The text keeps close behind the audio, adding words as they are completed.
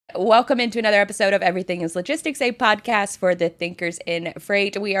Welcome into another episode of Everything is Logistics, a podcast for the thinkers in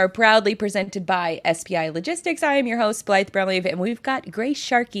freight. We are proudly presented by SPI Logistics. I am your host, Blythe Brumleve, and we've got Grace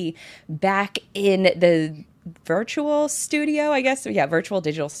Sharkey back in the virtual studio, I guess. Yeah, virtual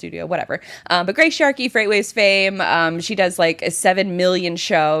digital studio, whatever. But Grace Sharkey, FreightWaves fame. She does like 7 million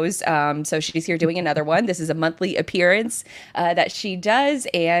shows. So she's here doing another one. This is a monthly appearance that she does.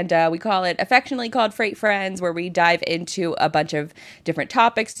 And we call it affectionately called Freight Friends, where we dive into a bunch of different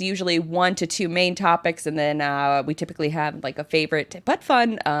topics, usually 1 to 2 main topics. And then we typically have like a favorite, but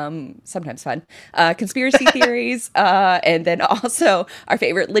fun, sometimes fun, conspiracy theories. And then also our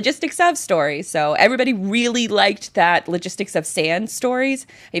favorite logistics of stories. So everybody really liked that logistics of sand stories.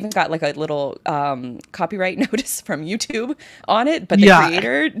 I even got like a little copyright notice from YouTube on it, but the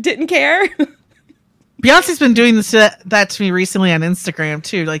creator didn't care. Beyonce's been doing that to me recently on Instagram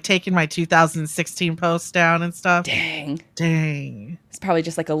too, like taking my 2016 posts down and stuff. Dang. It's probably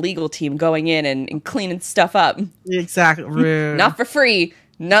just like a legal team going in and cleaning stuff up. Exactly. Rude. Not for free.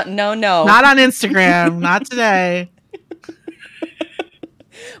 No. Not on Instagram. Not today.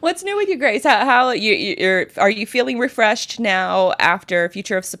 What's new with you, Grace? How are you feeling refreshed now after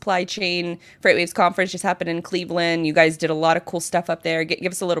Future of Supply Chain FreightWaves conference just happened in Cleveland? You guys did a lot of cool stuff up there.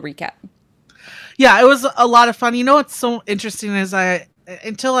 Give us a little recap. Yeah, it was a lot of fun. You know what's so interesting is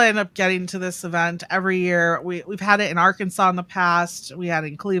until I end up getting to this event every year, we've had it in Arkansas in the past. We had it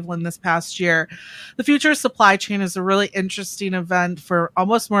in Cleveland this past year. The Future of Supply Chain is a really interesting event for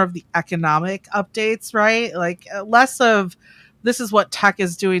almost more of the economic updates, right? Like less of this is what tech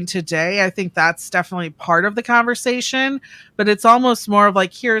is doing today. I think that's definitely part of the conversation, but it's almost more of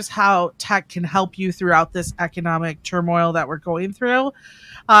like, here's how tech can help you throughout this economic turmoil that we're going through.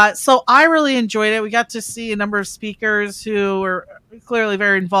 So I really enjoyed it. We got to see a number of speakers who were clearly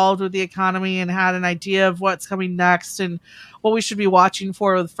very involved with the economy and had an idea of what's coming next and what we should be watching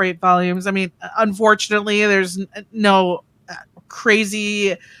for with freight volumes. I mean, unfortunately, there's no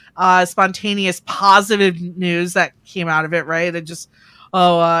crazy spontaneous positive news that came out of it, right? It just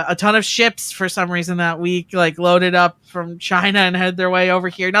a ton of ships for some reason that week like loaded up from China and head their way over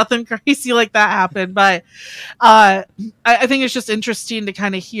here. Nothing crazy like that happened, but I think it's just interesting to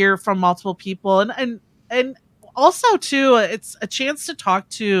kind of hear from multiple people and also too, it's a chance to talk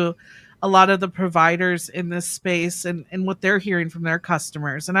to a lot of the providers in this space and what they're hearing from their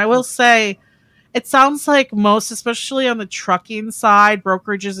customers. And I will say, it sounds like most, especially on the trucking side,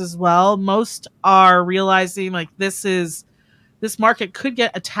 brokerages as well, most are realizing like this market could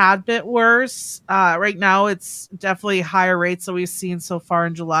get a tad bit worse. Right now, it's definitely higher rates that we've seen so far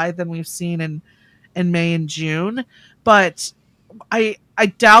in July than we've seen in May and June. But I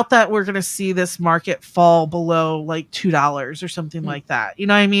doubt that we're going to see this market fall below like $2 or something like that. You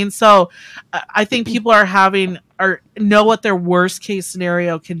know what I mean? So I think people know what their worst case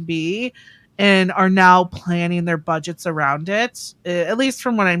scenario can be and are now planning their budgets around it. At least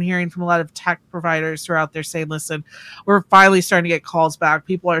from what I'm hearing from a lot of tech providers who are out there saying, listen, we're finally starting to get calls back.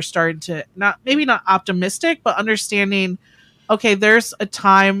 People are starting to maybe not optimistic, but understanding, okay, there's a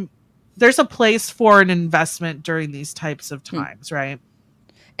place for an investment during these types of times, right?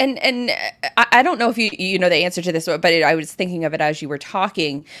 And I don't know if you know the answer to this, but I was thinking of it as you were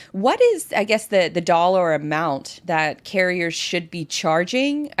talking. What is, I guess, the dollar amount that carriers should be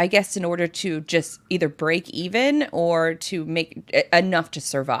charging, I guess, in order to just either break even or to make enough to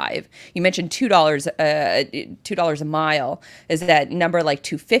survive? You mentioned $2 a mile. Is that number like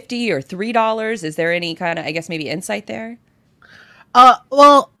 $2.50 or $3? Is there any kind of, I guess, maybe insight there?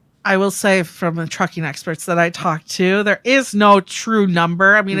 Well, I will say from the trucking experts that I talked to, there is no true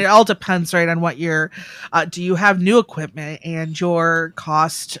number. I mean, it all depends, right, on what do you have new equipment and your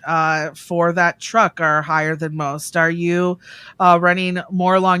cost for that truck are higher than most? Are you running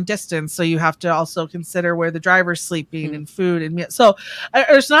more long distance? So you have to also consider where the driver's sleeping and food and so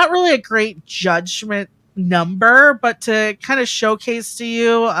there's not really a great judgment number, but to kind of showcase to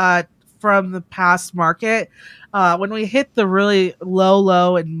you from the past market, when we hit the really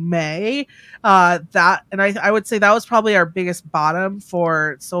low in May, I would say that was probably our biggest bottom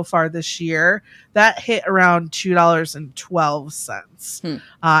for so far this year. That hit around $2.12.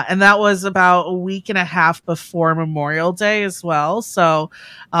 And that was about a week and a half before Memorial Day as well. So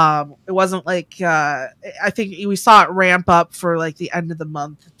it wasn't like, I think we saw it ramp up for like the end of the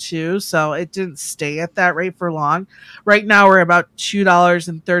month too. So it didn't stay at that rate for long. Right now we're about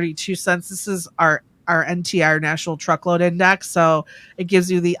 $2.32. This is our NTR National Truckload Index. So it gives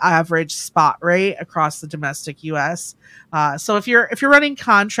you the average spot rate across the domestic US. So if you're running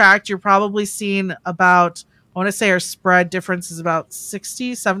contract, you're probably seeing about, I want to say our spread difference is about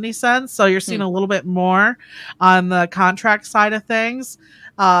 60, 70 cents. So you're seeing a little bit more on the contract side of things.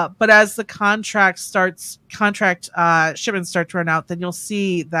 But as the contract shipments start to run out, then you'll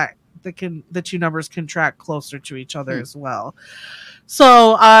see that the two numbers contract closer to each other as well.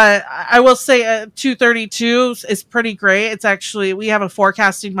 So I will say 232 is pretty great. It's actually, we have a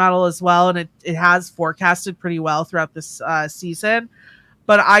forecasting model as well, and it has forecasted pretty well throughout this season.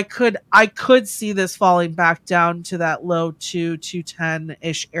 But I could see this falling back down to that low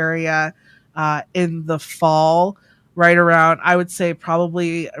 210-ish area in the fall, right around, I would say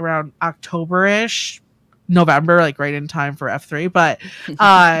probably around October-ish, November, like right in time for F3. But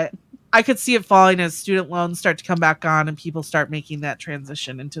I could see it falling as student loans start to come back on and people start making that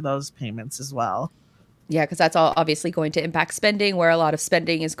transition into those payments as well. Yeah, because that's all obviously going to impact spending, where a lot of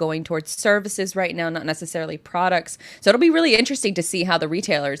spending is going towards services right now, not necessarily products. So it'll be really interesting to see how the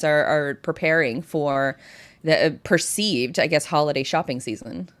retailers are preparing for the perceived, I guess, holiday shopping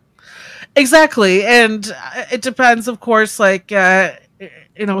season. Exactly. And it depends, of course, like,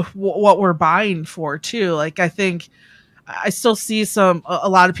 what we're buying for too. Like, I think I still see a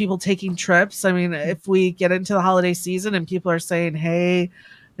lot of people taking trips. I mean, if we get into the holiday season and people are saying, hey,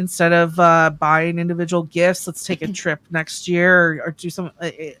 instead of buying individual gifts, let's take a trip next year or do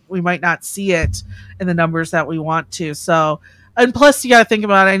something, we might not see it in the numbers that we want to. So, and plus you got to think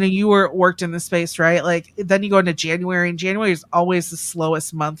about it. I know you worked in the space, right? Like, then you go into January, and January is always the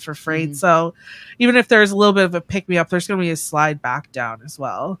slowest month for freight. Mm-hmm. So even if there's a little bit of a pick me up, there's going to be a slide back down as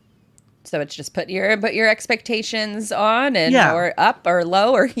well. So it's just put your expectations on, and or up or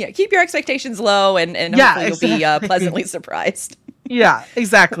low, or keep your expectations low, and hopefully you'll be pleasantly surprised. Yeah,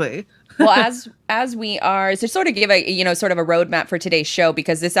 exactly. Well, as we are, to sort of give a, sort of a roadmap for today's show,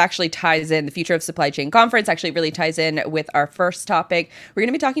 because this actually ties in, the Future of Supply Chain Conference actually really ties in with our first topic. We're going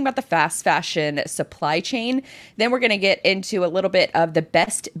to be talking about the fast fashion supply chain. Then we're going to get into a little bit of the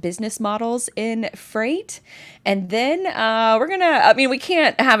best business models in freight. And then we're going to, we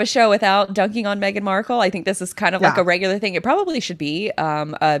can't have a show without dunking on Meghan Markle. I think this is kind of like a regular thing. It probably should be.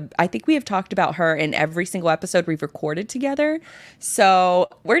 I think we have talked about her in every single episode we've recorded together. So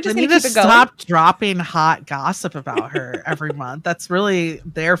we're just going to keep it going. Stop dropping hot gossip about her every month. That's really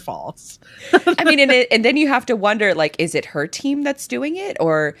their fault. And then you have to wonder, like, is it her team that's doing it,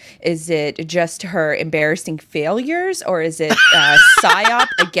 or is it just her embarrassing failures, or is it psyop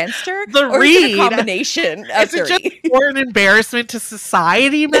against her, or is it a combination of Is it just more an embarrassment to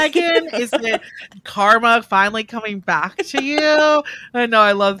society, Megan? Is it karma finally coming back to you? I know,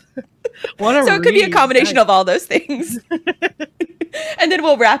 I love. So it could be a combination of all those things. And then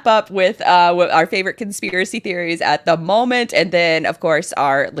we'll wrap up with our favorite conspiracy theories at the moment. And then, of course,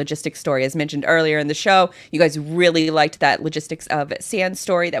 our logistics story, as mentioned earlier in the show. You guys really liked that logistics of sand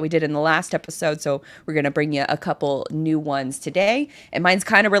story that we did in the last episode. So we're going to bring you a couple new ones today. And mine's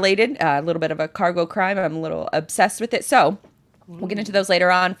kind of related, a little bit of a cargo crime. I'm a little obsessed with it. So we'll get into those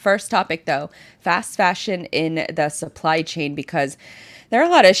later on. First topic, though, fast fashion in the supply chain, because there are a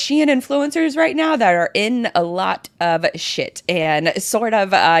lot of SHEIN influencers right now that are in a lot of shit, and sort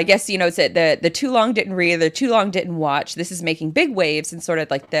of, I guess, it's the too long didn't read, the too long didn't watch. This is making big waves in sort of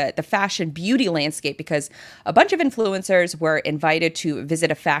like the fashion beauty landscape, because a bunch of influencers were invited to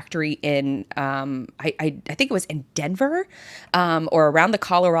visit a factory in, I think it was in Denver, or around the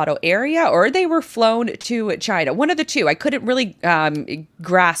Colorado area, or they were flown to China. One of the two. I couldn't really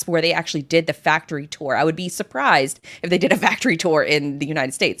grasp where they actually did the factory tour. I would be surprised if they did a factory tour in the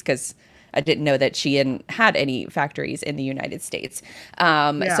United States, because I didn't know that SHEIN had any factories in the United States.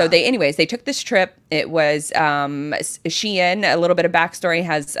 So they took this trip. It was SHEIN. A little bit of backstory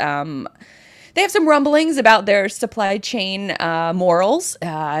has they have some rumblings about their supply chain morals.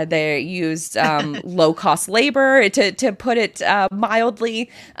 They use low-cost labor, to put it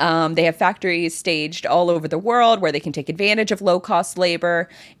mildly. They have factories staged all over the world where they can take advantage of low-cost labor.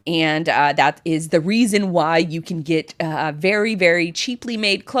 And that is the reason why you can get very, very cheaply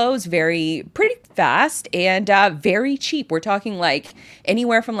made clothes, pretty fast, and very cheap. We're talking like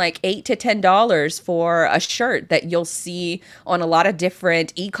anywhere from like $8 to $10 for a shirt that you'll see on a lot of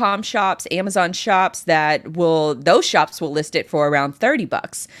different e-com shops, Amazon shops, those shops will list it for around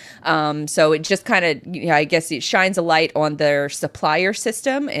 $30. So it just kind of, I guess it shines a light on their supplier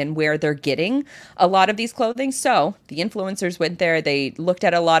system and where they're getting a lot of these clothing. So the influencers went there, they looked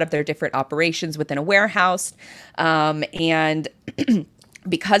at a lot of their different operations within a warehouse. And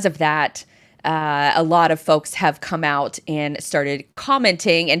because of that, a lot of folks have come out and started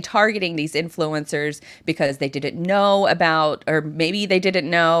commenting and targeting these influencers because they didn't know about, or maybe they didn't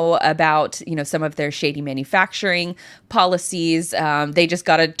know about, some of their shady manufacturing policies. They just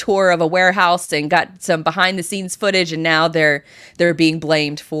got a tour of a warehouse and got some behind the scenes footage, and now they're being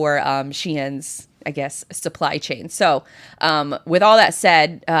blamed for SHEIN's I guess, supply chain. So with all that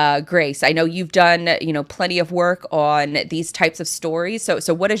said, Grace, I know you've done, plenty of work on these types of stories.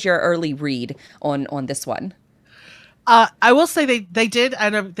 So what is your early read on this one? I will say they did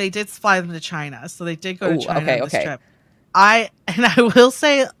end up, they did fly them to China, so they did go to Oh, China on this okay. trip. I will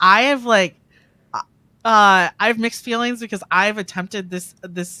say I have I have mixed feelings because I've attempted this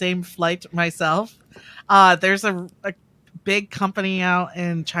same flight myself. There's a big company out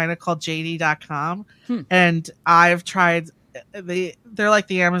in China called JD.com, and I've tried. They're like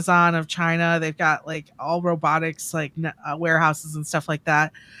the Amazon of China. They've got like all robotics, like warehouses and stuff like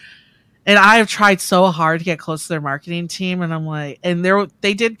that. And I've tried so hard to get close to their marketing team, and I'm like, and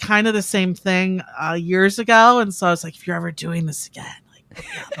they did kind of the same thing years ago, and so I was like, if you're ever doing this again, like put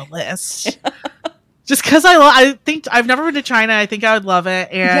me on the list. Just because I think I've never been to China, I think I would love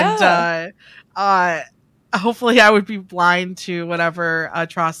it, and hopefully I would be blind to whatever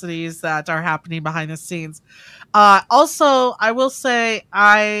atrocities that are happening behind the scenes. Also, I will say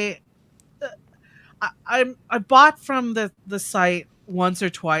I bought from the site once or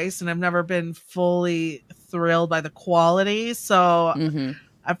twice, and I've never been fully thrilled by the quality. So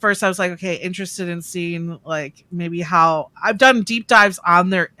at first I was like, okay, interested in seeing like maybe how I've done deep dives on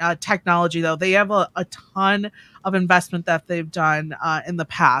their technology, though. They have a ton of investment that they've done in the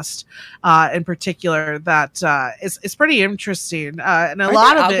past, in particular, that is pretty interesting. And Are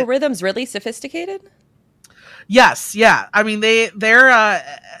lot their of algorithms really sophisticated? Yes, yeah. I mean, they're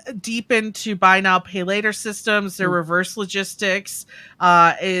deep into buy now, pay later systems. Their reverse logistics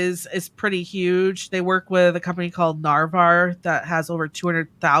is pretty huge. They work with a company called Narvar that has over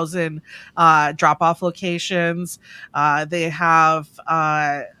 200,000 drop off locations. They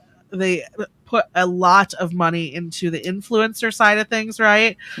put a lot of money into the influencer side of things,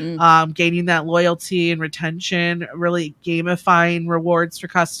 right? Gaining that loyalty and retention, really gamifying rewards for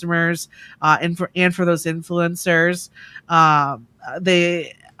customers, and for those influencers. I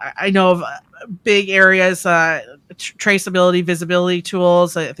know of big areas, traceability, visibility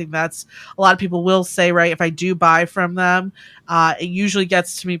tools. I think that's a lot of people will say, right, if I do buy from them, it usually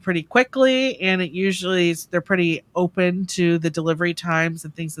gets to me pretty quickly, and they're pretty open to the delivery times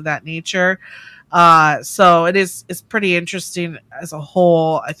and things of that nature. So it's pretty interesting as a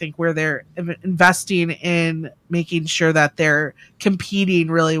whole, I think, where they're investing in making sure that they're competing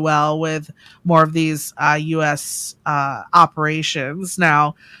really well with more of these US operations.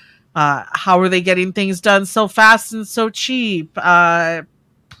 Now, how are they getting things done so fast and so cheap? Probably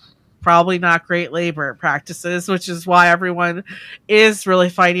not great labor practices, which is why everyone is really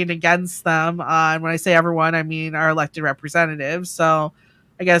fighting against them. And when I say everyone, I mean our elected representatives. So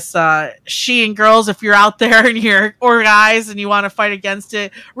I guess SHEIN girls, if you're out there and or guys and you want to fight against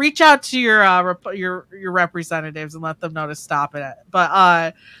it, reach out to your representatives and let them know to stop it.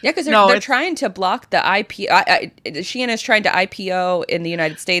 But because they're trying to block the IPO. SHEIN is trying to IPO in the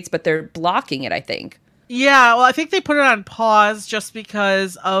United States, but they're blocking it, I think. Yeah, well, I think they put it on pause just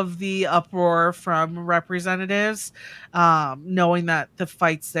because of the uproar from representatives, knowing that the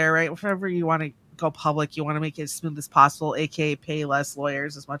fight's there, right? Whenever you want to go public, you want to make it as smooth as possible, aka pay less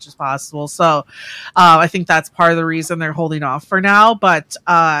lawyers as much as possible. So I think that's part of the reason they're holding off for now. But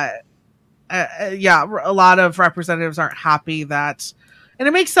yeah, a lot of representatives aren't happy that, and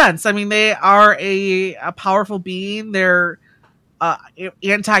it makes sense. I mean, they are a powerful being. They're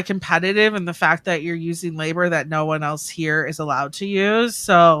anti-competitive in the fact that you're using labor that no one else here is allowed to use.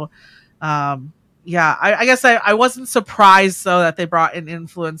 So yeah, I guess I wasn't surprised though that they brought in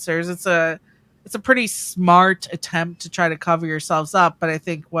influencers. It's a pretty smart attempt to try to cover yourselves up, but I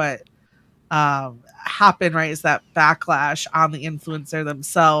think what happened, right, is that backlash on the influencer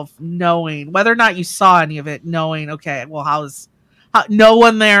themselves, knowing whether or not you saw any of it, knowing, okay, well, how no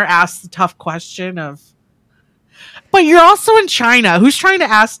one there asked the tough question of, but you're also in China. Who's trying to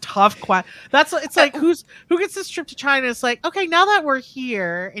ask tough questions? It's like who gets this trip to China? It's like, okay, now that we're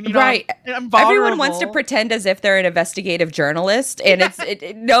here, and right, I'm vulnerable. Everyone wants to pretend as if they're an investigative journalist, and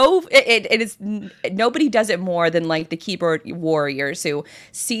nobody does it more than like the keyboard warriors who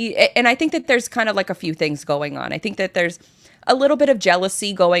see. And I think that there's kind of like a few things going on. I think that there's a little bit of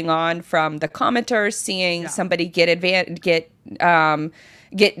jealousy going on from the commenters seeing somebody get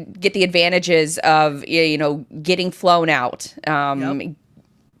the advantages of, getting flown out,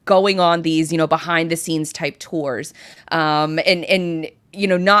 going on these, behind the scenes type tours. And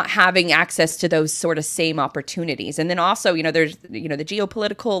not having access to those sort of same opportunities. And then also, there's, the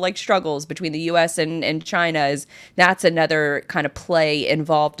geopolitical like struggles between the US and China that's another kind of play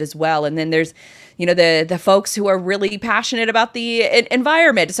involved as well. And then there's, the folks who are really passionate about the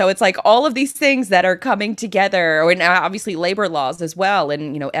environment. So it's like all of these things that are coming together, and obviously labor laws as well,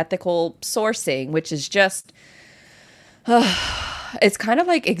 and, ethical sourcing, which is just, it's kind of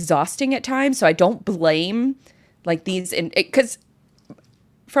like exhausting at times. So I don't blame like these, because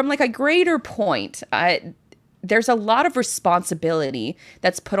from like a greater point, there's a lot of responsibility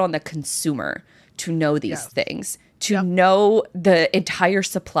that's put on the consumer to know these things, to know the entire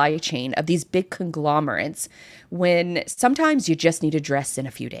supply chain of these big conglomerates, when sometimes you just need a dress in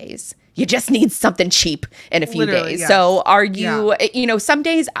a few days. You just need something cheap in a few days. Yes. So are you, some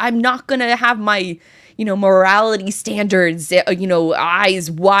days I'm not going to have my, morality standards, eyes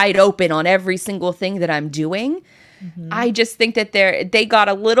wide open on every single thing that I'm doing. Mm-hmm. I just think that they got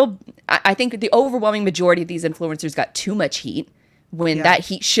a little, I think the overwhelming majority of these influencers got too much heat when that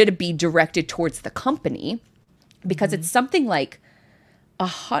heat should be directed towards the company, because it's something like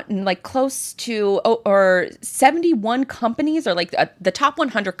close to or 71 companies, or like the top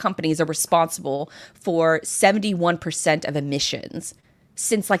 100 companies are responsible for 71% of emissions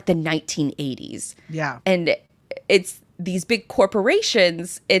since like the 1980s. Yeah. And it's these big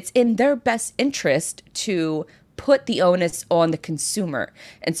corporations, it's in their best interest to put the onus on the consumer.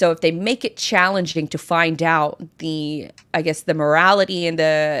 And so if they make it challenging to find out the morality and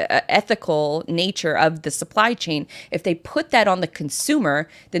the ethical nature of the supply chain, if they put that on the consumer,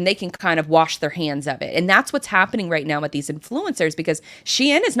 then they can kind of wash their hands of it. And that's what's happening right now with these influencers, because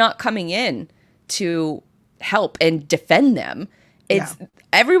SHEIN is not coming in to help and defend them. It's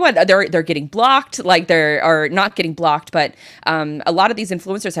everyone, they're getting blocked, like they're not getting blocked, but a lot of these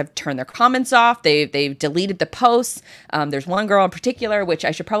influencers have turned their comments off. They've deleted the posts. There's one girl in particular, which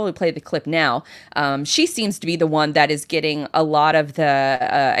I should probably play the clip now. She seems to be the one that is getting a lot of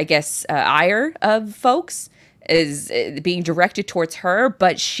the, ire of folks is being directed towards her,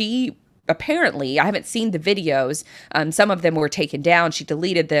 but she apparently, I haven't seen the videos. Some of them were taken down. She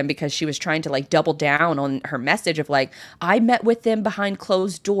deleted them because she was trying to like double down on her message of like, I met with them behind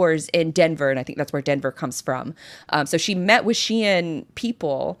closed doors in Denver. And I think that's where Denver comes from. So she met with SHEIN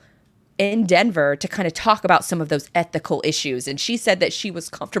people in Denver to kind of talk about some of those ethical issues. And she said that she was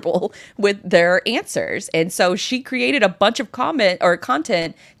comfortable with their answers. And so she created a bunch of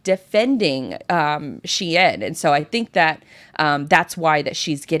content defending SHEIN. And so I think that that's why that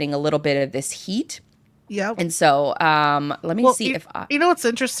she's getting a little bit of this heat. Yeah. And so let me see if you know what's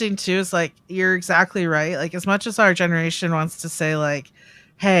interesting too is like, you're exactly right. Like, as much as our generation wants to say like,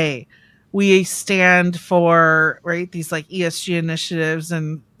 hey, we stand for these like ESG initiatives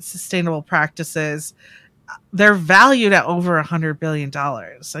and sustainable practices, they're valued at over $100 billion.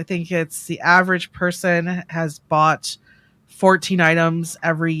 I think it's the average person has bought 14 items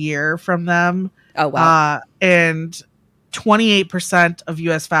every year from them. Oh, wow. And 28% of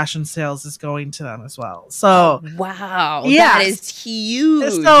US fashion sales is going to them as well. So, wow. Yes. That is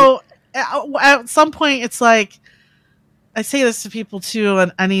huge. So at some point it's like, I say this to people too,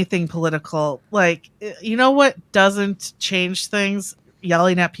 on anything political, like, you know what doesn't change things?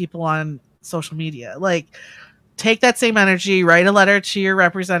 Yelling at people on social media. Like, take that same energy, write a letter to your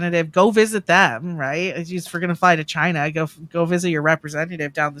representative, go visit them, right? If we're going to fly to China, go visit your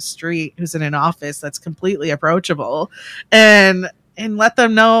representative down the street who's in an office that's completely approachable, and let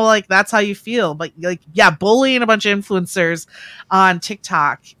them know like that's how you feel. But like, bullying a bunch of influencers on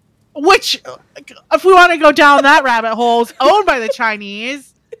TikTok, which, if we want to go down that rabbit hole, is owned by the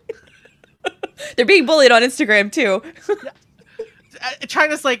Chinese. They're being bullied on Instagram too.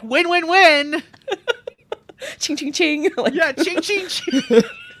 China's like, win, win, win. Ching, ching, ching. Like, yeah, ching, ching, ching.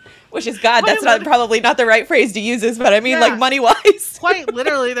 Which is, God, that's probably not the right phrase to use this, but I mean, like, money-wise. Quite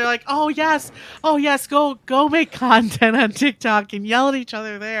literally, they're like, oh, yes, go make content on TikTok and yell at each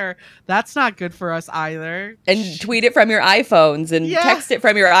other there. That's not good for us either. And tweet it from your iPhones and text it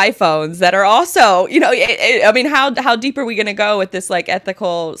from your iPhones that are also, I mean, how deep are we going to go with this, like,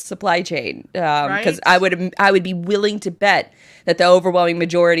 ethical supply chain? Because I would be willing to bet that the overwhelming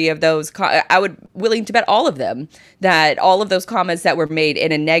majority of those, willing to bet all of them, that all of those comments that were made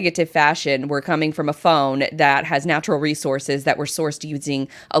in a negative fashion were coming from a phone that has natural resources that were sourced using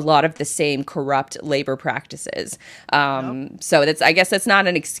a lot of the same corrupt labor practices. So I guess that's not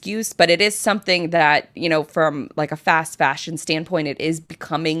an excuse, but it is something that, from like a fast fashion standpoint, it is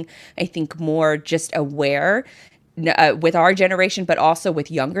becoming, I think, more just aware with our generation, but also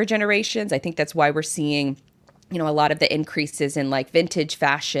with younger generations. I think that's why we're seeing a lot of the increases in like vintage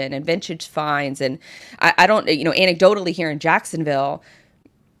fashion and vintage finds. And I don't, anecdotally here in Jacksonville,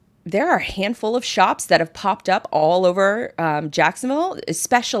 there are a handful of shops that have popped up all over Jacksonville,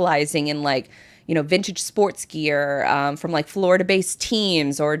 specializing in like, you know, vintage sports gear from like Florida-based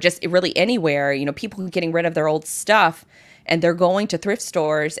teams, or just really anywhere, you know, people getting rid of their old stuff, and they're going to thrift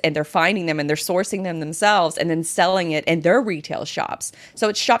stores and they're finding them and they're sourcing them themselves and then selling it in their retail shops. So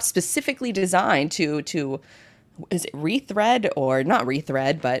it's shops specifically designed to is it rethread, or not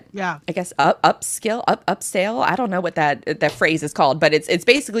rethread, but yeah, I guess upscale. I don't know what that phrase is called, but it's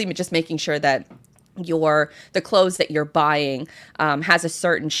basically just making sure that the clothes that you're buying has a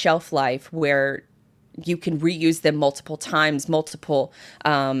certain shelf life where you can reuse them multiple times, multiple,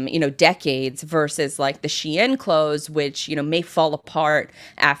 decades, versus like the SHEIN clothes, which, you know, may fall apart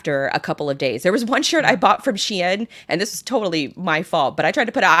after a couple of days. There was one shirt I bought from SHEIN, and this was totally my fault, but I tried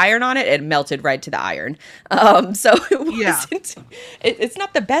to put an iron on it and it melted right to the iron. So it wasn't, it's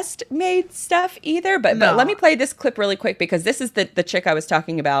not the best made stuff either, but let me play this clip really quick, because this is the chick I was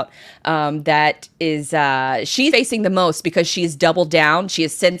talking about, that is, she's facing the most because she's doubled down. She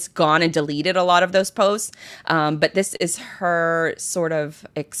has since gone and deleted a lot of those posts. But this is her sort of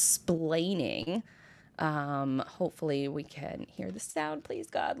explaining. Hopefully we can hear the sound. Please,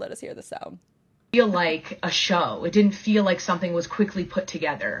 God, let us hear the sound. Feel like a show. It didn't feel like something was quickly put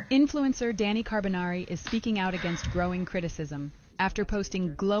together. Influencer Danny Carbonari is speaking out against growing criticism after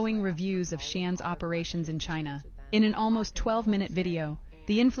posting glowing reviews of SHEIN's operations in China. In an almost 12-minute video,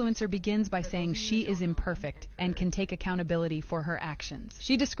 the influencer begins by saying she is imperfect and can take accountability for her actions.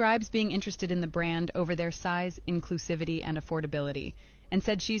 She describes being interested in the brand over their size, inclusivity, and affordability, and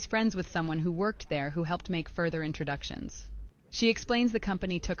said she's friends with someone who worked there who helped make further introductions. She explains the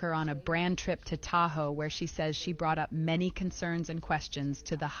company took her on a brand trip to Tahoe, where she says she brought up many concerns and questions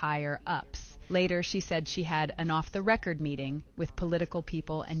to the higher-ups. Later, she said she had an off-the-record meeting with political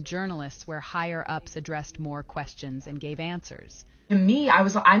people and journalists where higher-ups addressed more questions and gave answers. To me,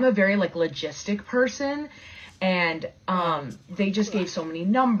 I'm a very like logistic person, and they just gave so many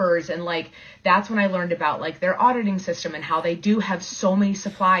numbers, and like that's when I learned about like their auditing system and how they do have so many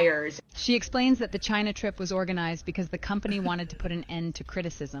suppliers. She explains that the China trip was organized because the company wanted to put an end to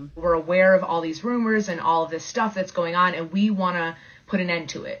criticism. We're aware of all these rumors and all of this stuff that's going on, and we want to put an end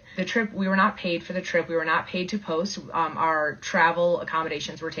to it. The trip, we were not paid for the trip. We were not paid to post. Our travel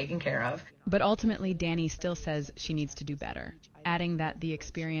accommodations were taken care of. But ultimately, Danny still says she needs to do better, adding that the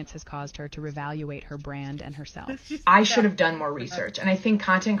experience has caused her to reevaluate her brand and herself. I should have done more research. And I think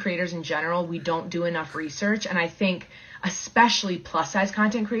content creators in general, we don't do enough research. And I think especially plus size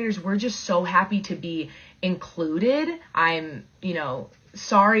content creators, we're just so happy to be included. I'm,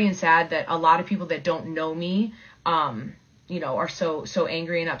 sorry and sad that a lot of people that don't know me, are so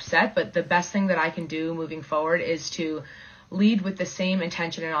angry and upset. But the best thing that I can do moving forward is to lead with the same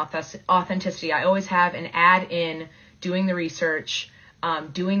intention and authenticity I always have, and add in doing the research,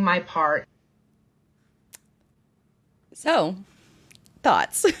 doing my part. So,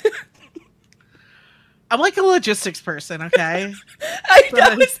 thoughts? I'm like a logistics person, okay? That's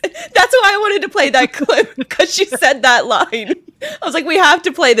why I wanted to play that clip, because she said that line. I was like, we have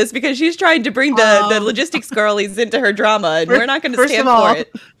to play this because she's trying to bring the logistics girlies into her drama, and we're not going to stand for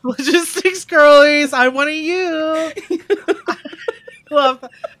it. Logistics girlies, I'm one of you. Love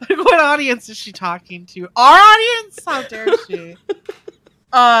that. What audience is she talking to? Our audience? How dare she?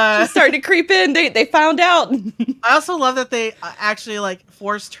 She's starting to creep in. They found out. I also love that they actually like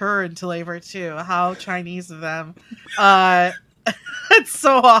forced her into labor too. How Chinese of them. It's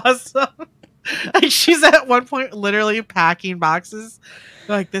so awesome. Like she's at one point literally packing boxes.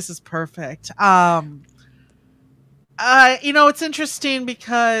 Like, this is perfect. It's interesting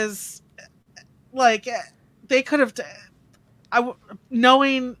because like they could have not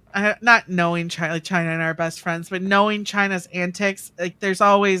knowing China and our best friends, but knowing China's antics, like there's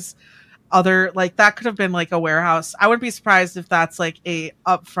always other, like that could have been like a warehouse. I wouldn't be surprised if that's like a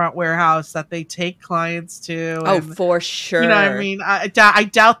upfront warehouse that they take clients to. Oh, for sure. You know what I mean? I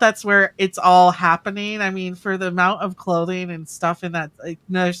doubt that's where it's all happening. I mean, for the amount of clothing and stuff in that, like,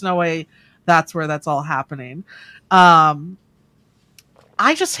 no, there's no way that's where that's all happening. I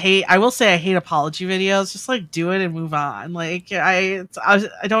will say I hate apology videos. Just like do it and move on. Like I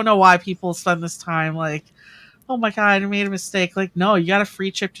don't know why people spend this time like, oh my God, I made a mistake. Like, no, you got a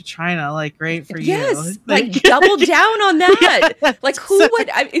free trip to China. Like, great for you. Yes, like double down on that. Yeah, like who would,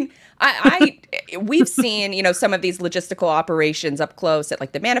 We've seen, you know, some of these logistical operations up close at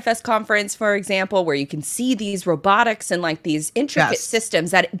like the Manifest conference, for example, where you can see these robotics and like these intricate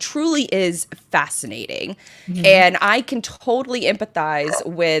systems that it truly is fascinating. And I can totally empathize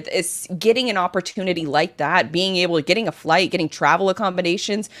with getting an opportunity like that, being able to getting a flight, getting travel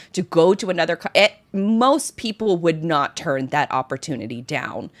accommodations to go to another. Most people would not turn that opportunity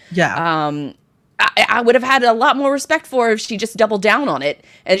down. Yeah. I would have had a lot more respect for her if she just doubled down on it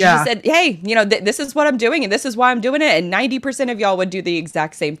and she just said, hey, you know, this is what I'm doing and this is why I'm doing it. And 90% of y'all would do the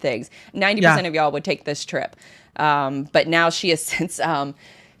exact same things. 90% of y'all would take this trip. But now she has since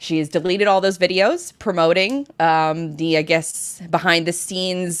she has deleted all those videos promoting the, I guess, behind the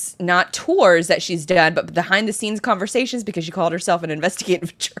scenes, not tours that she's done, but behind the scenes conversations because she called herself an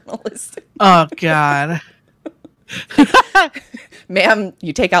investigative journalist. Oh, God. Ma'am,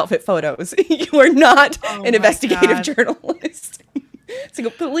 you take outfit photos. You are not an investigative journalist. It's a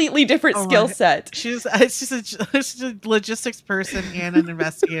completely different skill set. She's a logistics person and an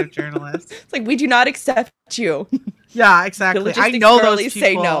investigative journalist. It's like, we do not accept you. Yeah, exactly. The I know those people.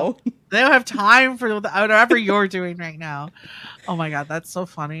 Say no. They don't have time for whatever you're doing right now. Oh my God, that's so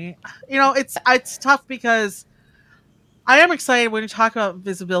funny. You know, it's tough because I am excited when you talk about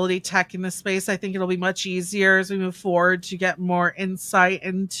visibility tech in this space. I think it'll be much easier as we move forward to get more insight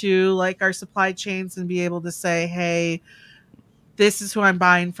into like our supply chains and be able to say, hey, this is who I'm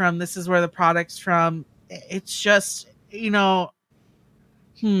buying from. This is where the product's from. It's just, you know,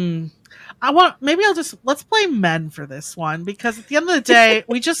 let's play men for this one, because at the end of the day,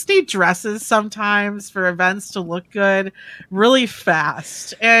 we just need dresses sometimes for events to look good really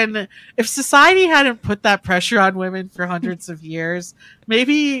fast. And if society hadn't put that pressure on women for hundreds of years,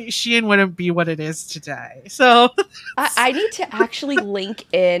 maybe SHEIN wouldn't be what it is today. So I need to actually link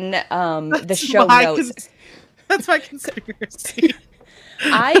in the show notes. That's my conspiracy.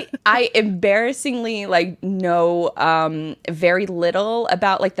 I embarrassingly like know very little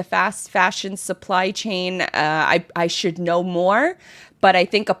about like the fast fashion supply chain. I should know more, but I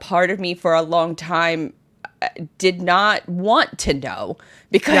think a part of me for a long time did not want to know,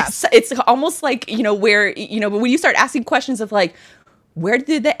 because it's almost like, you know, where, you know, when you start asking questions of like, where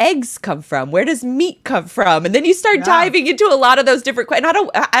did the eggs come from? Where does meat come from? And then you start diving into a lot of those different questions. I don't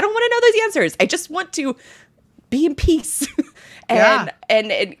want to know those answers. I just want to be in peace.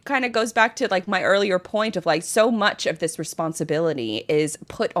 And it kind of goes back to like my earlier point of like, so much of this responsibility is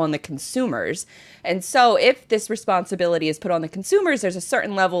put on the consumers. And so if this responsibility is put on the consumers, there's a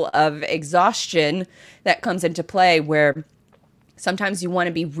certain level of exhaustion that comes into play where sometimes you want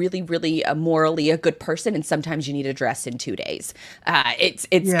to be really, really morally a good person, and sometimes you need to dress in 2 days. It's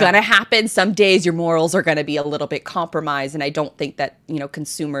going to happen. Some days your morals are going to be a little bit compromised, and I don't think that, you know,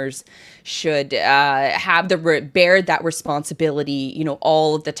 consumers should bear that responsibility, you know,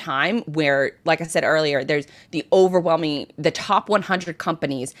 all of the time, where, like I said earlier, there's the top 100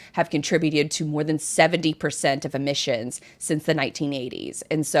 companies have contributed to more than 70% of emissions since the 1980s.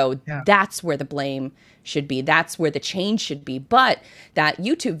 And so that's where the blame should be. That's where the change should be. But that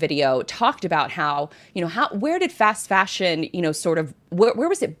YouTube video talked about how, you know, where did fast fashion, you know, sort of, where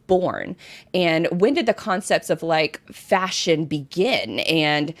was it born? And when did the concepts of like fashion begin?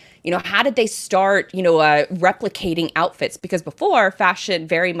 And, you know, how did they start, you know, replicating outfits? Because before, fashion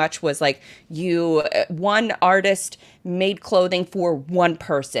very much was like one artist made clothing for one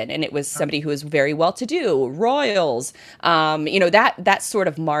person, and it was somebody who was very well-to-do, royals, you know, that sort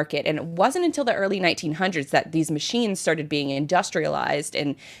of market. And it wasn't until the early 1900s that these machines started being industrialized,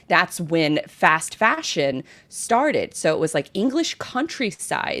 and that's when fast fashion started. So it was like English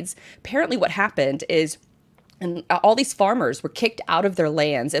countrysides. Apparently what happened is, and all these farmers were kicked out of their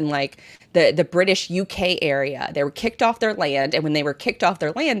lands in like the British UK area. They were kicked off their land. And when they were kicked off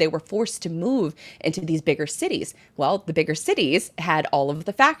their land, they were forced to move into these bigger cities. Well, the bigger cities had all of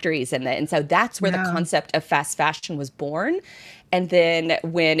the factories in it. And so that's where the concept of fast fashion was born. And then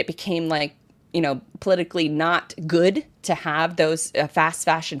when it became like, you know, politically not good to have those fast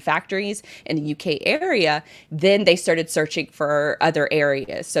fashion factories in the UK area, then they started searching for other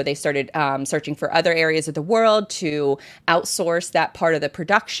areas. So they started searching for other areas of the world to outsource that part of the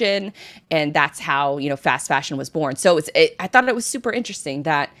production. And that's how, you know, fast fashion was born. So I thought it was super interesting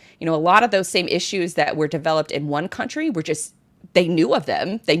that, you know, a lot of those same issues that were developed in one country were just, they knew of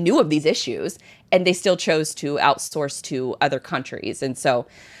them, they knew of these issues, and they still chose to outsource to other countries. And so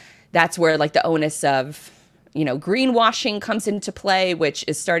that's where like the onus of, you know, greenwashing comes into play, which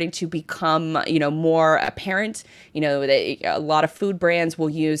is starting to become, you know, more apparent. You know, a lot of food brands will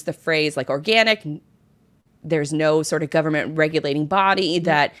use the phrase like organic, there's no sort of government regulating body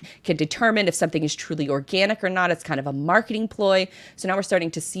that can determine if something is truly organic or not. It's kind of a marketing ploy. So now we're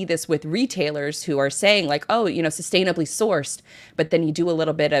starting to see this with retailers who are saying like, oh, sustainably sourced, but then you do a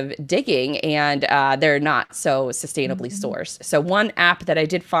little bit of digging and they're not so sustainably sourced. So one app that I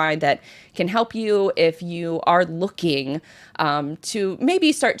did find that can help you if you are looking to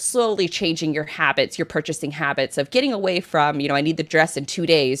maybe start slowly changing your habits, your purchasing habits of getting away from, I need the dress in 2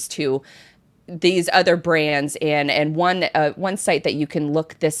 days to these other brands. And one site that you can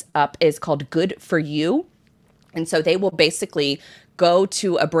look this up is called Good For You. And so they will basically go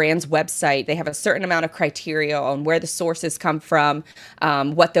to a brand's website. They have a certain amount of criteria on where the sources come from,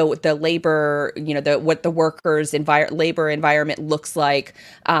 what the labor, what the workers' labor environment looks like,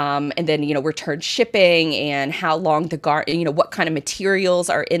 and then return shipping and how long what kind of materials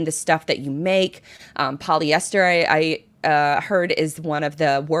are in the stuff that you make. Polyester, I heard, is one of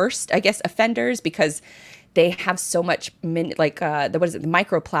the worst, I guess, offenders because they have so much the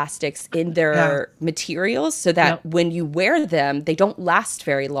microplastics in their materials, so that when you wear them, they don't last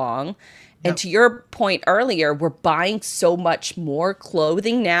very long. And to your point earlier, we're buying so much more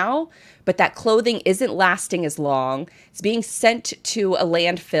clothing now, but that clothing isn't lasting as long. It's being sent to a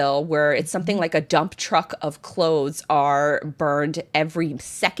landfill where it's something like a dump truck of clothes are burned every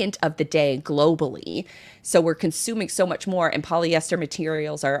second of the day globally. So we're consuming so much more, and polyester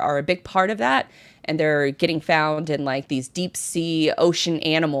materials are a big part of that. And they're getting found in like these deep sea ocean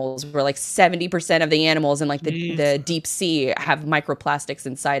animals where like 70% of the animals in like the deep sea have microplastics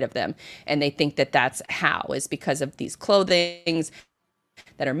inside of them. And they think that that's is because of these clothings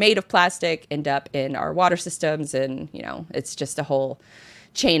that are made of plastic end up in our water systems. And, it's just a whole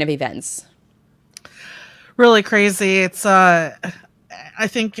chain of events. Really crazy. It's, I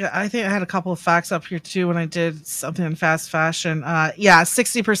think I had a couple of facts up here too when I did something in fast fashion.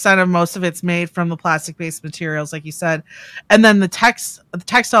 60% of most of it's made from the plastic-based materials, like you said. And then the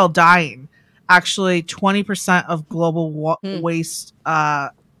textile dyeing, actually 20% of global waste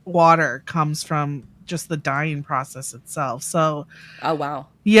water comes from just the dyeing process itself. So, oh wow,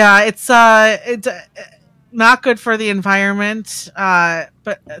 yeah, it's not good for the environment,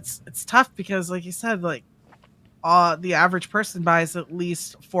 but it's tough because, like you said, like the average person buys at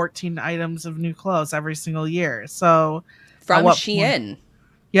least 14 items of new clothes every single year. So from SHEIN.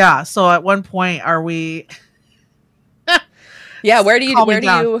 Yeah. So at one point are we? Yeah. Where do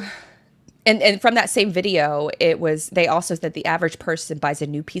you? And from that same video, they also said the average person buys a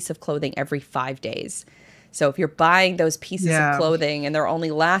new piece of clothing every 5 days. So if you're buying those pieces of clothing and they're only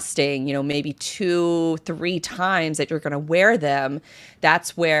lasting, maybe 2-3 times that you're going to wear them,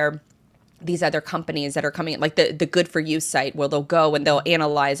 that's where these other companies that are coming in, like the Good For You site, where they'll go and they'll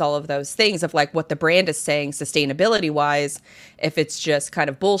analyze all of those things of like what the brand is saying sustainability wise, if it's just kind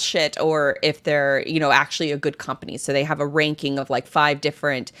of bullshit or if they're, actually a good company. So they have a ranking of like 5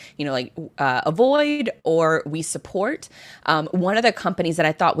 different, avoid or we support. One of the companies that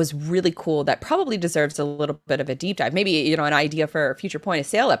I thought was really cool that probably deserves a little bit of a deep dive, maybe, an idea for a future point of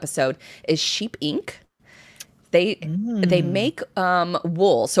sale episode, is Sheep Inc. They make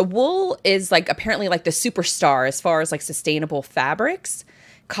wool. So wool is like apparently like the superstar as far as like sustainable fabrics.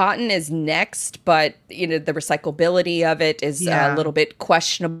 Cotton is next, but the recyclability of it is a little bit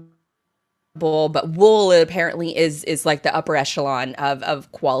questionable. But wool apparently is like the upper echelon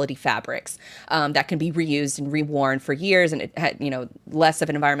of quality fabrics that can be reused and reworn for years, and it had less of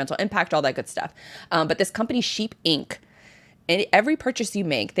an environmental impact, all that good stuff. But this company Sheep Inc. And every purchase you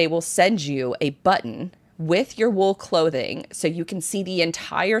make, they will send you a button with your wool clothing so you can see the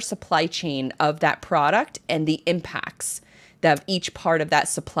entire supply chain of that product and the impacts of each part of that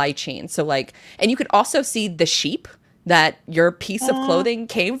supply chain. So like, and you could also see the sheep that your piece of clothing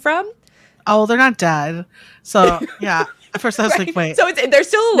came from. Oh, they're not dead. So yeah. At first I was like, wait. So they're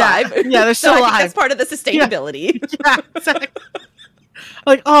still alive. Yeah, they're still alive. I think that's part of the sustainability. Yeah, exactly.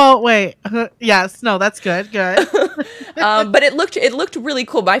 Like, oh wait, yes, no, that's good. But it looked really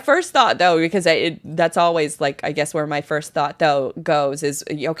cool. My first thought though, because that's always like, I guess where my first thought though goes is,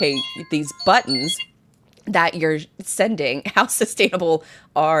 okay, these buttons that you're sending, how sustainable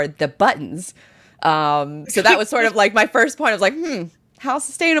are the buttons? So that was sort of like my first point. I was like, how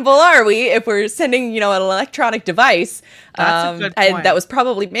sustainable are we if we're sending, an electronic device? That's a good and point. that was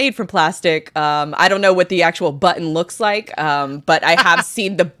probably made from plastic. I don't know what the actual button looks like, but I have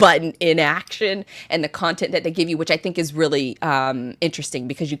seen the button in action and the content that they give you, which I think is really interesting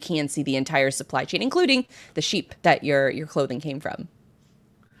because you can see the entire supply chain, including the sheep that your clothing came from.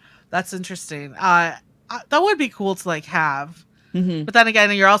 That's interesting. That would be cool to like have. Mm-hmm. But then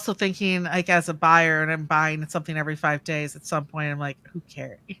again, you're also thinking like as a buyer, and I'm buying something every 5 days. At some point, I'm like, who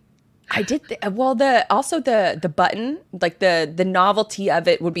cares? I did. Well, the button, like the novelty of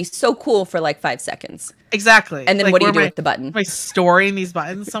it would be so cool for like 5 seconds. Exactly. And then like, what do you do with the button? Am I storing these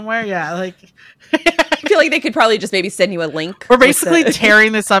buttons somewhere? Yeah, like I feel like they could probably just maybe send you a link. we're basically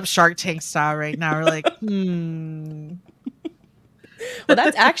tearing this up Shark Tank style right now. We're like, Well,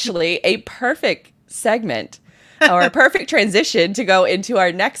 that's actually a perfect segment or a perfect transition to go into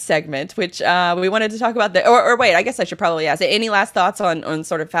our next segment, which we wanted to talk about or wait, I guess I should probably ask, any last thoughts on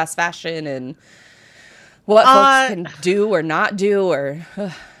sort of fast fashion and what folks can do or not do or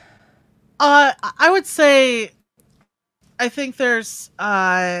I would say I think there's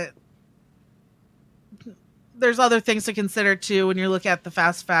other things to consider too when you're looking at the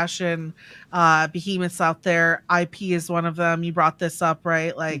fast fashion behemoths out there. IP is one of them. You brought this up,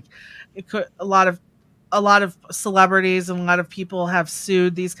 right? Like it could a lot of celebrities and a lot of people have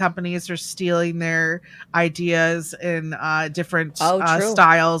sued these companies for stealing their ideas in different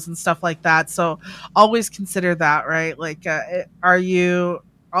styles and stuff like that. So always consider that, right? Like, are you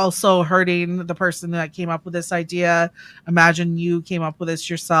also hurting the person that came up with this idea? Imagine you came up with this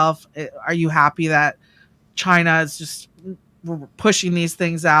yourself. Are you happy that China is just pushing these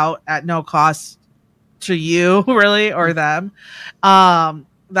things out at no cost to you, really, or them?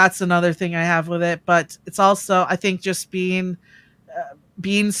 That's another thing I have with it. But it's also, I think, just being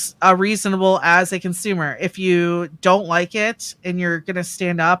reasonable as a consumer. If you don't like it and you're going to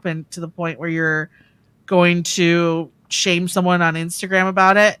stand up and to the point where you're going to shame someone on Instagram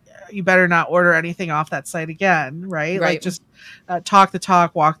about it, you better not order anything off that site again, right? Like just talk the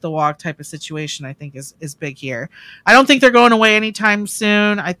talk, walk the walk type of situation, I think is big here. I don't think they're going away anytime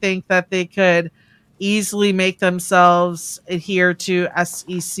soon. I think that they could easily make themselves adhere to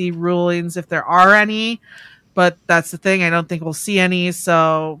SEC rulings if there are any, but that's the thing. I don't think we'll see any,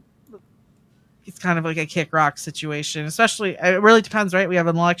 so it's kind of like a kick rock situation. Especially, it really depends, right? We have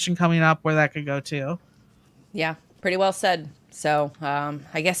an election coming up where that could go to. Yeah, pretty well said. So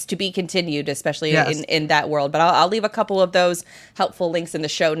I guess to be continued, especially in that world. But I'll leave a couple of those helpful links in the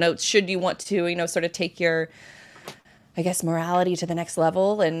show notes should you want to, sort of take your, I guess, morality to the next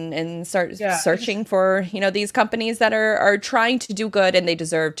level and start searching for, these companies that are trying to do good and they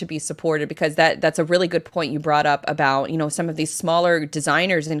deserve to be supported, because that's a really good point you brought up about, some of these smaller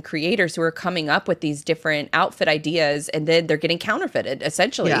designers and creators who are coming up with these different outfit ideas and then they're getting counterfeited,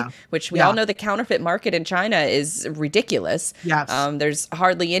 essentially, which we all know the counterfeit market in China is ridiculous. Yes. There's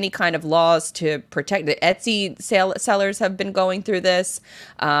hardly any kind of laws to protect the Etsy sellers have been going through this.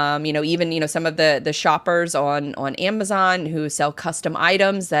 Even, some of the shoppers on Amazon who sell custom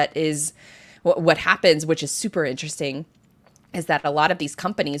items, that is what happens, which is super interesting, is that a lot of these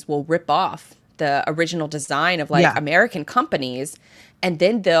companies will rip off the original design of American companies, and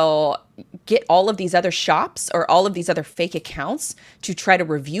then they'll get all of these other shops or all of these other fake accounts to try to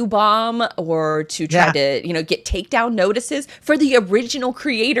review bomb or to try to, get takedown notices for the original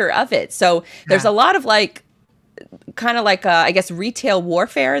creator of it. So there's a lot of kind of I guess retail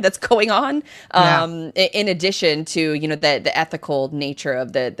warfare that's going on in addition to the ethical nature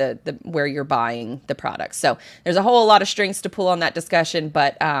of the where you're buying the products. So there's a whole lot of strings to pull on that discussion,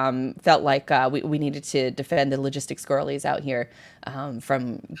 but felt like we needed to defend the logistics girlies out here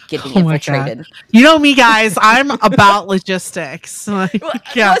from getting infiltrated. You know me, guys, I'm about logistics.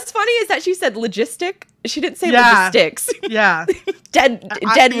 What's funny is that she said logistic. She didn't say logistics. Yeah.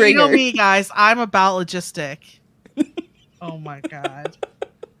 dead ringer. You know me, guys, I'm about logistic. Oh my God.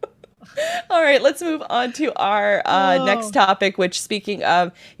 All right, let's move on to our next topic, which, speaking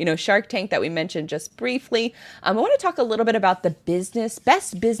of, Shark Tank that we mentioned just briefly, I want to talk a little bit about the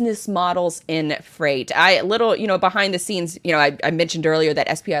best business models in freight. Behind the scenes, I mentioned earlier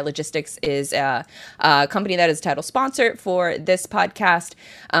that SPI Logistics is a company that is title sponsor for this podcast.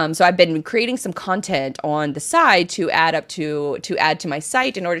 So I've been creating some content on the side to add to my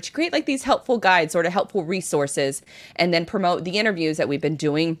site in order to create these helpful guides, sort of helpful resources, and then promote the interviews that we've been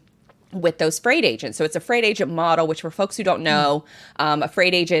doing with those freight agents. So it's a freight agent model, which for folks who don't know, a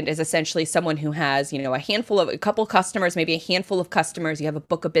freight agent is essentially someone who has, a couple customers, maybe a handful of customers. You have a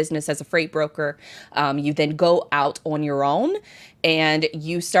book of business as a freight broker. You then go out on your own and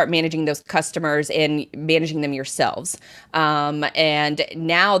you start managing those customers and managing them yourselves. And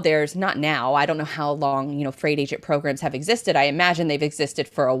now I don't know how long, freight agent programs have existed. I imagine they've existed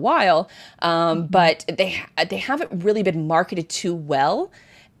for a while, but they haven't really been marketed too well.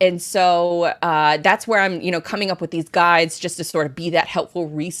 And so that's where I'm, coming up with these guides just to sort of be that helpful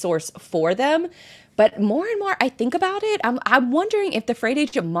resource for them. But more and more I think about it, I'm wondering if the freight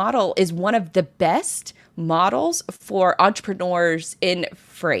agent model is one of the best models for entrepreneurs in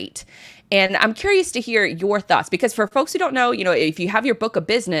freight. And I'm curious to hear your thoughts, because for folks who don't know, if you have your book of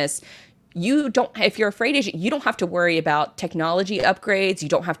business, if you're a freight agent, you don't have to worry about technology upgrades. You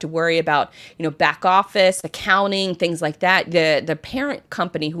don't have to worry about, back office, accounting, things like that. The parent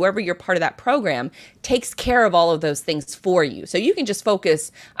company, whoever you're part of that program, takes care of all of those things for you. So you can just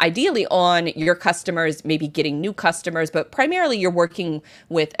focus ideally on your customers, maybe getting new customers, but primarily you're working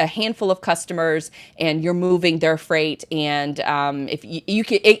with a handful of customers and you're moving their freight. And if you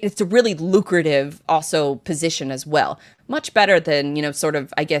can, it's a really lucrative also position as well. Much better than, sort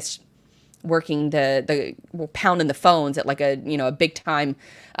of, I guess, working the pounding the phones at like a big time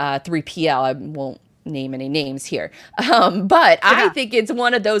 3PL. I won't name any names here, but I think it's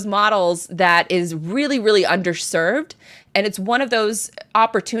one of those models that is really, really underserved, and it's one of those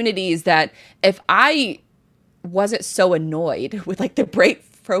opportunities that if I wasn't so annoyed with like the freight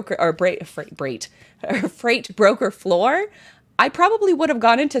broker floor, I probably would have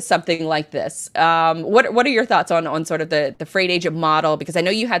gone into something like this. What are your thoughts on sort of the freight agent model? Because I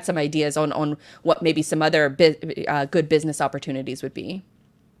know you had some ideas on what maybe some other good business opportunities would be.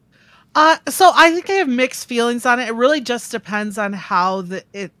 So I think I have mixed feelings on it. It really just depends on how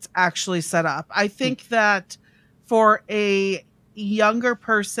it's actually set up. I think that for a younger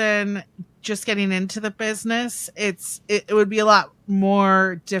person just getting into the business, it would be a lot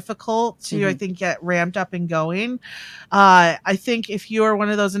more difficult to, I think, get ramped up and going. I think if you're one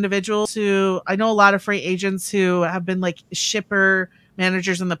of those individuals I know a lot of freight agents who have been like shipper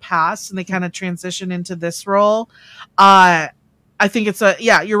managers in the past and they kind of transition into this role. I think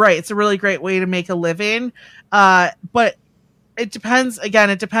you're right. It's a really great way to make a living. But it depends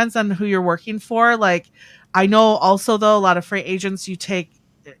on who you're working for. Like, I know also though, a lot of freight agents, you take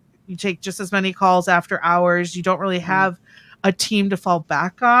just as many calls after hours. You don't really have a team to fall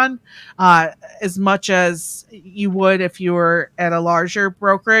back on as much as you would if you were at a larger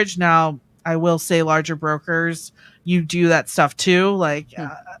brokerage. Now, I will say larger brokers, you do that stuff too. Like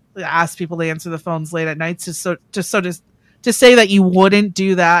ask people to answer the phones late at night. To say that you wouldn't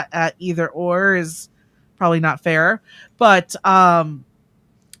do that at either or is probably not fair. But I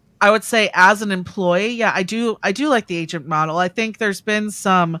would say as an employee, I do like the agent model. I think there's been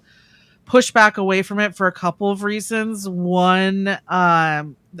some pushback away from it for a couple of reasons. One, a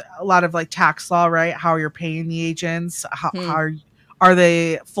lot of like tax law, right? How you're paying the agents, how are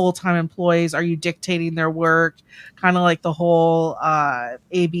they full-time employees? Are you dictating their work? Kind of like the whole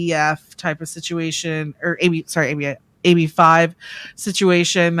ABF type of situation, or AB5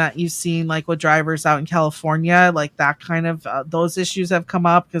 situation that you've seen like with drivers out in California. Like that kind of those issues have come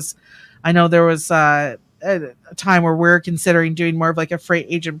up, because I know there was a time where we're considering doing more of like a freight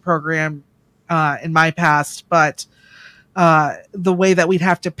agent program in my past, but the way that we'd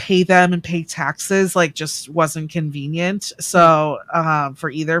have to pay them and pay taxes like just wasn't convenient. So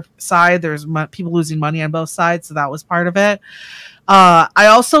for either side, there's people losing money on both sides, so that was part of it. I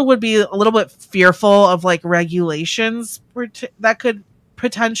also would be a little bit fearful of like regulations that could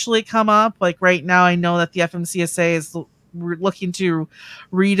potentially come up. Like right now, I know that the FMCSA is looking to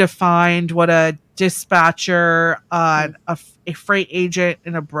redefine what a dispatcher, a freight agent,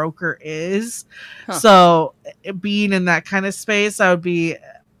 and a broker is. So being in that kind of space, I would be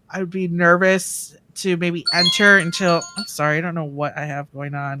nervous to maybe enter until, I'm sorry, I don't know what I have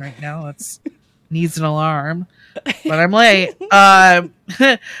going on right now. That's needs an alarm, but I'm late.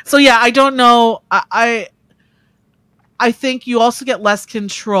 So yeah, I don't know. I think you also get less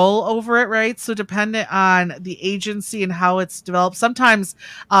control over it, right? So dependent on the agency and how it's developed, sometimes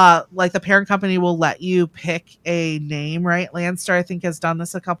like the parent company will let you pick a name, right? Landstar, I think, has done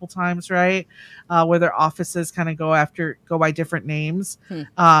this a couple times, right? Where their offices kind of go by different names.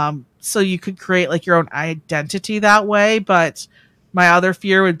 So you could create like your own identity that way. But my other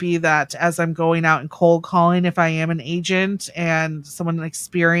fear would be that as I'm going out and cold calling, if I am an agent and someone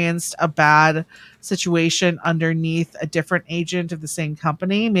experienced a bad situation underneath a different agent of the same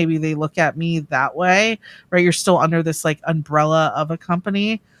company, maybe they look at me that way, right? You're still under this like umbrella of a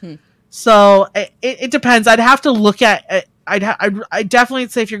company. So it depends. I'd have to look at it. I'd definitely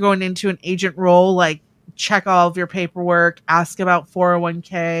say if you're going into an agent role, like check all of your paperwork, ask about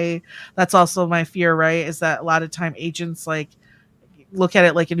 401k. That's also my fear, right? Is that a lot of time agents like look at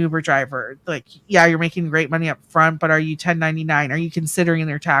it like an Uber driver. Like, yeah, you're making great money up front, but are you 1099? Are you considering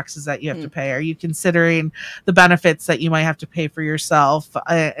their taxes that you have to pay? Are you considering the benefits that you might have to pay for yourself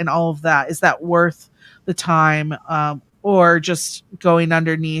and all of that? Is that worth the time? Or just going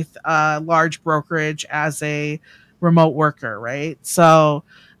underneath a large brokerage as a remote worker, right? So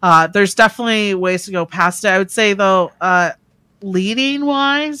there's definitely ways to go past it. I would say though, leading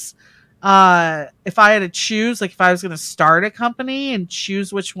wise, if I had to choose, like if I was going to start a company and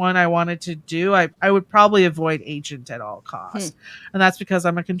choose which one I wanted to do, I would probably avoid agent at all costs. And that's because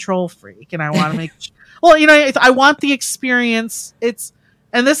I'm a control freak and I want to make, well, you know, I want the experience.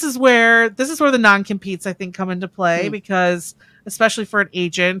 And this is where the non-competes I think come into play, because especially for an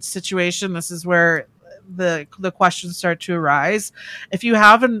agent situation, this is where the questions start to arise. If you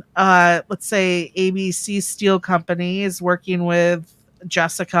have an, let's say ABC Steel Company is working with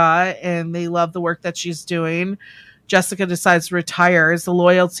Jessica and they love the work that she's doing. Jessica decides to retire. Is the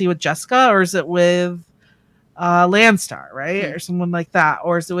loyalty with Jessica or is it with Landstar, right? Or someone like that,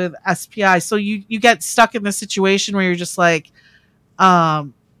 or is it with SPI? So you get stuck in the situation where you're just like,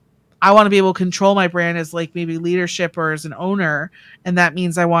 I want to be able to control my brand as like maybe leadership or as an owner, and that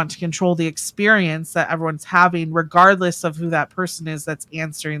means I want to control the experience that everyone's having regardless of who that person is that's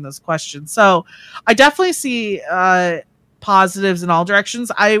answering those questions. So I definitely see positives in all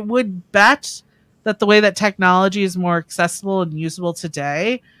directions. I would bet that the way that technology is more accessible and usable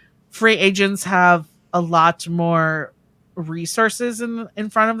today, free agents have a lot more resources in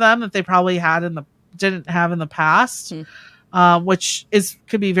front of them that they probably didn't have in the past, which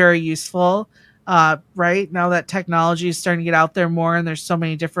could be very useful. Right now that technology is starting to get out there more, and there's so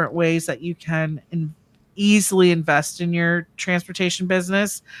many different ways that you can easily invest in your transportation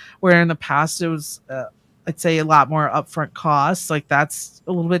business, where in the past it was I'd say a lot more upfront costs. Like that's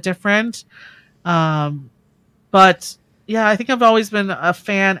a little bit different. But yeah, I think I've always been a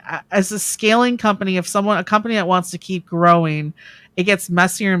fan as a scaling company. If a company that wants to keep growing, it gets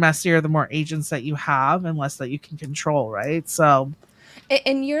messier and messier the more agents that you have and less that you can control. Right. So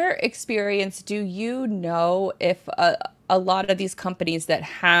in your experience, do you know if a lot of these companies that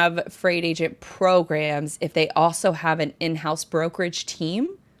have freight agent programs, if they also have an in-house brokerage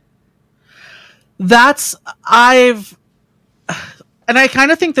team? And I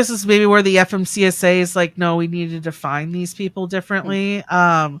kind of think this is maybe where the FMCSA is like, no, we need to define these people differently.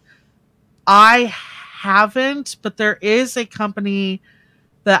 I haven't, but there is a company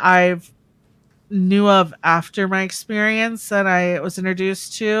that I've knew of after my experience that I was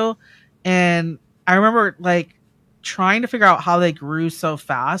introduced to. And I remember like trying to figure out how they grew so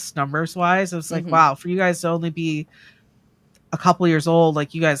fast numbers wise. It was like, wow, for you guys to only be a couple years old,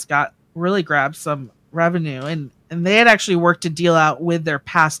 like you guys really grabbed some revenue, and they had actually worked a deal out with their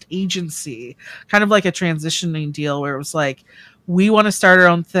past agency, kind of like a transitioning deal where it was like, we want to start our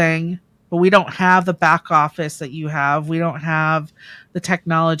own thing, but we don't have the back office that you have. We don't have the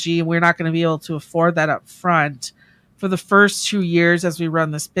technology. We're not going to be able to afford that up front. For the first 2 years as we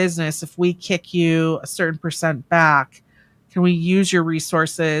run this business, if we kick you a certain percent back, can we use your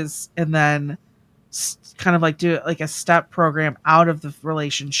resources and then kind of like do it like a step program out of the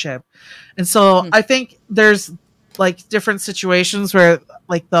relationship? And so I think there's like different situations where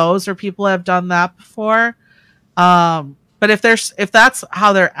like those or people have done that before. But if that's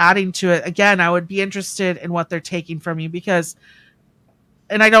how they're adding to it, again, I would be interested in what they're taking from you, because,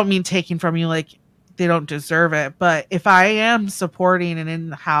 and I don't mean taking from you like they don't deserve it, but if I am supporting an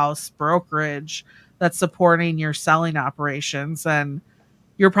in-house brokerage that's supporting your selling operations, then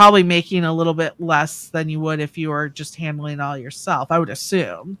you're probably making a little bit less than you would if you were just handling it all yourself, I would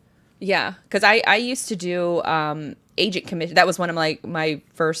assume. Yeah, because I used to do agent commission. That was one of my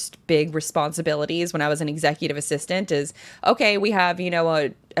first big responsibilities when I was an executive assistant is, okay, we have,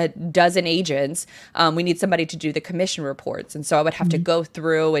 a dozen agents. We need somebody to do the commission reports. And so I would have to go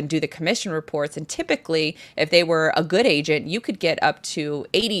through and do the commission reports. And typically, if they were a good agent, you could get up to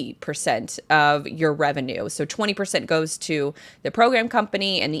 80% of your revenue. So 20% goes to the program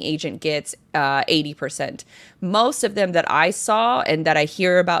company and the agent gets 80%. Most of them that I saw and that I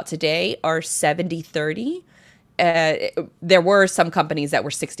hear about today are 70-30. There were some companies that were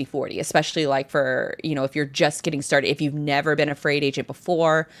 60-40, especially like for, if you're just getting started, if you've never been a freight agent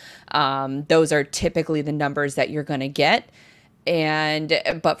before, those are typically the numbers that you're going to get.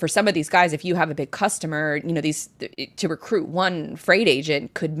 But for some of these guys, if you have a big customer, to recruit one freight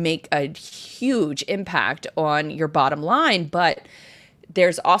agent could make a huge impact on your bottom line. But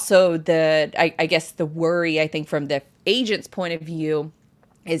there's also I guess the worry, I think, from the agent's point of view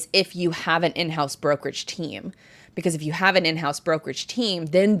is if you have an in-house brokerage team. Because if you have an in-house brokerage team,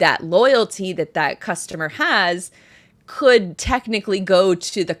 then that loyalty that customer has could technically go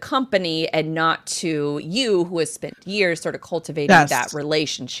to the company and not to you, who has spent years sort of cultivating that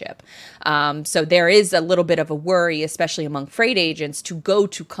relationship. So there is a little bit of a worry, especially among freight agents, to go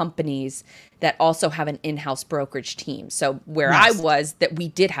to companies that also have an in-house brokerage team. So where I was, that we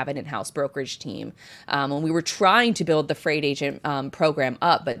did have an in-house brokerage team, and we were trying to build the freight agent program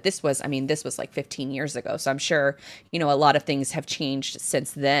up. But this was like 15 years ago. So I'm sure, a lot of things have changed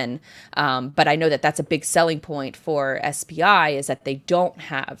since then. But I know that that's a big selling point for SPI, is that they don't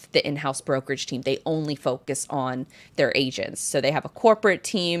have the in-house brokerage team. They only focus on their agents. So they have a corporate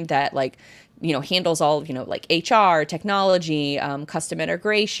team that handles all, like HR, technology, custom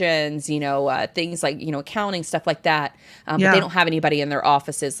integrations, things like, accounting, stuff like that. But they don't have anybody in their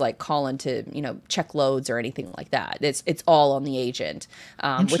offices like calling to, check loads or anything like that. It's all on the agent,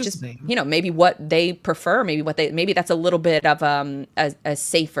 which is, maybe what they prefer, maybe that's a little bit of a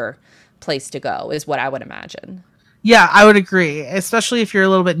safer place to go, is what I would imagine. Yeah, I would agree, especially if you're a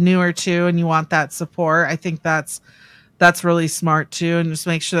little bit newer too and you want that support. I think that's really smart too, and just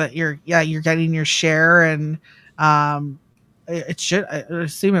make sure that you're getting your share, and I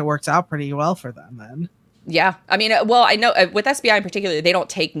assume it works out pretty well for them then. Yeah. I mean, well, I know with SBI in particular, they don't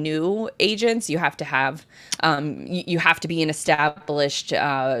take new agents. You have to have, you have to be an established,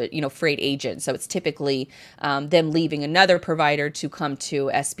 freight agent. So it's typically them leaving another provider to come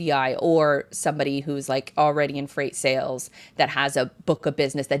to SBI, or somebody who's like already in freight sales that has a book of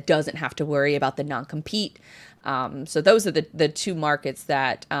business that doesn't have to worry about the non-compete. So those are the two markets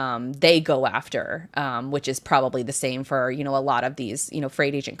that they go after, which is probably the same for, a lot of these,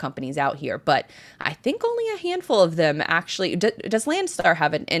 freight agent companies out here. But I think only a handful of them actually. Does Landstar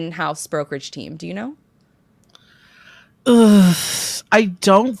have an in-house brokerage team? Do you know? I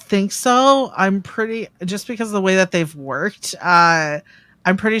don't think so. Just because of the way that they've worked,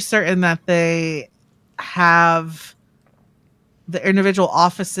 I'm pretty certain that they have... The individual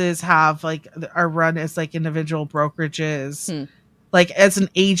offices are run as like individual brokerages. Like as an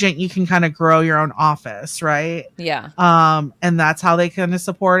agent, you can kind of grow your own office, right? Yeah. And that's how they kind of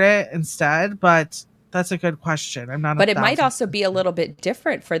support it instead. But that's a good question. I'm not. But it might also be a little bit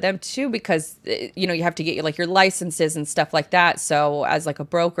different for them too, because you have to get your licenses and stuff like that. So as like a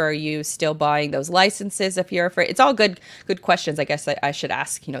broker, are you still buying those licenses if you're afraid? It's all good questions. I guess I should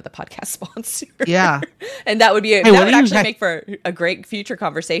ask the podcast sponsor. Yeah, and that would be that would actually make for a great future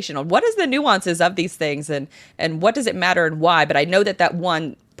conversation on what is the nuances of these things, and what does it matter and why. But I know that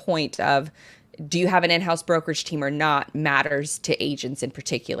one point of, do you have an in-house brokerage team or not, matters to agents in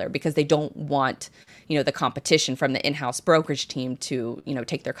particular, because they don't want the competition from the in-house brokerage team to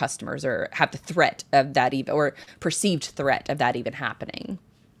take their customers, or have the threat of that or perceived threat of that even happening.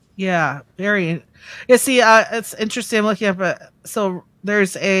 Yeah, very. Yeah, see, it's interesting. I'm looking up so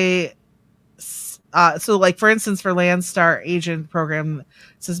there's a so like for instance, for Landstar agent program, it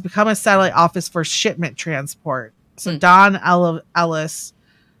says become a satellite office for shipment transport. So Don Ellis.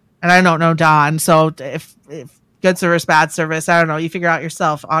 And I don't know Don, so if good service, bad service, I don't know. You figure out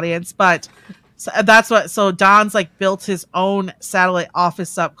yourself, audience. But so Don's like built his own satellite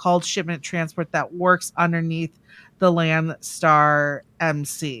office up called Shipment Transport that works underneath the Landstar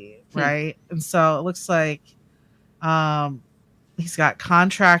MC, right? And so it looks like he's got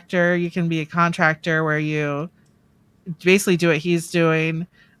contractor. You can be a contractor where you basically do what he's doing,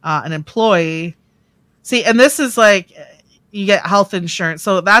 an employee. See, and this is like, you get health insurance.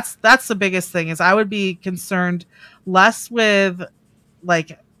 So that's the biggest thing, is I would be concerned less with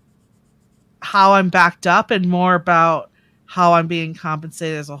like how I'm backed up and more about how I'm being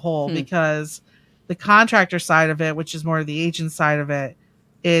compensated as a whole, because the contractor side of it, which is more the agent side of it,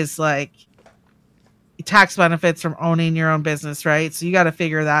 is like tax benefits from owning your own business, right? So you got to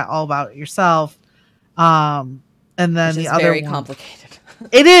figure that all about yourself. And then the other very one, complicated.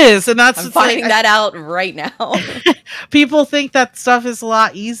 It is, and that's I'm finding that out right now. People think that stuff is a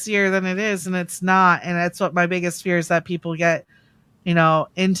lot easier than it is, and it's not. And that's what my biggest fear is, that people get,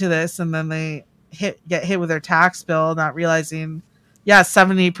 into this, and then they get hit with their tax bill, not realizing,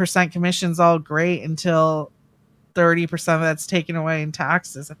 70% commission's all great until 30% of that's taken away in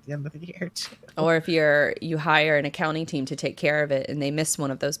taxes at the end of the year too. Or if you hire an accounting team to take care of it and they miss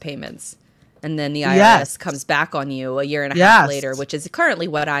one of those payments, and then the IRS comes back on you a year and a half later, which is currently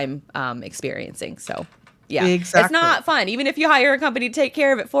what I'm experiencing. So, yeah, exactly. It's not fun. Even if you hire a company to take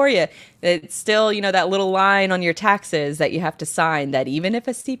care of it for you, it's still, that little line on your taxes that you have to sign, that even if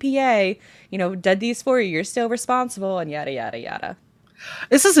a CPA, did these for you, you're still responsible, and yada, yada, yada.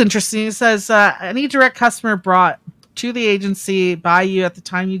 This is interesting. It says any direct customer brought to the agency by you at the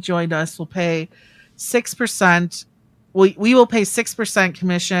time you joined us will pay 6%. We will pay 6%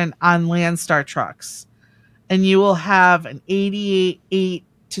 commission on Landstar trucks. and you will have an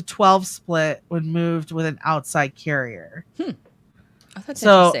 88-8-12 split when moved with an outside carrier. Oh, that's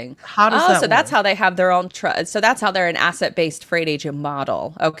interesting. How does that so work? that's how they have their own so that's how they're an asset-based freight agent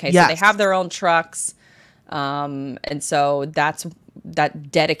model. Okay, Yes. so they have their own trucks, and so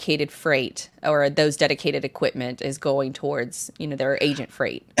that dedicated freight or those dedicated equipment is going towards their agent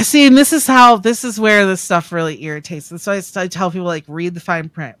freight. See, and this is where this stuff really irritates. And so I tell people, like, read the fine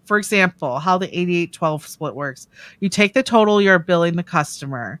print. For example, how the 88-12 split works. You take the total you're billing the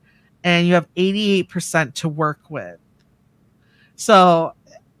customer, and you have 88% to work with. So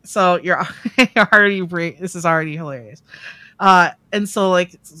you're already this is already hilarious. And so,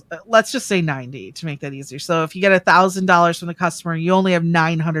 like, let's just say 90 to make that easier. So if you get $1,000 from the customer, you only have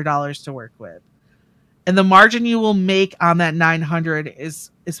 $900 to work with, and the margin you will make on that 900 is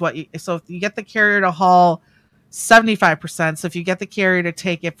what you. So if you get the carrier to haul 75%, so if you get the carrier to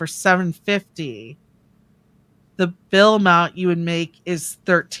take it for $750, the bill amount you would make is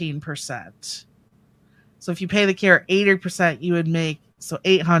 13%. So if you pay the carrier 80%, you would make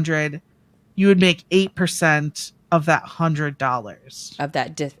 $800. You would make 8% of that $100 of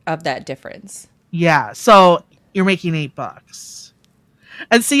that difference. Yeah, so you're making $8,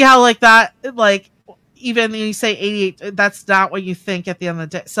 and see how, like, that, like, even when you say 88, that's not what you think at the end of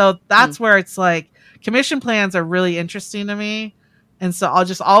the day. So that's where it's like, commission plans are really interesting to me, and so I'll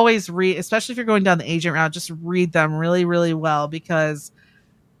just always read, especially if you're going down the agent route, just read them really, really well, because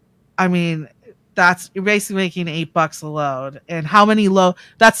I mean, you're basically making $8 a load. And how many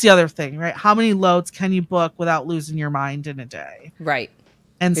that's the other thing, right? How many loads can you book without losing your mind in a day? Right.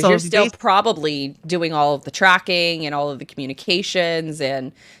 And so you're still probably doing all of the tracking and all of the communications,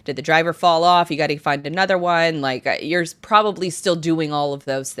 and did the driver fall off? You got to find another one. Like, you're probably still doing all of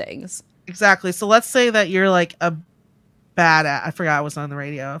those things. Exactly. So let's say that you're like a badass. I forgot I was on the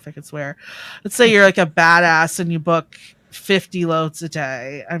radio, if I could swear. Let's say you're like a badass and you book 50 loads a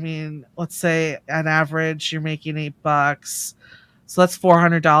day. I mean, let's say on average you're making $8, so that's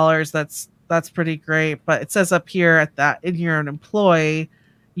 $400. That's pretty great. But it says up here at that, in you're an employee,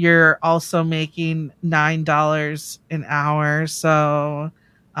 you're also making $9 an hour. So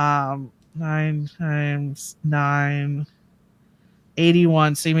 9 times 9,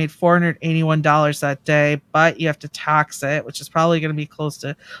 81. So you made $481 that day, but you have to tax it, which is probably going to be close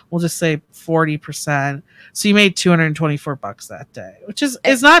to, we'll just say 40%. So you made $224 that day, which is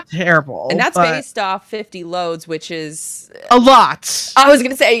not terrible. And that's based off 50 loads, which is a lot. I was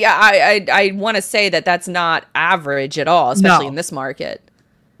going to say, I want to say that's not average at all, especially in this market.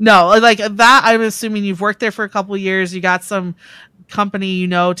 No, like that, I'm assuming you've worked there for a couple of years. You got some company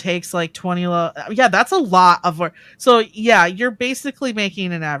takes like 20 loads. Yeah, that's a lot of work. So yeah, you're basically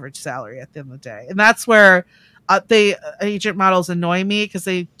making an average salary at the end of the day. And that's where agent models annoy me, because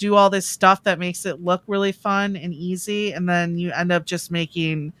they do all this stuff that makes it look really fun and easy, and then you end up just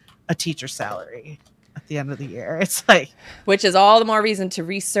making a teacher salary at the end of the year. It's like, which is all the more reason to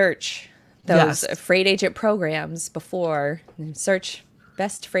research those freight agent programs before, and search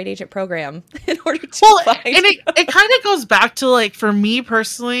best freight agent program in order to find. And it kind of goes back to, like, for me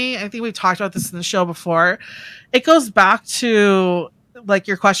personally, I think we've talked about this in the show before. It goes back to, like,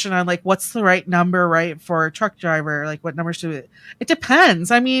 your question on, like, what's the right number, right, for a truck driver? Like, what numbers it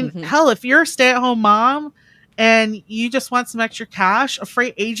depends. I mean, hell, if you're a stay-at-home mom and you just want some extra cash, a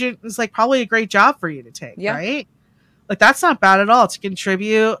freight agent is, like, probably a great job for you to take, right? Like, that's not bad at all to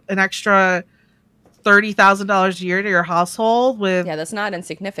contribute an extra $30,000 a year to your household with. Yeah, that's not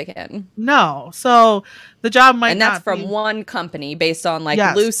insignificant. No. So the job might and that's not from be one company based on,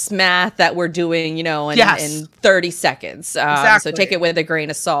 like, loose math that we're doing, in 30 seconds. Exactly. So take it with a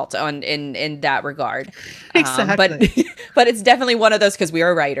grain of salt in that regard. Exactly. But it's definitely one of those, because we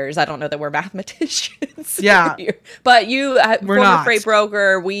are writers. I don't know that we're mathematicians. Yeah. But you, we're former not. freight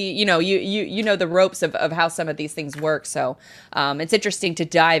broker, you know the ropes of how some of these things work. So it's interesting to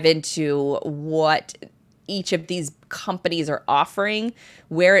dive into what each of these companies are offering,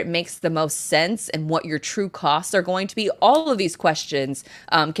 where it makes the most sense, and what your true costs are going to be. All of these questions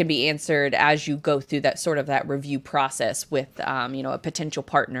can be answered as you go through that review process with a potential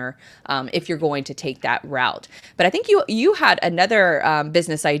partner, if you're going to take that route. But I think you had another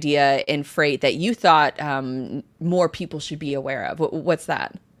business idea in freight that you thought more people should be aware of. What's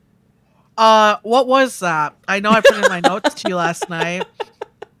that? What was that? I know I put in my notes to you last night.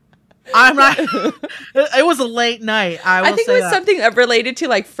 I'm not. It was a late night. I think it was something related to,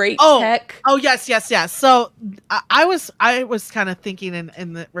 like, freight tech. Oh, yes. So I was kind of thinking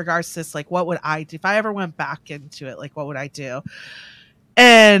in the regards to this, like, what would I do if I ever went back into it? Like, what would I do?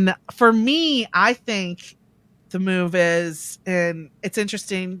 And for me, I think the move is, and it's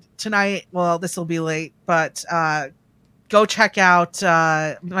interesting tonight. Well, this will be late, but go check out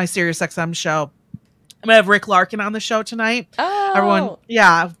my SiriusXM show. I'm gonna have Rick Larkin on the show tonight. Oh, Everyone,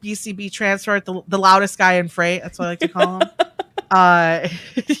 yeah, BCB transfer, the loudest guy in freight. That's what I like to call him.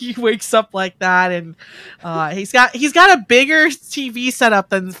 He wakes up like that, and he's got a bigger TV setup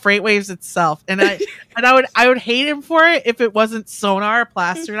than FreightWaves itself, and I would hate him for it if it wasn't sonar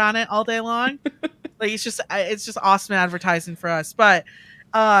plastered on it all day long. Like it's just awesome advertising for us. But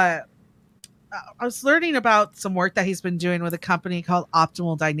I was learning about some work that he's been doing with a company called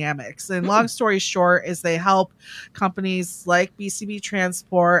Optimal Dynamics. And long story short is they help companies like BCB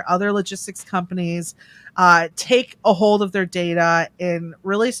Transport, other logistics companies, take a hold of their data and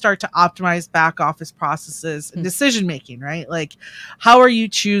really start to optimize back office processes and decision making, right? Like, how are you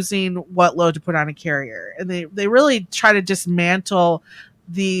choosing what load to put on a carrier? And they really try to dismantle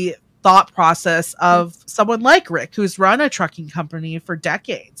the thought process of someone like Rick, who's run a trucking company for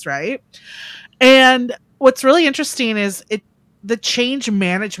decades, right? And what's really interesting is the change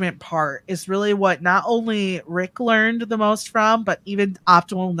management part is really what not only Rick learned the most from, but even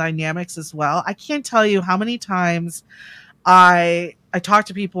Optimal Dynamics as well. I can't tell you how many times I talk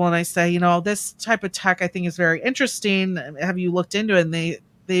to people and I say, this type of tech I think is very interesting. Have you looked into it? And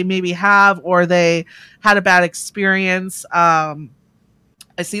they maybe have, or they had a bad experience.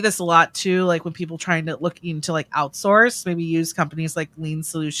 I see this a lot too, like when people trying to look into like outsource, maybe use companies like Lean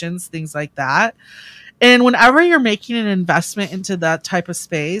Solutions, things like that. And whenever you're making an investment into that type of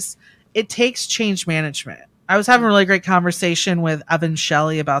space, it takes change management. I was having a really great conversation with Evan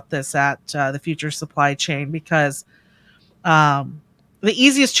Shelley about this at the Future Supply Chain, because the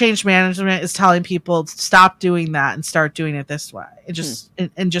easiest change management is telling people stop doing that and start doing it this way,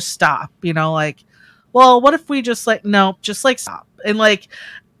 and just stop. Like, well, what if we just stop and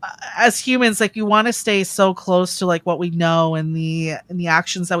as humans, like, we want to stay so close to like what we know and the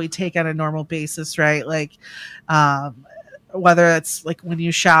actions that we take on a normal basis, right? Like, whether it's like when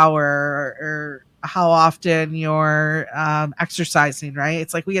you shower or how often you're exercising, right?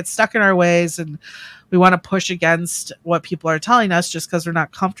 It's like we get stuck in our ways and we want to push against what people are telling us just because we're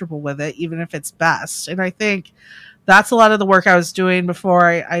not comfortable with it, even if it's best. And I think that's a lot of the work I was doing before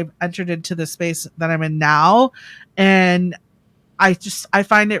I entered into the space that I'm in now. And I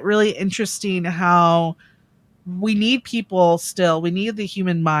find it really interesting how we need people still. We need the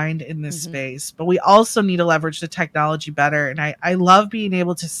human mind in this space, but we also need to leverage the technology better. And I love being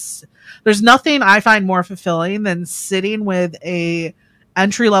able to, there's nothing I find more fulfilling than sitting with a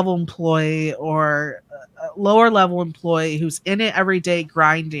entry-level employee or a lower-level employee who's in it every day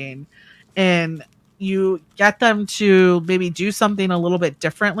grinding, and you get them to maybe do something a little bit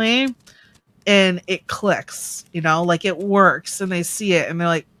differently, and it clicks, like it works, and they see it and they're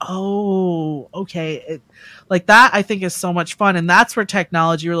like, oh, okay. Like that, I think, is so much fun. And that's where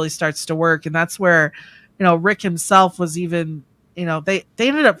technology really starts to work. And that's where, Rick himself was even, they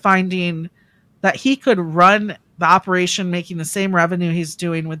ended up finding that he could run the operation making the same revenue he's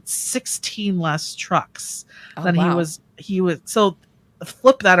doing with 16 less trucks than he was. So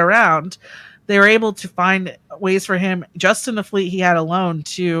flip that around. They were able to find ways for him just in the fleet he had alone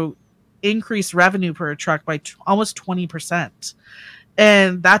to increase revenue per truck by almost 20%.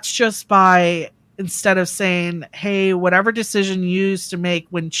 And that's just by, instead of saying, hey, whatever decision you used to make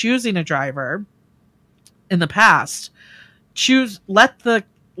when choosing a driver in the past, let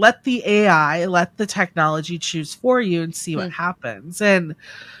the AI, let the technology choose for you and see what happens. And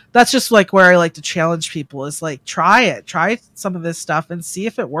that's just like where I like to challenge people, is like, try some of this stuff and see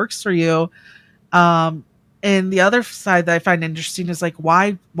if it works for you. And the other side that I find interesting is like,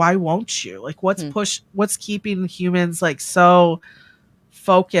 why won't you? Like, what's keeping humans like so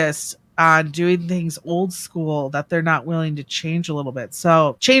focused on doing things old school that they're not willing to change a little bit?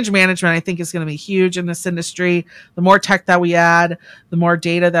 So change management, I think, is going to be huge in this industry. The more tech that we add, the more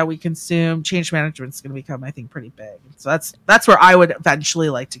data that we consume, change management is going to become, I think, pretty big. So that's where I would eventually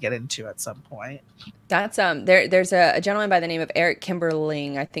like to get into at some point. That's there's a gentleman by the name of Eric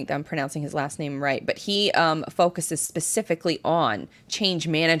Kimberling. I think I'm pronouncing his last name right, but he focuses specifically on change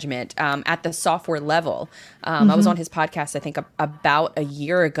management at the software level. I was on his podcast, I think, about a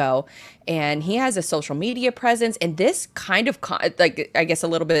year ago, and he has a social media presence. And this kind of like, I guess, a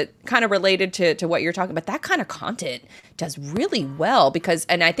little bit kind of related to what you're talking about. That kind of content does really well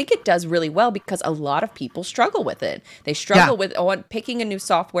and I think it does really well because a lot of people struggle with it. They struggle with picking a new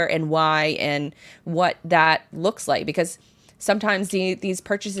software and why and what that looks like, because sometimes these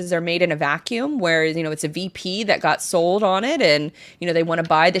purchases are made in a vacuum where, it's a VP that got sold on it, and, they want to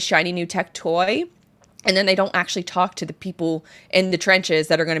buy the shiny new tech toy. And then they don't actually talk to the people in the trenches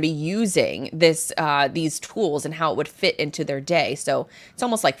that are going to be using these tools and how it would fit into their day. So it's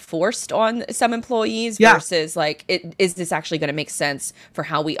almost like forced on some employees versus like, is this actually going to make sense for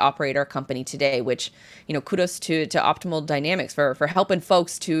how we operate our company today? Which, kudos to Optimal Dynamics for helping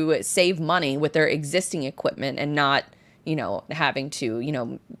folks to save money with their existing equipment and not, having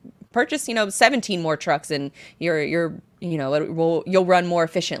to, purchase 17 more trucks and you'll run more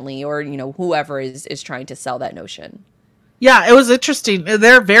efficiently, or whoever is trying to sell that notion. Yeah, it was interesting.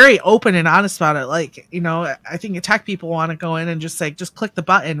 They're very open and honest about it. Like, I think tech people want to go in and just say, just click the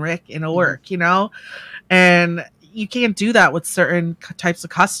button, Rick, and it'll work, and you can't do that with certain types of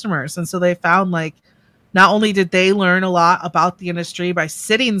customers. And so they found, like, not only did they learn a lot about the industry by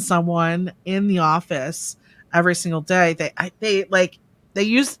sitting someone in the office every single day, they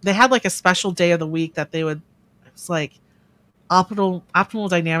had like a special day of the week that they would, it's like optimal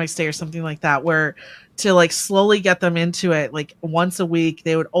dynamics day or something like that, where to like slowly get them into it, like once a week,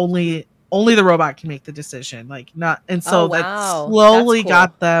 they would only the robot can make the decision, like not. And so that slowly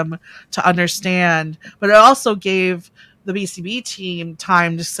got them to understand, but it also gave the BCB team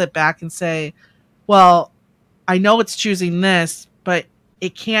time to sit back and say, well, I know it's choosing this, but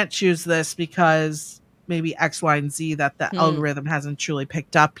it can't choose this because maybe X, Y, and Z that the algorithm hasn't truly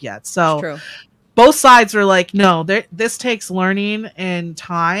picked up yet. So both sides were like, no, this takes learning and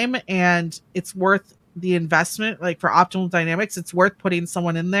time, and it's worth the investment. Like for Optimal Dynamics, it's worth putting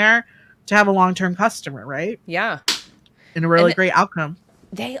someone in there to have a long-term customer, right? Yeah. And a really great outcome.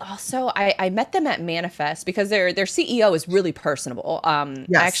 They also, I met them at Manifest because their CEO is really personable.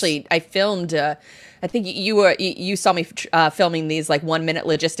 Actually, I filmed, I think you saw me filming these like 1-minute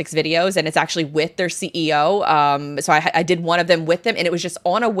logistics videos, and it's actually with their CEO. So I did one of them with them, and it was just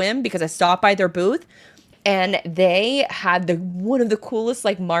on a whim because I stopped by their booth, and they had one of the coolest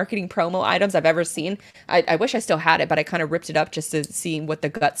like marketing promo items I've ever seen. I wish I still had it, but I kind of ripped it up just to see what the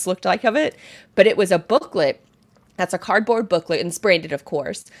guts looked like of it. But it was a booklet. That's a cardboard booklet, and it's branded, of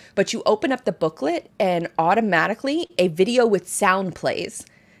course. But you open up the booklet and automatically a video with sound plays.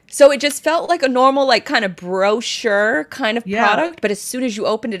 So it just felt like a normal, like kind of brochure kind of product. But as soon as you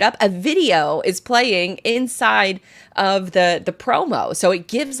opened it up, a video is playing inside of the promo. So it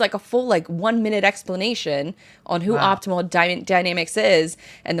gives like a full like 1-minute explanation on who Optimal Dynamics is.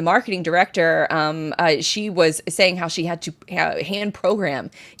 And the marketing director, she was saying how she had to hand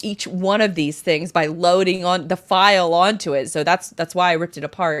program each one of these things by loading on the file onto it. So that's why I ripped it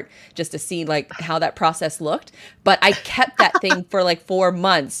apart, just to see like how that process looked. But I kept that thing for like 4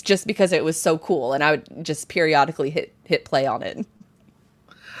 months just because it was so cool, and I would just periodically hit play on it.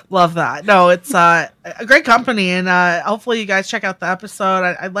 Love that. No, it's a great company, and hopefully you guys check out the episode.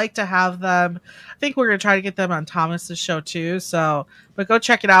 I'd like to have them. I think we're going to try to get them on Thomas's show too. So, but go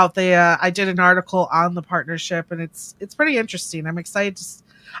check it out. I did an article on the partnership, and it's pretty interesting. I'm excited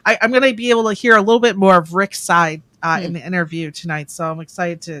I'm going to be able to hear a little bit more of Rick's side in the interview tonight. So I'm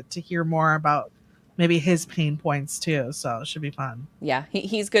excited to hear more about maybe his pain points too. So it should be fun. Yeah,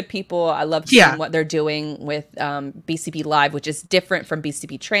 he's good people. I love seeing what they're doing with BCB Live, which is different from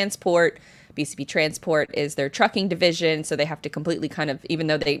BCB Transport. BCB Transport is their trucking division, so they have to completely kind of, even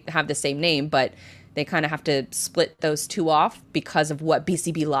though they have the same name, but they kind of have to split those two off because of what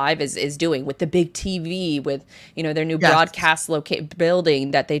BCB Live is doing with the big TV, with their new broadcast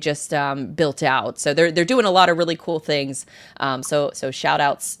building that they just built out. So they're doing a lot of really cool things. So shout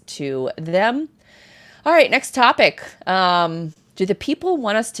outs to them. All right, next topic. Do the people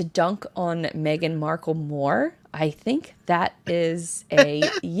want us to dunk on Meghan Markle more? I think that is a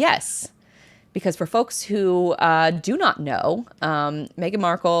yes. Because for folks who do not know, Meghan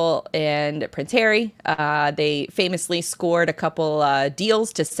Markle and Prince Harry, they famously scored a couple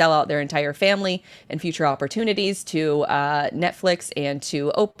deals to sell out their entire family and future opportunities to Netflix and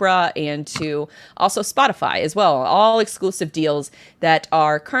to Oprah and to also Spotify as well. All exclusive deals that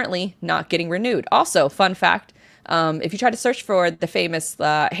are currently not getting renewed. Also, fun fact, if you try to search for the famous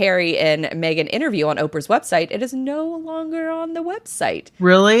Harry and Meghan interview on Oprah's website, it is no longer on the website.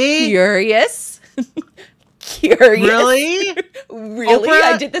 Really? Curious? Curious? Really? Really? Oprah?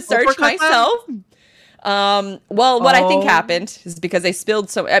 I did the search myself. What I think happened is because they spilled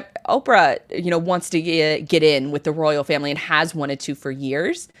so Oprah, wants to get in with the royal family and has wanted to for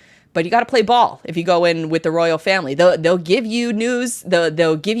years. But you got to play ball if you go in with the royal family. They'll give you news.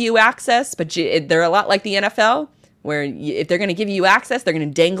 They'll give you access, but they're a lot like the NFL, where if they're going to give you access, they're going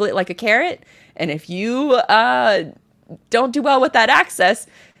to dangle it like a carrot. And if you don't do well with that access,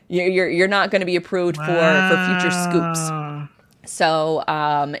 you're not going to be approved for future scoops. So,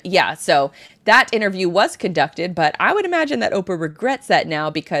 yeah, so that interview was conducted, but I would imagine that Oprah regrets that now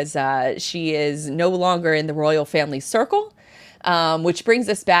because she is no longer in the royal family circle. Which brings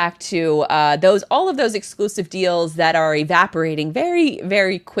us back to all of those exclusive deals that are evaporating very,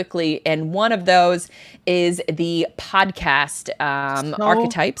 very quickly. And one of those is the podcast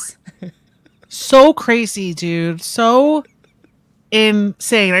archetypes. So crazy, dude. So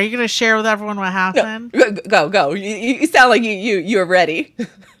insane. Are you going to share with everyone what happened? No, go. You sound like you're ready.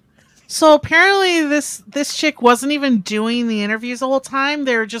 So apparently this chick wasn't even doing the interviews the whole time.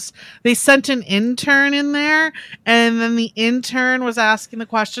 They sent an intern in there, and then the intern was asking the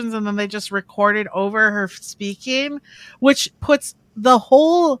questions, and then they just recorded over her speaking, which puts the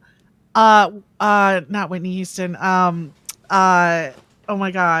whole not Whitney Houston, oh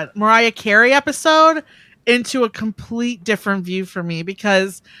my God, Mariah Carey episode into a complete different view for me,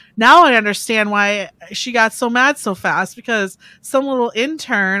 because now I understand why she got so mad so fast, because some little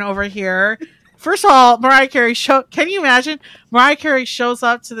intern over here, first of all, Mariah Carey can you imagine? Mariah Carey shows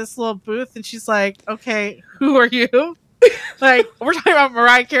up to this little booth and she's like, okay, who are you? Like, we're talking about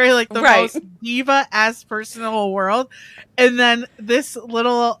Mariah Carey, like the most diva-ass person in the whole world. And then this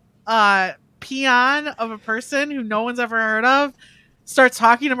little peon of a person who no one's ever heard of starts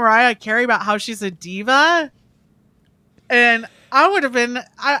talking to Mariah Carey about how she's a diva. And I would have been,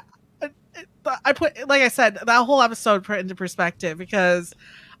 I put, like I said, that whole episode put into perspective, because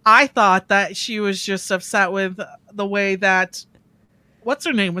I thought that she was just upset with the way that, what's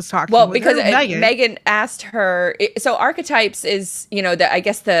her name was talking. Well, because Megan asked her, so archetypes is, I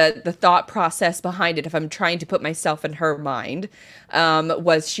guess the thought process behind it, if I'm trying to put myself in her mind,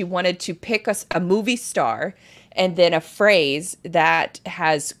 was she wanted to pick a movie star and then a phrase that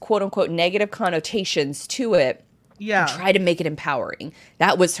has quote unquote negative connotations to it. Yeah. Try to make it empowering.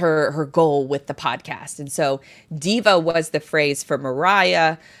 That was her goal with the podcast. And so diva was the phrase for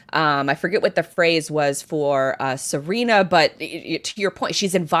Mariah. I forget what the phrase was for Serena, but to your point,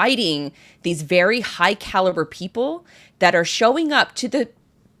 she's inviting these very high caliber people that are showing up to the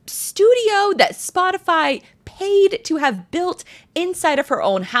studio that Spotify paid to have built inside of her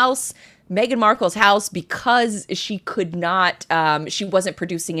own house, Meghan Markle's house, because she could not, she wasn't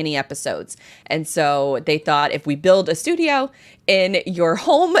producing any episodes. And so they thought, if we build a studio in your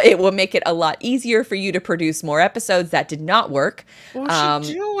home, it will make it a lot easier for you to produce more episodes. That did not work. What was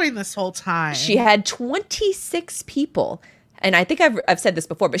she doing this whole time? She had 26 people. And I think I've said this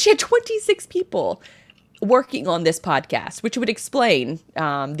before, but she had 26 people working on this podcast, which would explain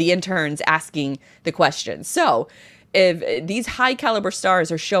the interns asking the questions. So if these high caliber stars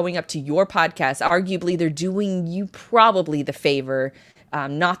are showing up to your podcast, arguably they're doing you probably the favor,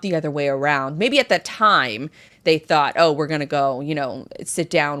 not the other way around. Maybe at the time they thought, oh, we're going to go, sit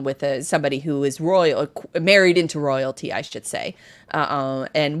down with somebody who is royal, married into royalty, I should say.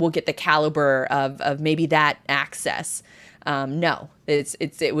 And we'll get the caliber of maybe that access. No,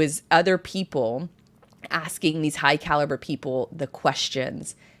 it was other people asking these high caliber people the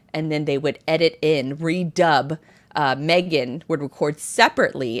questions, and then they would edit in, redub. Megan would record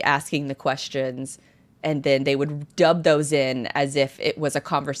separately asking the questions, and then they would dub those in as if it was a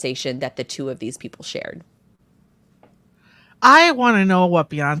conversation that the two of these people shared. I want to know what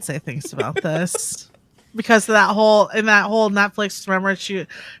Beyonce thinks about this. Because in that whole Netflix, remember, she's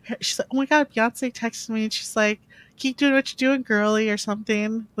like, oh my God, Beyonce texted me and she's like, keep doing what you're doing, girly, or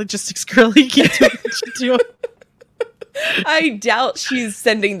something. Logistics girly, keep doing what you're doing. I doubt she's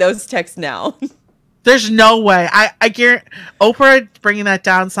sending those texts now. There's no way. I guarantee Oprah bringing that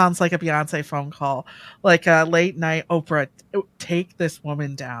down sounds like a Beyonce phone call, like a late night Oprah. Take this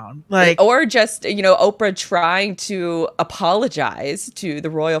woman down, or just Oprah trying to apologize to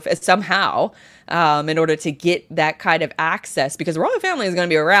the royal somehow in order to get that kind of access, because the royal family is going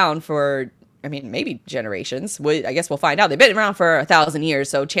to be around for, maybe generations. I guess we'll find out. They've been around for 1,000 years,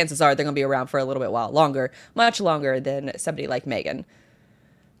 so chances are they're going to be around for a little bit while longer, much longer than somebody like Meghan.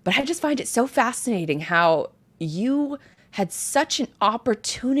 But I just find it so fascinating how you had such an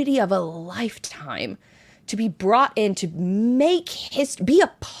opportunity of a lifetime to be brought in to make be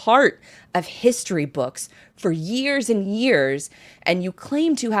a part of history books for years and years, and you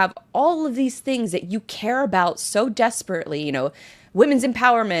claim to have all of these things that you care about so desperately, women's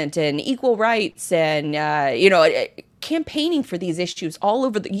empowerment and equal rights and, campaigning for these issues all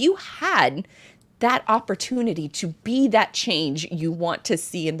over. You had that opportunity to be that change you want to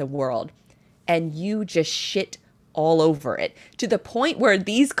see in the world, and you just shit all over it, to the point where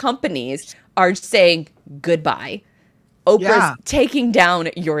these companies are saying goodbye. Oprah's taking down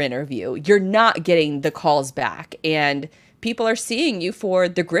your interview. You're not getting the calls back, and people are seeing you for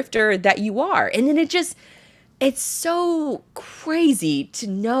the grifter that you are. And then it's so crazy to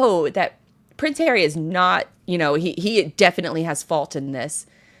know that Prince Harry is not, you know, he definitely has fault in this.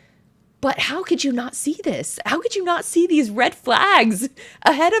 But how could you not see this? How could you not see these red flags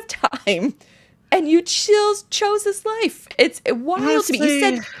ahead of time? And you chose this life. It's wild to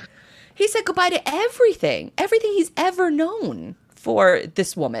me. He said goodbye to everything he's ever known for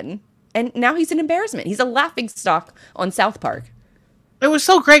this woman. And now he's an embarrassment. He's a laughingstock on South Park. It was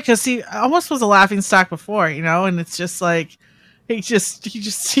so great because he almost was a laughingstock before, you know, and it's just like he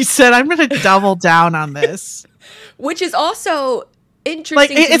said, I'm going to double down on this. Which is also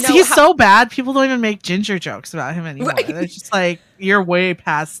interesting. Like he's so bad, people don't even make ginger jokes about him anymore. Right. It's just like, you're way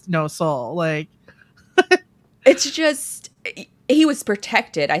past no soul. Like it's just, he was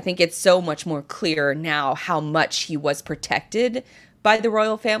protected. I think it's so much more clear now how much he was protected by the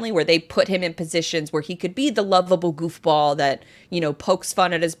royal family, where they put him in positions where he could be the lovable goofball that, you know, pokes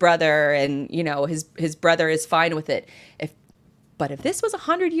fun at his brother, and, you know, his brother is fine with it. But if this was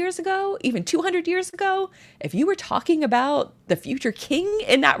 100 years ago, even 200 years ago, if you were talking about the future king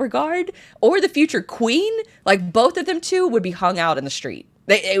in that regard, or the future queen, like, both of them two would be hung out in the street.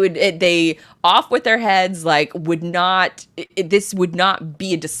 They off with their heads, like, this would not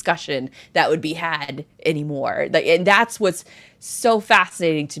be a discussion that would be had anymore. Like, and that's what's so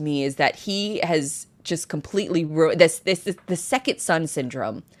fascinating to me, is that he has just completely ruined this the second son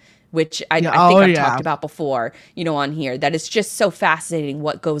syndrome, which I think I've talked about before, you know, on here. That is just so fascinating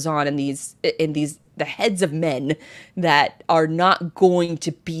what goes on in the heads of men that are not going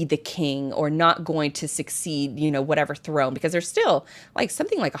to be the king or not going to succeed, you know, whatever throne, because there's still like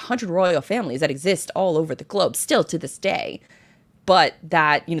something like 100 royal families that exist all over the globe still to this day. But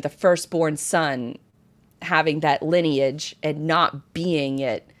that, you know, the firstborn son having that lineage and not being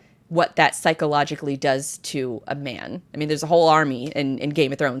it, what that psychologically does to a man. I mean, there's a whole army in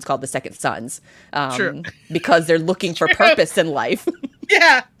Game of Thrones called the Second Sons, because they're looking for purpose in life.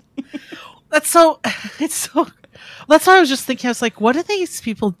 Yeah. That's why I was just thinking, I was like, what do these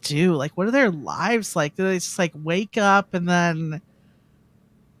people do? Like, what are their lives like? Do they just like wake up and then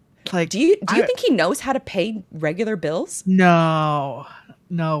like, do you think he knows how to pay regular bills? No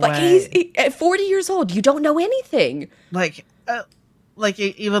like way. He's at 40 years old. You don't know anything. Like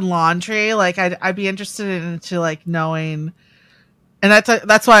even laundry, like I'd be interested into like knowing, and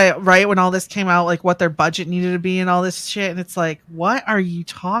that's why, right, when all this came out, like what their budget needed to be and all this shit, and it's like, what are you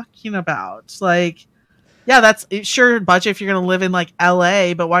talking about? Like, yeah, that's sure budget if you're gonna live in like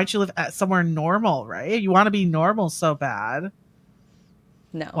LA, but why don't you live at somewhere normal, right? You want to be normal so bad.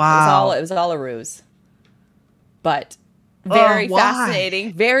 No, wow. It was all a ruse, but very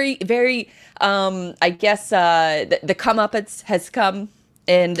fascinating, very, very. I guess the comeuppance has come,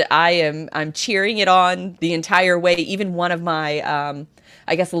 and I'm cheering it on the entire way. Even one of my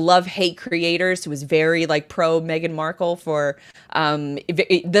I guess love-hate creators who was very like pro Meghan Markle for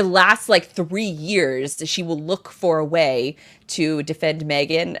the last like 3 years. She will look for a way to defend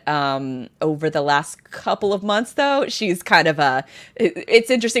Meghan. Over the last couple of months, though, she's kind of it's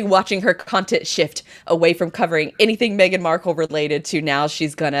interesting watching her content shift away from covering anything Meghan Markle related to now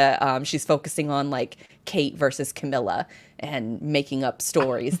she's focusing on like Kate versus Camilla and making up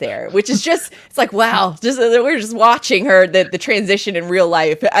stories there, which is just, it's like, wow, we're just watching her, the transition in real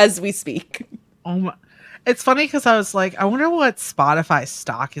life as we speak. Oh my. It's funny because I was like, I wonder what Spotify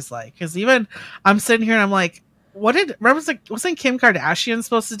stock is like. Because even I'm sitting here and I'm like, wasn't Kim Kardashian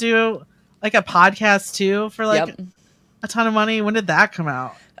supposed to do like a podcast too for like a ton of money? When did that come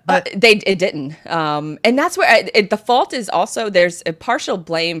out? It didn't. And that's where the fault is also, there's a partial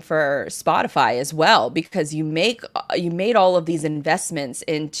blame for Spotify as well, because you made all of these investments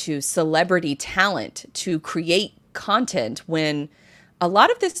into celebrity talent to create content when a lot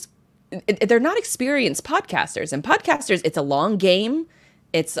of this, they're not experienced podcasters. And podcasters, it's a long game.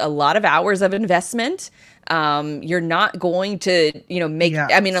 It's a lot of hours of investment. You're not going to, make,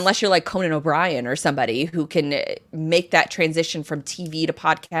 I mean, unless you're like Conan O'Brien or somebody who can make that transition from TV to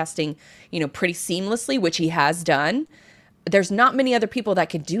podcasting, pretty seamlessly, which he has done. There's not many other people that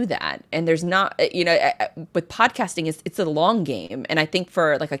can do that. And there's not, with podcasting, it's a long game. And I think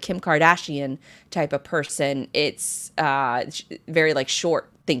for like a Kim Kardashian type of person, it's very like short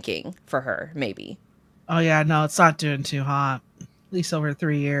thinking for her, maybe. Oh yeah, no, it's not doing too hot. At least over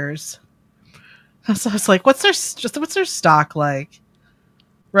 3 years. So I was like, what's their stock like?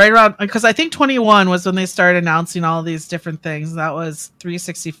 Right around, because I think 21 was when they started announcing all these different things. That was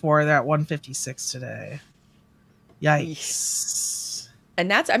 364. They're at 156 today. Yikes. And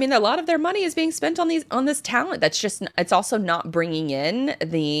that's, I mean, a lot of their money is being spent on this talent. That's just, it's also not bringing in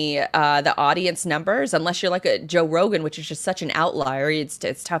the audience numbers, unless you're like a Joe Rogan, which is just such an outlier. It's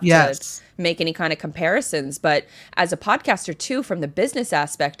tough to make any kind of comparisons. But as a podcaster too, from the business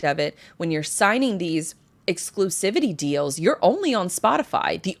aspect of it, when you're signing these exclusivity deals, you're only on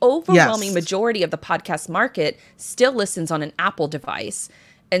Spotify. The overwhelming majority of the podcast market still listens on an Apple device.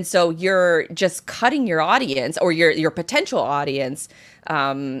 And so you're just cutting your audience, or your potential audience,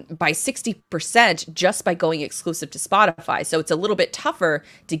 by 60% just by going exclusive to Spotify. So it's a little bit tougher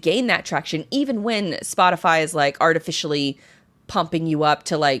to gain that traction, even when Spotify is like artificially pumping you up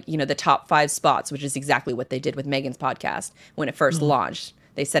to, like, you know, the top 5 spots, which is exactly what they did with Megan's podcast when it first launched.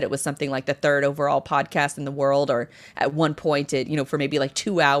 They said it was something like the 3rd overall podcast in the world, or at one point it, you know, for maybe like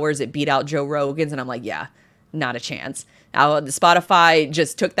 2 hours, it beat out Joe Rogan's. And I'm like, yeah, not a chance. Now, the Spotify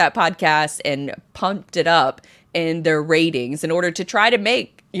just took that podcast and pumped it up in their ratings in order to try to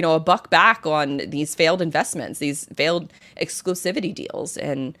make, you know, a buck back on these failed investments, these failed exclusivity deals.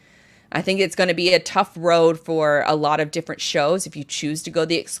 And I think it's going to be a tough road for a lot of different shows if you choose to go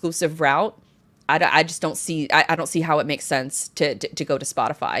the exclusive route. I just don't see, I don't see how it makes sense to go to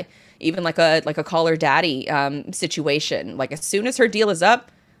Spotify. Even like a Call Her Daddy situation. Like, as soon as her deal is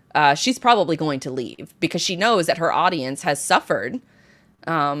up, she's probably going to leave, because she knows that her audience has suffered,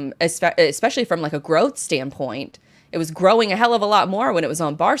 especially from like a growth standpoint. It was growing a hell of a lot more when it was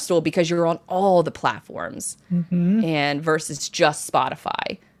on Barstool, because you're on all the platforms, and versus just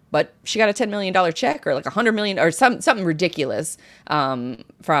Spotify. But she got a $10 million check, or like $100 million, or something ridiculous, from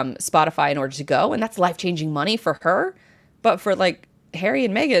Spotify in order to go. And that's life-changing money for her. But for like Harry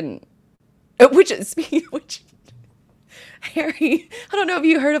and Meghan, which Harry, I don't know if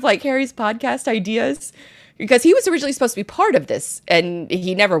you heard of like Harry's podcast ideas, because he was originally supposed to be part of this and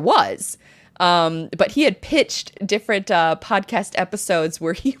he never was. But he had pitched different podcast episodes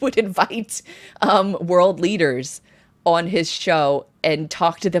where he would invite world leaders on his show and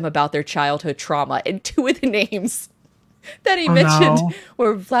talk to them about their childhood trauma. And 2 of the names that he mentioned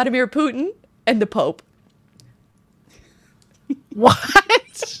were Vladimir Putin and the Pope.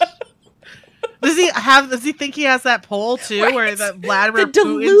 What? Does he think he has that poll too, right? Where that Vladimir the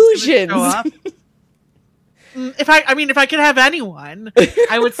delusions. Show up? If I could have anyone,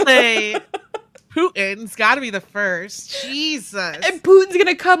 I would say Putin's got to be the first. Jesus. And Putin's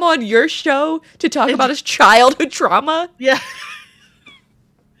gonna come on your show to talk about his childhood trauma? Yeah.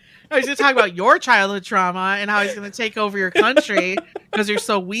 He's gonna talk about your childhood trauma and how he's gonna take over your country because you're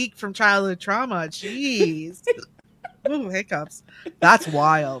so weak from childhood trauma. Jeez. Ooh, hiccups. That's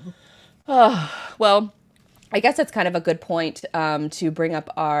wild. Oh, well, I guess that's kind of a good point to bring up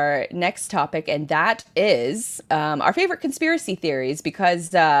our next topic, and that is our favorite conspiracy theories,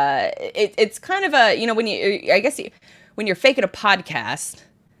 because it's kind of a, you know, when you're faking a podcast,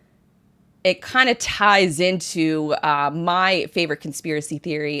 it kind of ties into my favorite conspiracy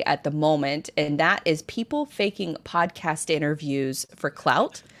theory at the moment, and that is people faking podcast interviews for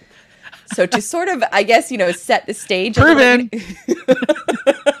clout. So to sort of, I guess, you know, set the stage. Proven.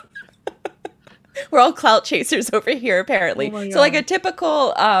 We're all clout chasers over here, apparently. So like a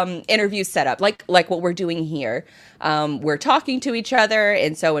typical interview setup, like what we're doing here. We're talking to each other,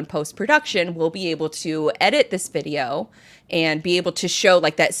 and so in post-production, we'll be able to edit this video and be able to show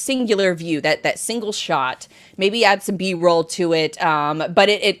like that singular view, that single shot, maybe add some B-roll to it. But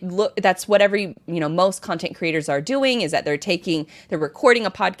that's what most content creators are doing, is that they're recording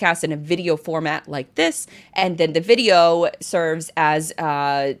a podcast in a video format like this, and then the video serves as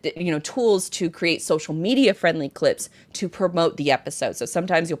tools to create social media friendly clips to promote the episode. So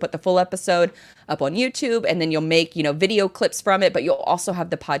sometimes you'll put the full episode up on YouTube, and then you'll make video clips from it, but you'll also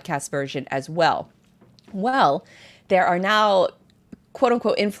have the podcast version as well. Well, there are now quote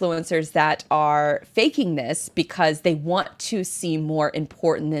unquote influencers that are faking this because they want to seem more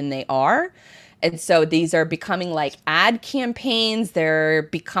important than they are. And so these are becoming like ad campaigns. They're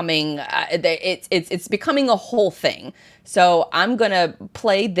becoming, it's becoming a whole thing. So I'm going to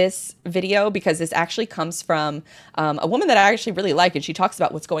play this video because this actually comes from a woman that I actually really like. And she talks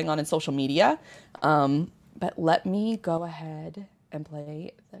about what's going on in social media. But let me go ahead and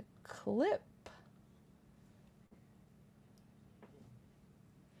play the clip.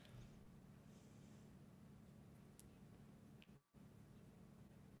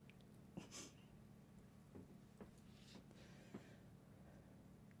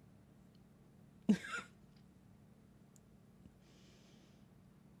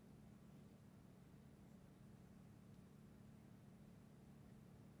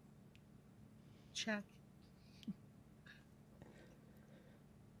 Check.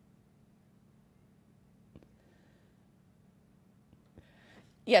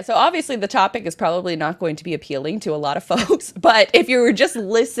 Yeah, so obviously the topic is probably not going to be appealing to a lot of folks, but if you were just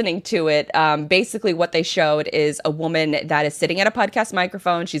listening to it, basically what they showed is a woman that is sitting at a podcast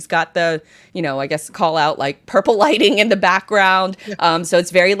microphone. She's got the, I guess call out like purple lighting in the background. So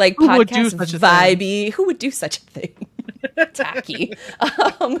it's very like podcast vibey. Who would do such a thing? Tacky.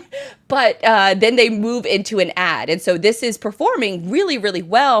 But then they move into an ad. And so this is performing really, really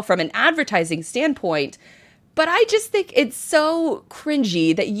well from an advertising standpoint. But I just think it's so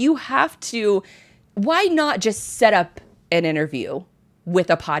cringy that you have to, why not just set up an interview with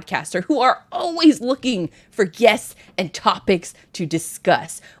a podcaster who are always looking for guests and topics to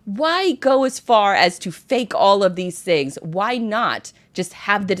discuss? Why go as far as to fake all of these things? Why not just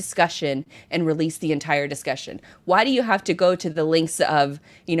have the discussion and release the entire discussion? Why do you have to go to the lengths of,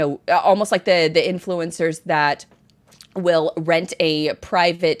 almost like the influencers that will rent a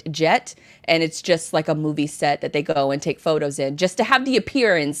private jet and it's just like a movie set that they go and take photos in just to have the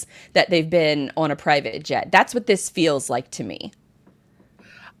appearance that they've been on a private jet? That's what this feels like to me.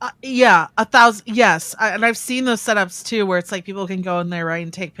 Yeah, 1,000. Yes. And I've seen those setups too, where it's like people can go in there, right,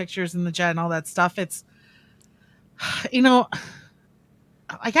 and take pictures in the jet and all that stuff. It's, I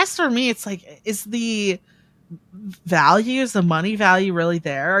guess for me, it's like, is the money value really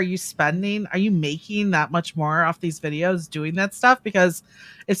there? Are you making that much more off these videos doing that stuff? Because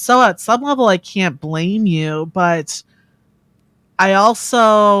it's so, at some level, I can't blame you, but I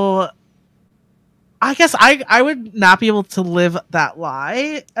guess I would not be able to live that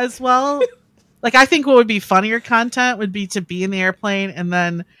lie as well. Like, I think what would be funnier content would be to be in the airplane and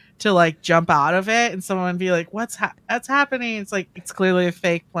then to like jump out of it and someone be like, what's happening? It's like, it's clearly a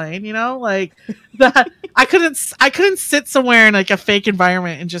fake plane, like that. I couldn't sit somewhere in like a fake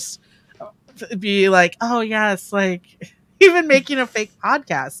environment and just be like, oh yes, like even making a fake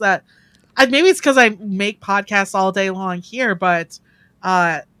podcast that maybe it's because I make podcasts all day long here, but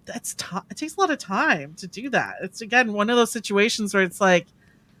it takes a lot of time to do that. It's again one of those situations where it's like,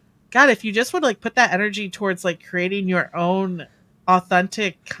 God, if you just would like put that energy towards like creating your own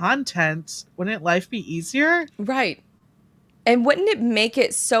authentic content, wouldn't life be easier? Right. And wouldn't it make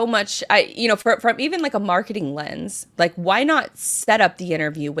it so much, from even like a marketing lens, like why not set up the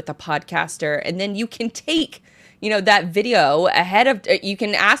interview with a podcaster and then you can take, that video you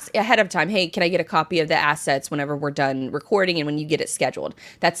can ask ahead of time, hey, can I get a copy of the assets whenever we're done recording and when you get it scheduled?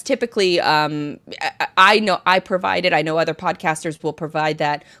 That's typically, I know I provide it. I know other podcasters will provide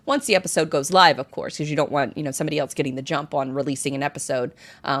that once the episode goes live, of course, because you don't want, somebody else getting the jump on releasing an episode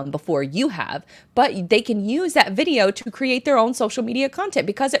before you have. But they can use that video to create their own social media content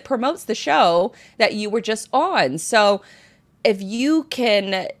because it promotes the show that you were just on. So if you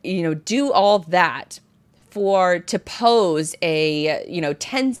can, do all that to pose a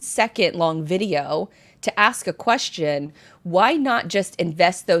 10-second long video to ask a question, why not just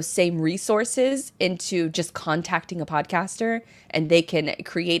invest those same resources into just contacting a podcaster and they can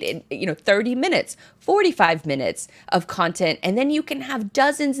create 30 minutes, 45 minutes of content, and then you can have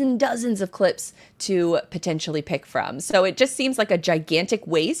dozens and dozens of clips to potentially pick from. So it just seems like a gigantic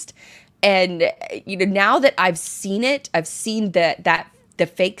waste. And now that I've seen the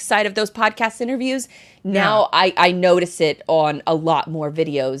fake side of those podcast interviews, now I notice it on a lot more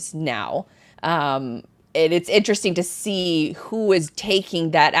videos now. And it's interesting to see who is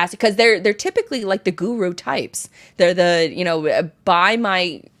taking that asset, because they're typically like the guru types. They're the, buy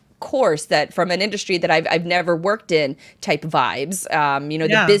my course that from an industry that I've never worked in type vibes.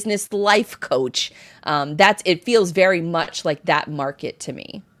 The business life coach. It feels very much like that market to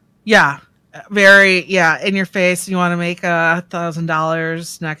me. Yeah. Very, in your face. You want to make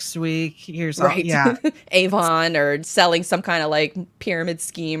 $1,000 next week. Here's right. Avon or selling some kind of like pyramid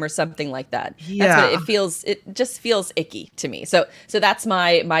scheme or something like that. Yeah. That's what it feels. It just feels icky to me. So that's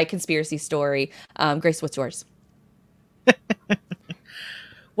my conspiracy story. Grace, what's yours?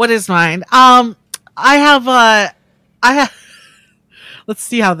 What is mine? I have let's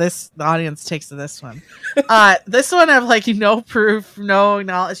see how the audience takes to this one. This one I have like no proof, no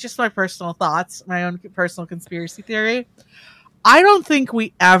knowledge. It's just my personal thoughts, my own personal conspiracy theory. I don't think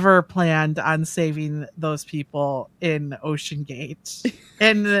we ever planned on saving those people in Ocean Gate.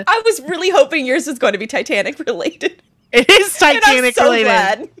 And I was really hoping yours was going to be Titanic related. It is Titanic so related.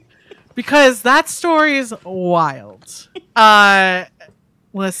 Glad. Because that story is wild.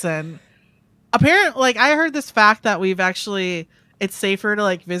 Listen, apparently, like I heard this fact that it's safer to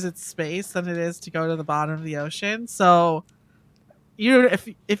like visit space than it is to go to the bottom of the ocean. So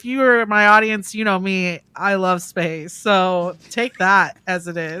if you were my audience, you know me, I love space. So take that as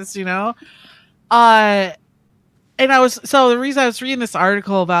it is, And the reason I was reading this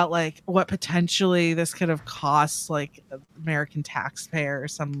article about like what potentially this could have cost like American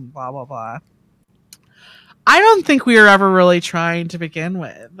taxpayers, some blah blah blah. I don't think we were ever really trying to begin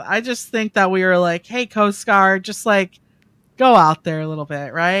with. I just think that we were like, hey, Coast Guard, just like go out there a little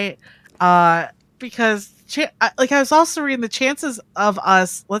bit, right? Because like I was also reading the chances of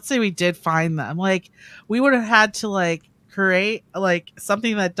us, let's say we did find them, like we would have had to like create like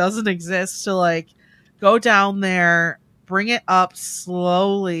something that doesn't exist to like go down there, bring it up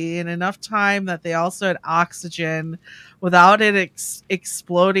slowly in enough time that they also had oxygen without it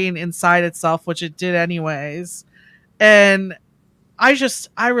exploding inside itself, which it did anyways. And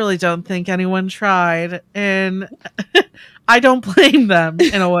I really don't think anyone tried, and I don't blame them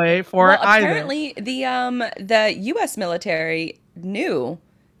in a way for it either. Apparently, the U.S. military knew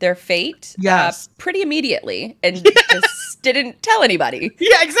their fate pretty immediately and just didn't tell anybody.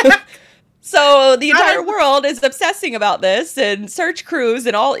 Yeah, exactly. So the entire world is obsessing about this, and search crews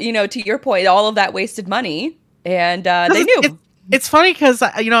and all, you know, to your point, all of that wasted money, and they knew. It's funny because,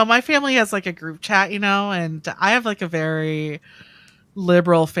 you know, my family has like a group chat, you know, and I have like a very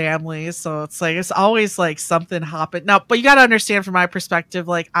liberal family, so it's like it's always like something hopping now. But you got to understand from my perspective,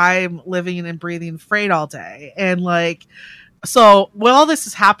 like I'm living and breathing freight all day, and like so while all this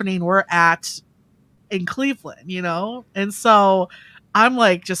is happening, we're in Cleveland, you know, and so I'm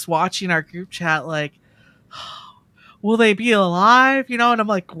like just watching our group chat, like, will they be alive, you know? And I'm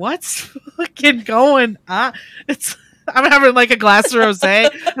like, what's fucking going on? I'm having like a glass of rosé,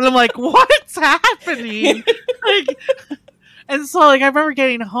 and I'm like, what's happening? Like. And so, like, I remember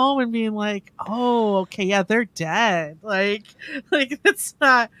getting home and being like, "Oh, okay, yeah, they're dead." Like it's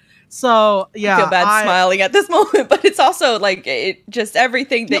not. So, yeah, I feel bad smiling at this moment, but it's also like it just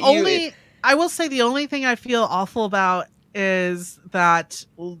everything that I will say the only thing I feel awful about is that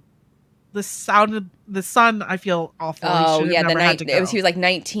the son. I feel awful. Oh yeah, the night he was like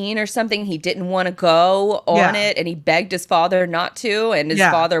 19 or something. He didn't want to go on it, and he begged his father not to, and his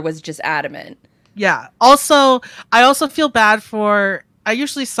father was just adamant. Yeah. Also, I also feel bad for. I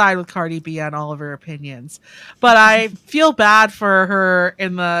usually side with Cardi B on all of her opinions, but I feel bad for her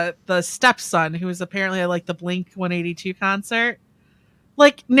in the stepson who was apparently at like the Blink-182 concert.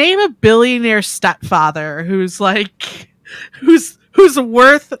 Like, name a billionaire stepfather who's like who's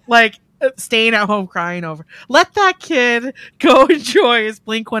worth like staying at home crying over. Let that kid go enjoy his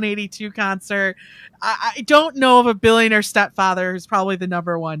Blink-182 concert. I don't know of a billionaire stepfather who's probably the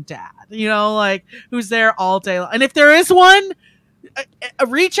number one dad, you know, like who's there all day long. And if there is one,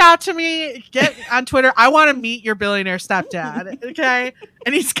 reach out to me, get on Twitter. I want to meet your billionaire stepdad. Okay.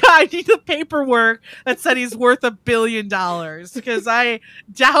 And I need the paperwork that said he's worth $1 billion, because I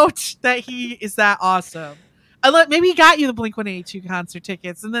doubt that he is that awesome. Maybe he got you the Blink-182 concert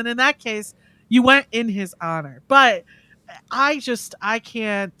tickets, and then in that case, you went in his honor. But I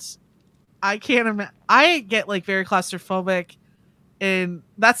can't imagine. I get like very claustrophobic, and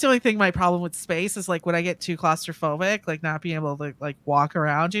that's the only thing. My problem with space is like when I get too claustrophobic, like not being able to like walk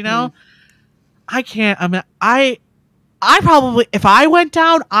around. You know, I can't. I probably, if I went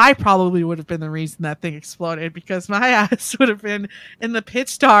down, I probably would have been the reason that thing exploded, because my ass would have been in the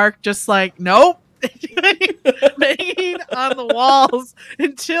pitch dark, just like nope. Banging on the walls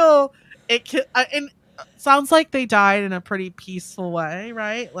until and sounds like they died in a pretty peaceful way,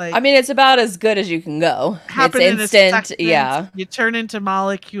 right? Like, I mean, it's about as good as you can go. It's instant. Yeah, you turn into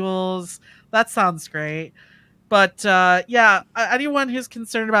molecules. That sounds great. But yeah, anyone who's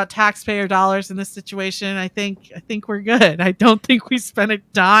concerned about taxpayer dollars in this situation, I think we're good. I don't think we spent a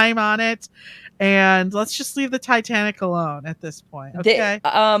dime on it. And let's just leave the Titanic alone at this point. Okay.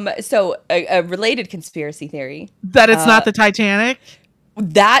 So a related conspiracy theory that it's not the Titanic.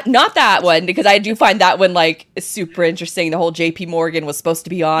 Not that one, because I do find that one like super interesting. The whole JP Morgan was supposed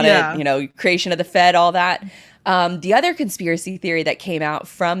to be on it. You know, creation of the Fed, all that. The other conspiracy theory that came out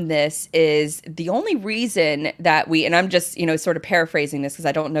from this is the only reason that and I'm just, you know, sort of paraphrasing this because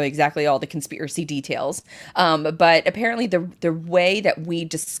I don't know exactly all the conspiracy details. But apparently the way that we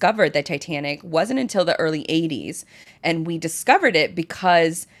discovered the Titanic wasn't until the early 80s. And we discovered it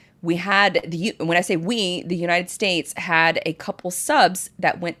because we had when I say we, the United States had a couple subs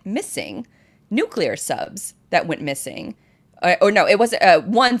that went missing, nuclear subs that went missing. Or no, it was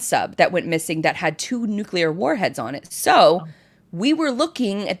one sub that went missing that had 2 nuclear warheads on it. So we were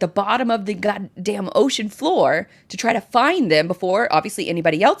looking at the bottom of the goddamn ocean floor to try to find them before, obviously,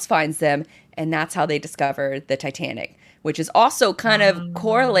 anybody else finds them. And that's how they discovered the Titanic, which is also kind of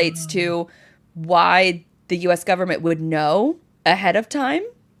correlates to why the U.S. government would know ahead of time,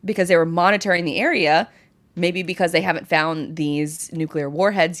 because they were monitoring the area, maybe because they haven't found these nuclear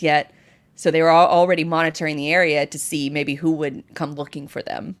warheads yet. So they were already monitoring the area to see maybe who would come looking for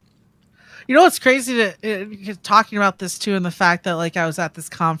them. You know what's crazy to talking about this too, and the fact that like I was at this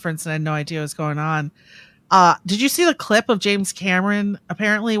conference and I had no idea what was going on. Did you see the clip of James Cameron?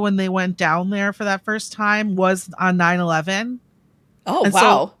 Apparently, when they went down there for that first time, was on 9/11. Oh, and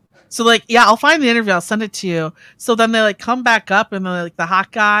wow! So like, yeah, I'll find the interview. I'll send it to you. So then they like come back up, and then like the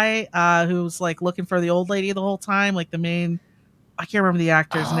hot guy who's like looking for the old lady the whole time, like the main. I can't remember the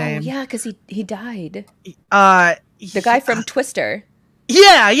actor's name. Oh, yeah, because he died. The guy from Twister.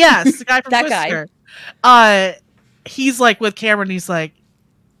 Yeah, yes, the guy from that Twister. Guy. He's like with Cameron. He's like,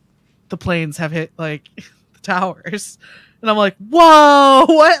 the planes have hit like the towers, and I'm like, whoa,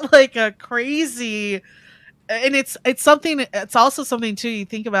 what? Like a crazy. And it's something. It's also something too. You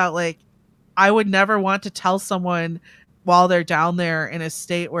think about like, I would never want to tell someone while they're down there in a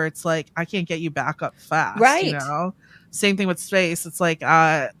state where it's like I can't get you back up fast. Right. You know. Same thing with space. It's like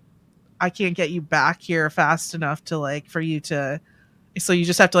I can't get you back here fast enough to like for you to. So you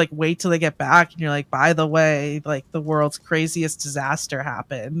just have to like wait till they get back, and you're like, by the way, like the world's craziest disaster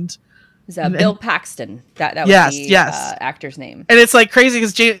happened. Is Bill Paxton? That was the actor's name. And it's like crazy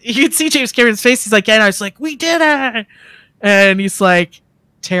because you can see James Cameron's face. He's like, and I was like, we did it, and he's like,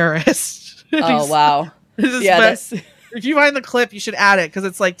 terrorist. Oh wow! Yeah, if you find the clip, you should add it because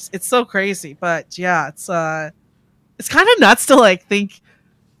it's like it's so crazy. But yeah, it's kind of nuts to like think.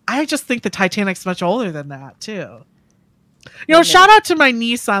 I just think the Titanic's much older than that too. You know, shout out to my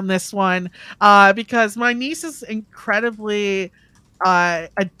niece on this one because my niece is incredibly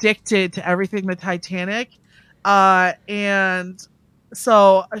addicted to everything the Titanic, and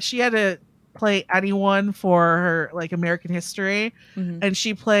so she had to play anyone for her like American history, and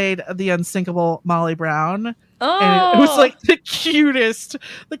she played the unsinkable Molly Brown. Oh, and it was like the cutest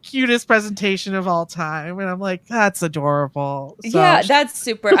presentation of all time. And I'm like, that's adorable. So, yeah, that's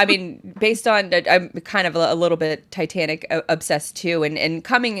super. I mean, based on, I'm kind of a little bit Titanic obsessed too. And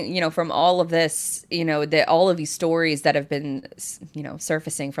coming, you know, from all of this, you know, all of these stories that have been, you know,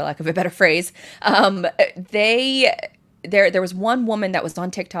 surfacing for lack of a better phrase, there was one woman that was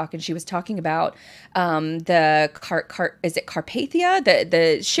on TikTok and she was talking about the is it Carpathia,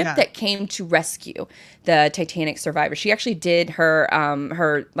 the ship that came to rescue the Titanic survivors. She actually did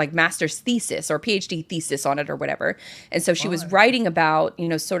her like master's thesis or PhD thesis on it or whatever. And so she was writing about, you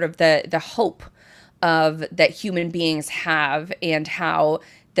know, sort of the hope of that human beings have, and how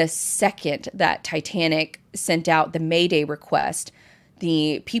the second that Titanic sent out the Mayday request,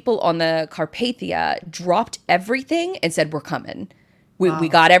 the people on the Carpathia dropped everything and said, "We're coming. We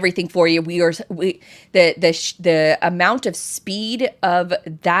got everything for you." The amount of speed of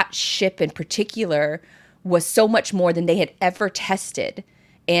that ship in particular was so much more than they had ever tested.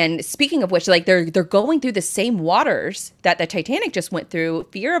 And speaking of which, like they're going through the same waters that the Titanic just went through.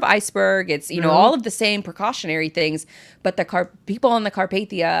 Fear of iceberg. It's, you know, all of the same precautionary things. But the people on the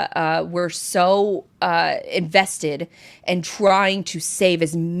Carpathia were so invested in trying to save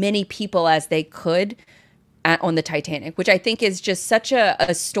as many people as they could on the Titanic, which I think is just such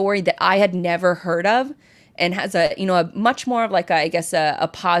a story that I had never heard of, and has a much more of like a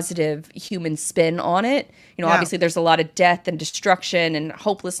positive human spin on it. You know, obviously there's a lot of death and destruction and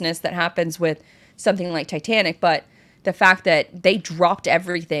hopelessness that happens with something like Titanic, but the fact that they dropped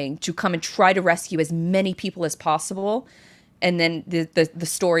everything to come and try to rescue as many people as possible, and then the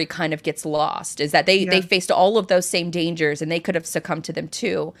story kind of gets lost, is that they faced all of those same dangers and they could have succumbed to them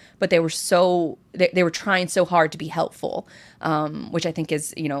too, but they were trying so hard to be helpful, which I think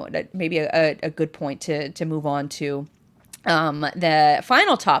is, you know, maybe a good point to move on to the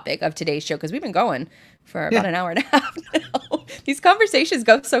final topic of today's show, because we've been going for about an hour and a half now. These conversations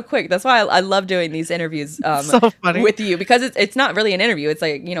go so quick. That's why I love doing these interviews so funny with you, because it's not really an interview. It's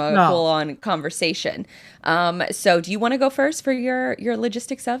like, you know, a full-on conversation. So do you want to go first for your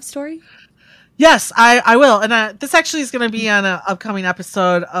logistics of story? Yes, I will. And this actually is going to be on an upcoming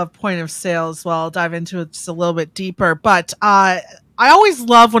episode of Point of Sale as well. I'll dive into it just a little bit deeper. But I always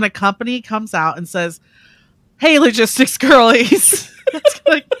love when a company comes out and says, "Hey, logistics girlies."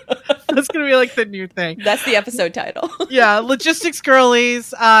 That's gonna be like the new thing. That's the episode title. Yeah, logistics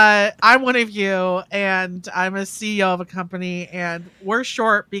girlies. I'm one of you, and I'm a CEO of a company, and we're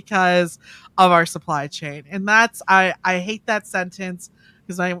short because of our supply chain. And that's I hate that sentence,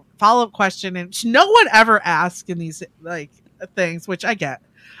 because my follow-up question, and no one ever asks in these like things, which I get,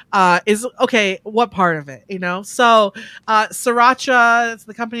 is okay, what part of it, you know? So Sriracha, it's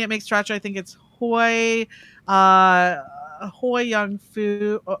the company that makes sriracha. I think it's Hoi Young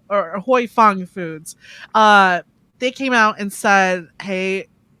Food or Hoi Fong Foods. They came out and said, "Hey,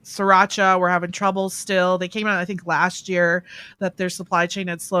 Sriracha were having trouble still. They came out, I think, last year that their supply chain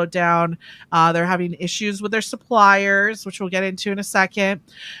had slowed down. They're having issues with their suppliers, which we'll get into in a second.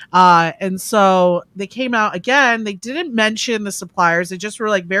 And so they came out again. They didn't mention the suppliers. They just were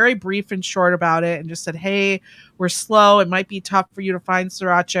like very brief and short about it and just said, hey, we're slow. It might be tough for you to find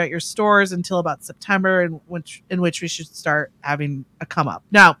Sriracha at your stores until about September, in which we should start having a come up.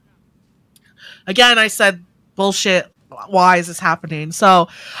 Now, again, I said, bullshit. Why is this happening? So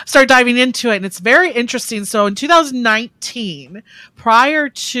I started diving into it, and it's very interesting. So in 2019, prior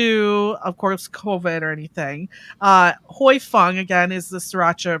to, of course, COVID or anything, Hoi Fung, again, is the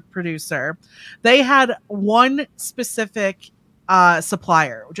Sriracha producer. They had one specific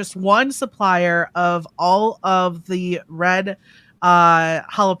supplier, just one supplier of all of the red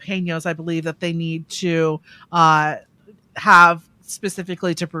jalapenos, I believe, that they need to have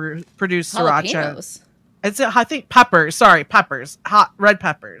specifically to produce Sriracha. Jalapenos. It's, I think, peppers. Sorry, peppers. Hot red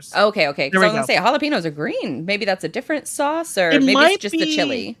peppers. Okay. So I There was we going to say jalapenos are green. Maybe that's a different sauce, or maybe it's just the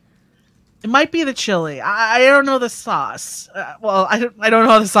chili. It might be the chili. I don't know the sauce. Well, I don't know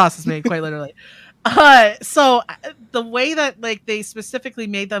how the sauce is made, quite literally. So the way that like they specifically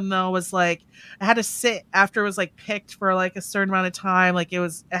made them though was like it had to sit after it was like picked for like a certain amount of time. Like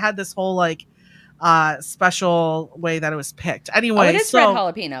it had this whole like special way that it was picked. Anyway, it is red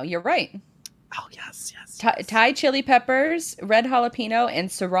jalapeno. You're right. Oh yes. Thai chili peppers, red jalapeno,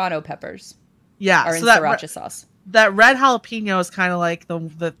 and serrano peppers. Yeah, are in sriracha sauce. That red jalapeno is kind of like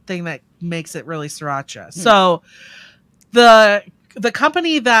the thing that makes it really sriracha. So the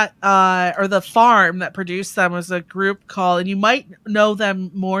company that or the farm that produced them was a group called, and you might know them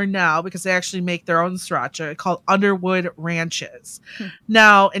more now because they actually make their own sriracha, called Underwood Ranches.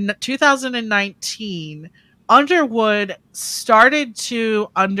 Now in 2019, Underwood started to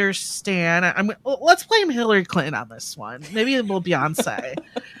understand. Let's blame Hillary Clinton on this one. Maybe it will Beyonce.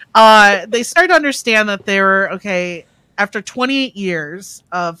 They started to understand that they were okay after 28 years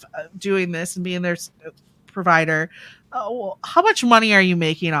of doing this and being their provider. Well, how much money are you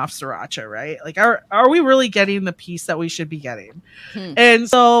making off Sriracha, right? Like, are we really getting the piece that we should be getting? And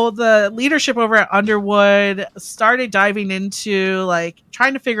so the leadership over at Underwood started diving into like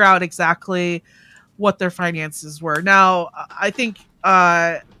trying to figure out exactly what their finances were. Now, I think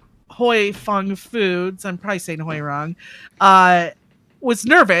Hoi Fung Foods, I'm probably saying Hoi wrong, was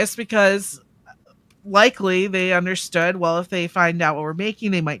nervous because likely they understood, well, if they find out what we're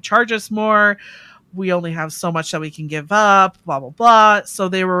making, they might charge us more. We only have so much that we can give up, blah, blah, blah. So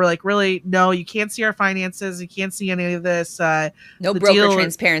they were like, really, no, you can't see our finances. You can't see any of this. No broker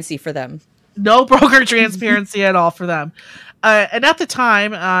transparency for them. No broker transparency at all for them. And at the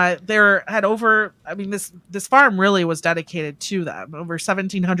time, there had this farm really was dedicated to them, over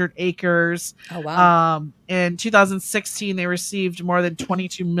 1,700 acres. Oh, wow. In 2016, they received more than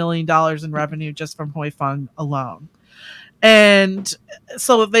 $22 million in revenue just from Hoi Fung alone. And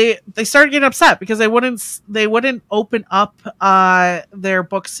so they started getting upset because they wouldn't open up their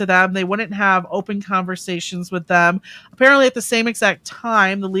books to them. They wouldn't have open conversations with them. Apparently at the same exact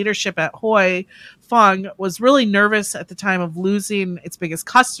time, the leadership at Hoi Fung was really nervous at the time of losing its biggest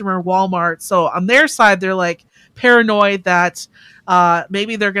customer, Walmart. So on their side, they're like paranoid that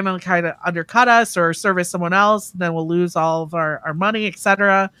maybe they're going to kind of undercut us or service someone else, and then we'll lose all of our money,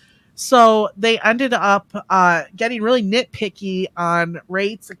 etc. So they ended up getting really nitpicky on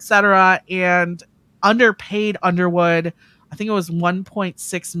rates, etc., and underpaid Underwood. I think it was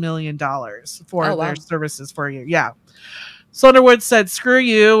 $1.6 million for their services for a year. Yeah. So Underwood said, screw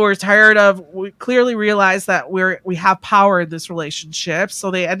you. We're tired of, we clearly realized that we have power in this relationship. So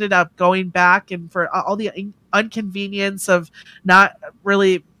they ended up going back, and for all the inconvenience of not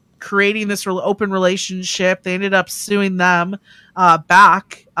really creating this open relationship, they ended up suing them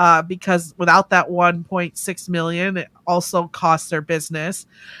back because without that 1.6 million, it also cost their business.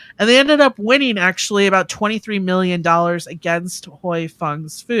 And they ended up winning actually about $23 million against Hoi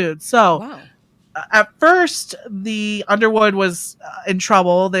Fung's food. So wow. At first, the Underwood was in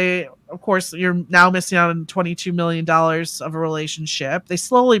trouble. They, of course, you're now missing out on $22 million of a relationship. They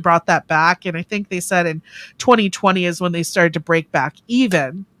slowly brought that back. And I think they said in 2020 is when they started to break back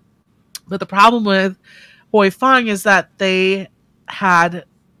even. But the problem with Hoi Fung is that they had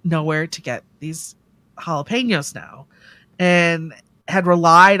nowhere to get these jalapenos now and had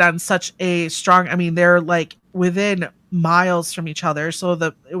relied on such a strong, I mean, they're like within miles from each other. So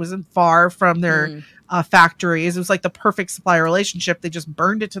it wasn't far from their factories. It was like the perfect supplier relationship. They just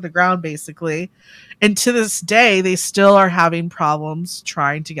burned it to the ground, basically. And to this day, they still are having problems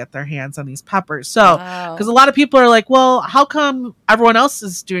trying to get their hands on these peppers. So, because a lot of people are like, well, how come everyone else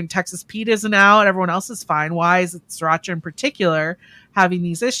is doing Texas Pete isn't out? Everyone else is fine. Why is it Sriracha in particular having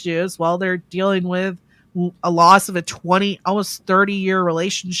these issues? Well, they're dealing with a loss of a 20, almost 30-year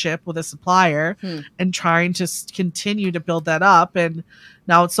relationship with a supplier and trying to continue to build that up. And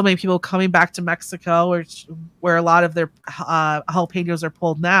now so many people coming back to Mexico, where a lot of their jalapenos are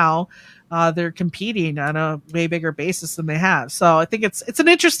pulled now, they're competing on a way bigger basis than they have. So I think it's an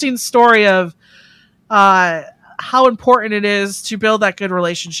interesting story of how important it is to build that good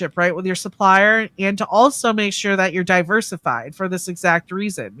relationship, right, with your supplier, and to also make sure that you're diversified for this exact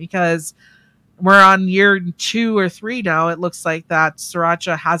reason, because we're on year 2 or 3 now. It looks like that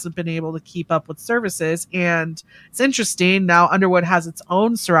Sriracha hasn't been able to keep up with services. And it's interesting. Now Underwood has its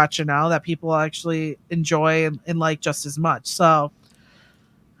own Sriracha now that people actually enjoy and like just as much. So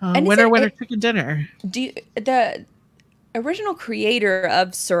winner, chicken dinner. The original creator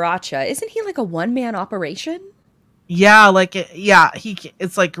of Sriracha, isn't he like a one-man operation? Yeah,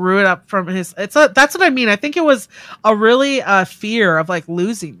 it's like grew it up from his. That's what I mean. I think it was a really fear of like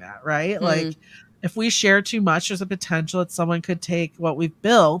losing that, right? Like if we share too much, there's a potential that someone could take what we've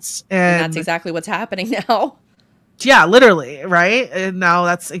built, and that's exactly what's happening now. Yeah, literally, right? And now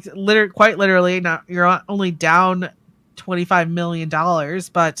that's quite literally. Now you're only down $25 million,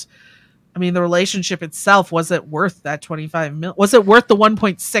 but I mean, the relationship itself, was it worth that 25 million? Was it worth the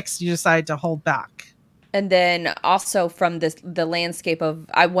 1.6 you decided to hold back? And then also from the landscape of,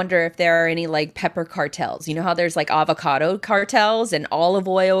 I wonder if there are any like pepper cartels. You know how there's like avocado cartels and olive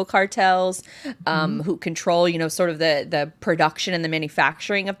oil cartels who control, you know, sort of the production and the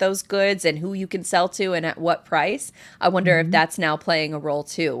manufacturing of those goods and who you can sell to and at what price. I wonder if that's now playing a role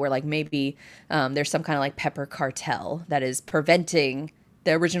too, where like maybe there's some kind of like pepper cartel that is preventing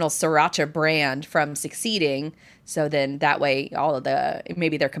the original Sriracha brand from succeeding. So then that way all of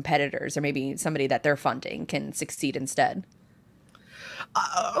maybe their competitors or maybe somebody that they're funding can succeed instead.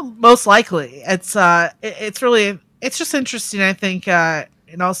 Most likely. It's just interesting, I think, and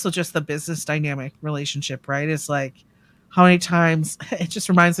also just the business dynamic relationship, right? It's like how many times it just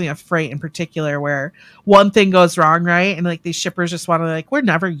reminds me of freight in particular, where one thing goes wrong, right? And like these shippers just want to like, we're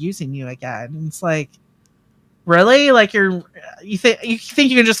never using you again. And it's like, really? Like you think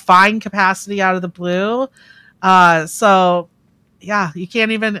you can just find capacity out of the blue? So yeah, you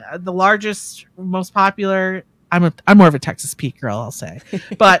can't even, the largest, most popular, I'm more of a Texas Pete girl, I'll say,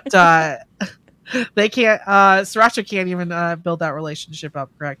 but they can't, Sriracha can't even build that relationship up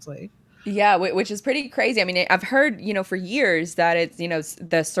correctly. Yeah, which is pretty crazy. I mean, I've heard, you know, for years that it's, you know,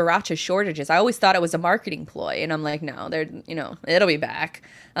 the Sriracha shortages. I always thought it was a marketing ploy, and I'm like, no, you know, it'll be back.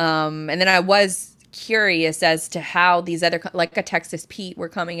 And then I was curious as to how these other, like a Texas Pete, were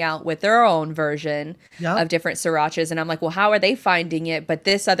coming out with their own version of different Srirachas, and I'm like, well, how are they finding it, but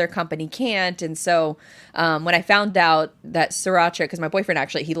this other company can't? And so when I found out that Sriracha, because my boyfriend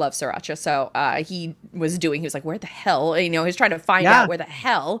actually, he loves Sriracha, so he was like, where the hell, you know, he's trying to find out where the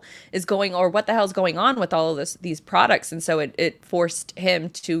hell is going, or what the hell's going on with all of these products. And so it forced him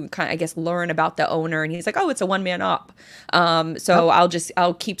to kind of, I guess, learn about the owner, and he's like, oh, it's a one-man op. So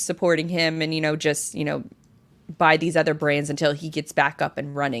I'll keep supporting him, and, you know, just, you know, buy these other brands until he gets back up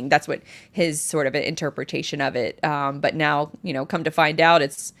and running. That's what his sort of interpretation of it. But now, you know, come to find out,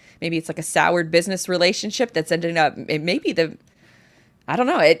 maybe it's like a soured business relationship that's ended up, I don't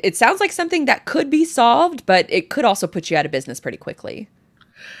know. It sounds like something that could be solved, but it could also put you out of business pretty quickly.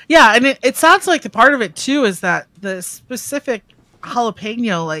 Yeah. And it sounds like the part of it too is that the specific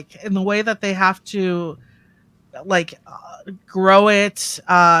jalapeno, like in the way that they have to like grow it,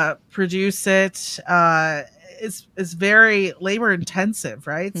 produce it, is very labor intensive,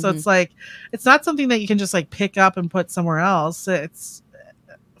 right? So it's like, it's not something that you can just like pick up and put somewhere else. It's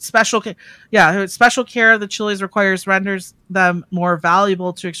special care. Yeah, special care of the chilies renders them more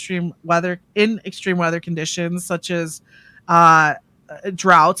valuable to extreme weather conditions, such as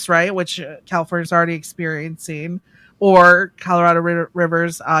droughts, right, which California is already experiencing, or Colorado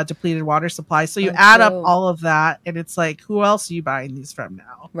River's depleted water supply. So you add up all of that, and it's like, who else are you buying these from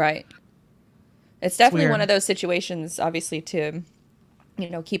now? Right. It's definitely one of those situations, obviously, to, you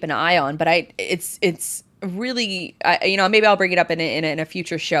know, keep an eye on. But it's really, you know, maybe I'll bring it up in a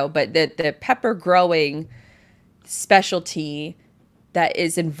future show. But the pepper growing specialty that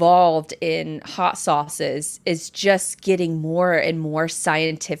is involved in hot sauces is just getting more and more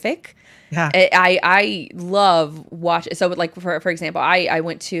scientific. Yeah. I love watching. So like for example, I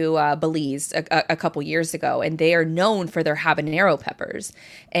went to Belize a couple years ago, and they are known for their habanero peppers.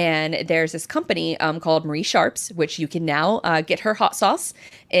 And there's this company called Marie Sharp's, which you can now get her hot sauce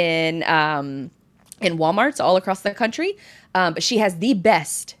in Walmarts all across the country. But she has the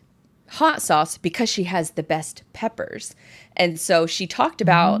best hot sauce because she has the best peppers. And so she talked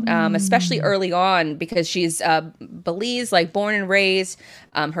about, especially early on, because she's Belize, like born and raised.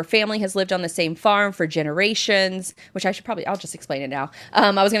 Her family has lived on the same farm for generations, which I'll just explain it now.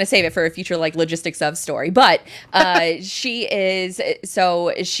 I was going to save it for a future like logistics of story, but she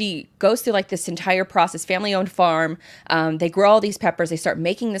goes through like this entire process, family owned farm. They grow all these peppers. They start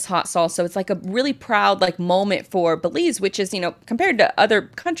making this hot sauce. So it's like a really proud like moment for Belize, which is, compared to other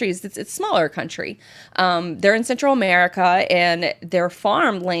countries, it's a smaller country. They're in Central America, and their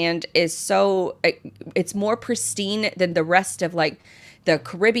farmland is it's more pristine than the rest of like the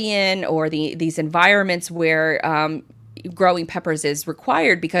Caribbean or these environments where growing peppers is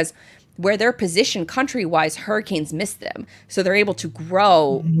required, because where they're positioned country-wise, hurricanes miss them. So they're able to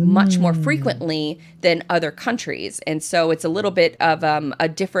grow much more frequently than other countries. And so it's a little bit of a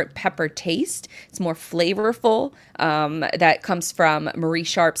different pepper taste. It's more flavorful. That comes from Marie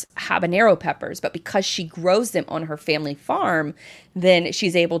Sharp's habanero peppers. But because she grows them on her family farm, then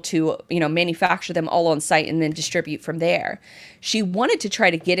she's able to, manufacture them all on site and then distribute from there. She wanted to try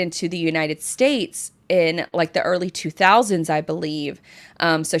to get into the United States in like the early 2000s, I believe.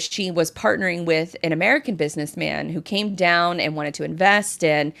 So she was partnering with an American businessman who came down and wanted to invest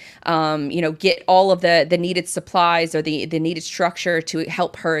and, get all of the needed supplies or the needed structure to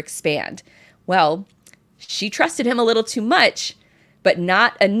help her expand. Well, she trusted him a little too much, but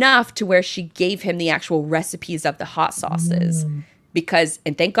not enough to where she gave him the actual recipes of the hot sauces.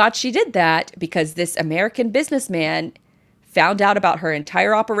 And thank God she did that, because this American businessman found out about her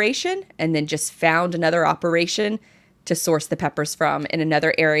entire operation and then just found another operation to source the peppers from in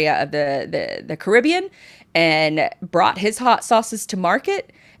another area of the Caribbean, and brought his hot sauces to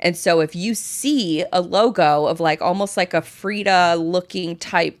market. And so if you see a logo of like almost like a Frida looking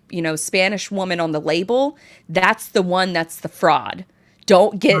type, Spanish woman on the label, that's the one that's the fraud.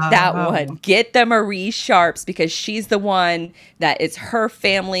 Don't get that one. Get the Marie Sharp's, because she's the one that it's her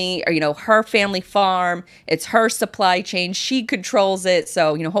family, or, her family farm. It's her supply chain. She controls it.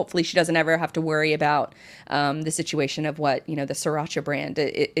 So, hopefully she doesn't ever have to worry about the situation of what, the Sriracha brand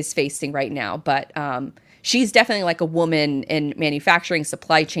is facing right now. But she's definitely like a woman in manufacturing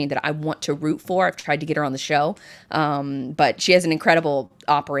supply chain that I want to root for. I've tried to get her on the show. But she has an incredible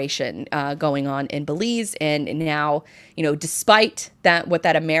operation going on in Belize. And now, despite what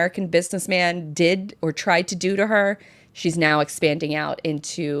that American businessman did or tried to do to her, she's now expanding out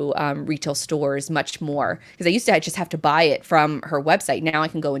into retail stores much more. Because I used to just have to buy it from her website. Now I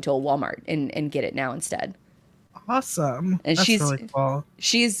can go into a Walmart and get it now instead. Awesome. And That's really cool.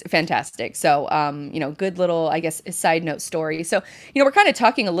 She's fantastic. So, good little, I guess, side note story. So, we're kind of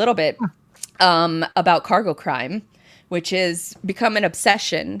talking a little bit about cargo crime, which has become an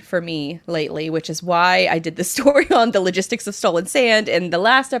obsession for me lately, which is why I did the story on the logistics of stolen sand. And the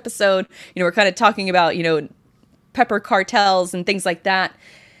last episode, we're kind of talking about, pepper cartels and things like that.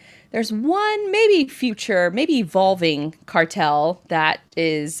 There's one maybe evolving cartel that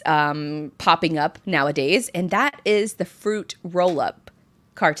is popping up nowadays, and that is the fruit roll-up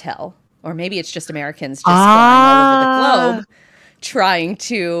cartel. Or maybe it's just Americans just flying all over the globe trying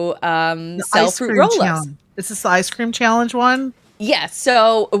to sell fruit roll-ups. Is this the ice cream challenge one? Yeah,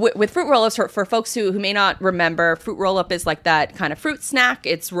 so with fruit roll-ups, for folks who may not remember, fruit roll-up is like that kind of fruit snack.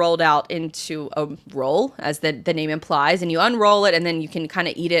 It's rolled out into a roll, as the name implies, and you unroll it, and then you can kind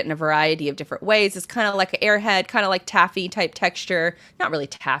of eat it in a variety of different ways. It's kind of like an airhead, kind of like taffy type texture. Not really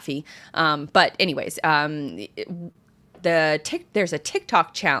taffy, but anyways, there's a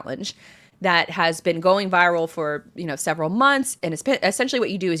TikTok challenge that has been going viral for, several months. And it's essentially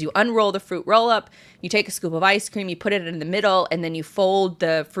what you do is you unroll the fruit roll-up, you take a scoop of ice cream, you put it in the middle, and then you fold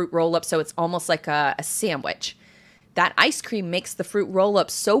the fruit roll-up so it's almost like a sandwich. That ice cream makes the fruit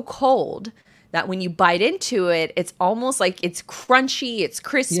roll-up so cold that when you bite into it, it's almost like it's crunchy, it's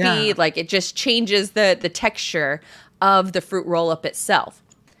crispy, like it just changes the texture of the fruit roll-up itself.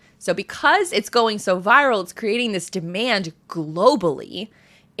 So because it's going so viral, it's creating this demand globally.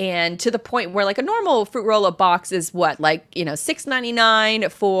 And to the point where like a normal fruit roll-up box is what, like,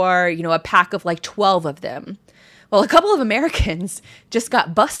 $6.99 for, a pack of like 12 of them. Well, a couple of Americans just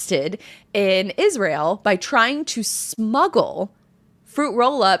got busted in Israel by trying to smuggle fruit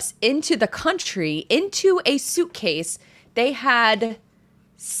roll-ups into the country, into a suitcase. They had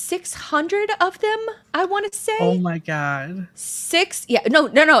 600 of them, I want to say. Oh my God.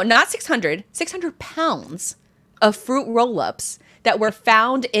 Not 600. 600 pounds of fruit roll-ups that were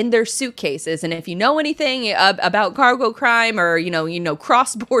found in their suitcases. And if you know anything about cargo crime or,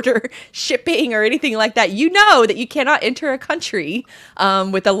 cross-border shipping or anything like that, you know that you cannot enter a country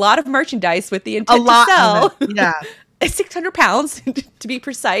with a lot of merchandise with the intent to sell. Yeah. 600 pounds to be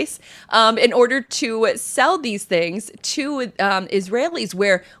precise, in order to sell these things to Israelis,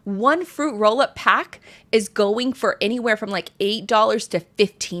 where one fruit roll-up pack is going for anywhere from like $8 to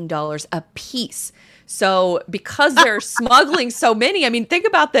 $15 a piece. So because they're smuggling so many, I mean, think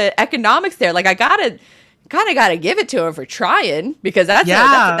about the economics there. Like, I kind of gotta give it to them for trying, because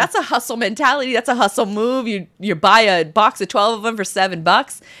that's a hustle mentality. That's a hustle move. You buy a box of 12 of them for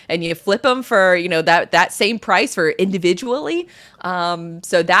 $7 and you flip them for that same price for individually.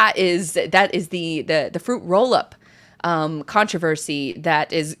 So that is the fruit roll up controversy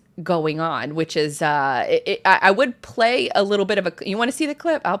that is going on, which is I would play a little bit of a. You want to see the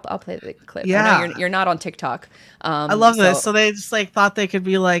clip? I'll play the clip. Yeah, I know you're not on TikTok. I love this. So they just like thought they could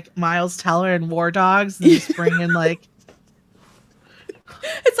be like Miles Teller and War Dogs and just bring in like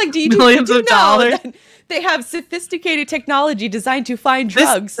it's like, do you millions of dollars? They have sophisticated technology designed to find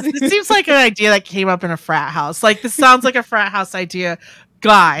drugs. This seems like an idea that came up in a frat house. Like, this sounds like a frat house idea,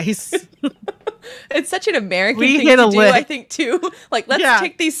 guys. It's such an American thing to do, I think, too. Like, let's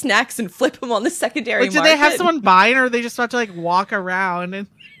take these snacks and flip them on the secondary market. Did they have someone buying, or are they just about to like walk around and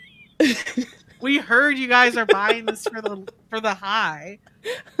we heard you guys are buying this for the high.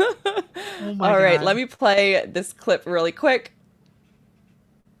 Oh my All right, God. let me play this clip really quick.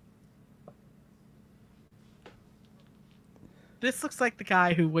 This looks like the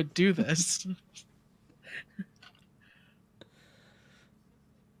guy who would do this.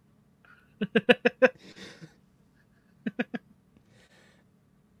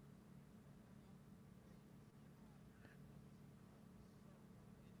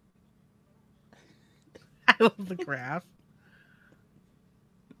 I love the graph.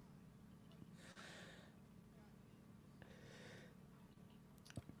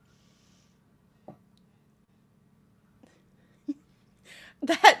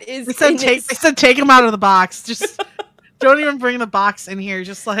 That is. They said take them out of the box. Just don't even bring the box in here.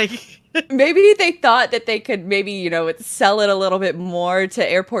 Just like. Maybe they thought that they could sell it a little bit more to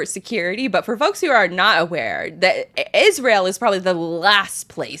airport security. But for folks who are not aware, that Israel is probably the last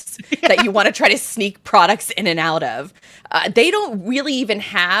place that you want to try to sneak products in and out of. They don't really even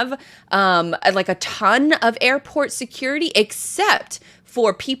have a ton of airport security, except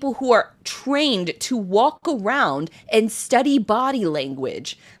for people who are trained to walk around and study body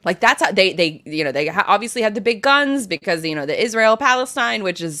language. Like, that's how they obviously have the big guns, because the Israel-Palestine,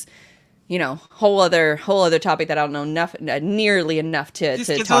 which is whole other topic that I don't know nearly enough to talk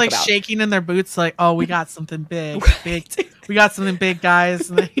kids are like about. Shaking in their boots, like, oh, we got something big, we got something big, guys.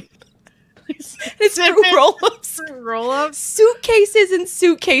 It's fruit roll-ups. Roll-ups? Suitcases and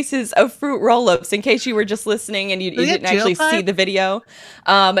suitcases of fruit roll-ups, in case you were just listening and you didn't actually see the video.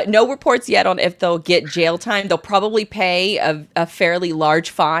 No reports yet on if they'll get jail time. They'll probably pay a fairly large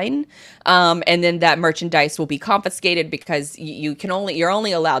fine. And then that merchandise will be confiscated, because you're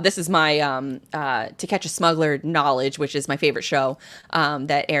only allowed. This is my To Catch a Smuggler knowledge, which is my favorite show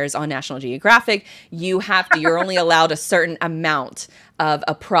that airs on National Geographic. You're only allowed a certain amount of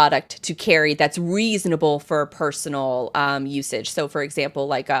a product to carry that's reasonable for personal usage. So, for example,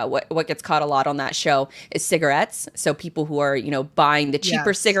 like what gets caught a lot on that show is cigarettes. So people who are buying the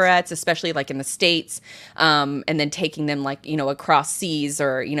cheaper cigarettes, especially like in the States, and then taking them across seas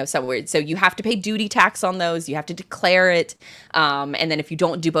or somewhere. So you have to pay duty tax on those. You have to declare it, and then if you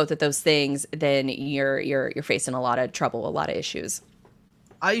don't do both of those things, then you're facing a lot of trouble, a lot of issues.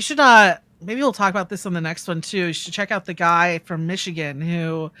 You should maybe we'll talk about this on the next one too. You should check out the guy from Michigan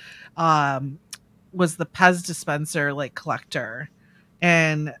who was the Pez dispenser collector,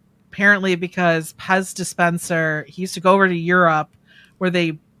 and apparently because Pez dispenser, he used to go over to Europe where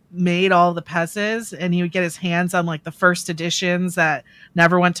they made all the Pez's, and he would get his hands on the first editions that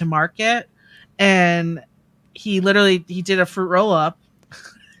never went to market, and he did a fruit roll up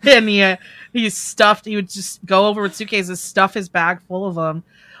and he would just go over with suitcases, stuff his bag full of them.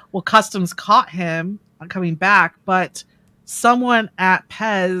 Well, customs caught him on coming back, but someone at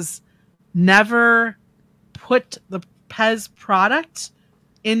Pez never put the Pez product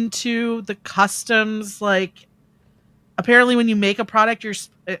into the customs. Apparently when you make a product,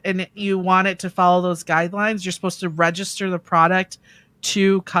 and you want it to follow those guidelines, you're supposed to register the product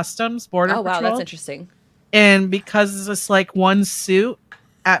to Customs Border Patrol. Oh, wow, that's interesting. And because this one suit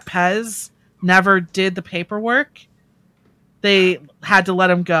at Pez never did the paperwork, they had to let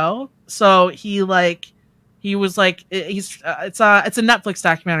him go. So he was like, it's a Netflix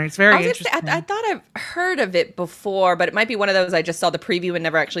documentary. It's very interesting. I thought I've heard of it before, but it might be one of those I just saw the preview and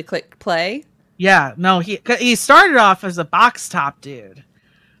never actually clicked play. Yeah, no, he started off as a box top dude,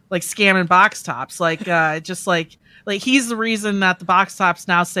 like scamming box tops, like just like he's the reason that the box tops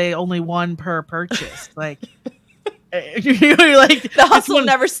now say only one per purchase. Like, you're like the hustle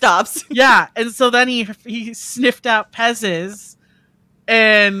never stops. Yeah, and so then he sniffed out Pez's,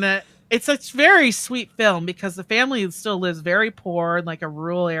 and it's a very sweet film because the family still lives very poor in like a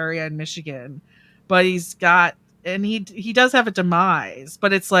rural area in Michigan, but he's got. And he does have a demise,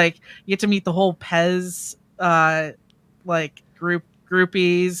 but it's like you get to meet the whole Pez like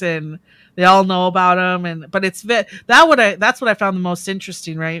groupies, and they all know about him. But it's that's what I found the most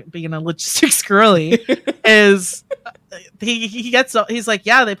interesting, right? Being a logistics girly, is he's like,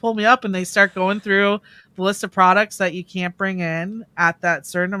 yeah, they pull me up and they start going through the list of products that you can't bring in at that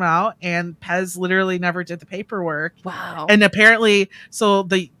certain amount, and Pez literally never did the paperwork. Wow. And apparently,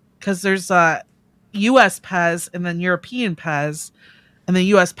 because there's US Pez and then European Pez, and the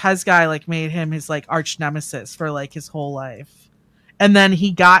US Pez guy like made him his like arch nemesis for like his whole life. And then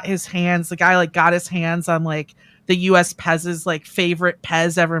the guy like got his hands on like the US Pez's like favorite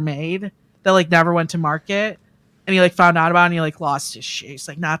Pez ever made that like never went to market, and he like found out about it and he like lost his shit. He's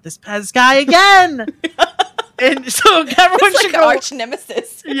like, not this Pez guy again. And so everyone should go arch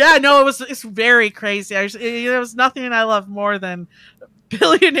nemesis. Yeah, no, it's very crazy. There was nothing I love more than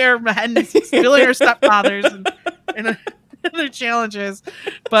billionaire men, billionaire stepfathers, and their challenges.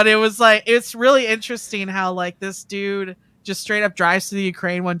 But it was like, it's really interesting how like this dude just straight up drives to the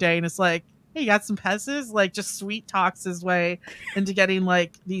Ukraine one day and it's like, hey, you got some Pez's? Like, just sweet talks his way into getting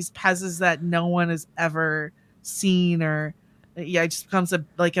like these Pez's that no one has ever seen, or he just becomes a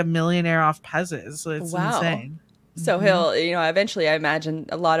millionaire off Pez's. So it's insane. So he'll, eventually I imagine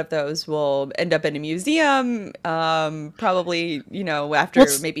a lot of those will end up in a museum. Probably, after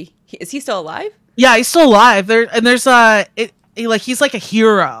maybe, is he still alive? Yeah, he's still alive. There's he's like a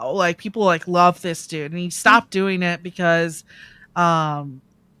hero. Like, people like love this dude, and he stopped doing it because,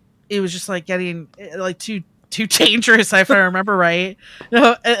 it was just like getting like too dangerous, if I remember right.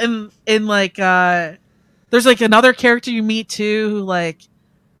 And like, there's like another character you meet too who like,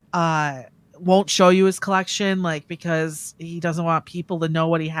 won't show you his collection, like, because he doesn't want people to know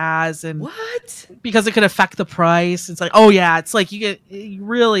what he has, and because it could affect the price. It's like, oh yeah, it's like you get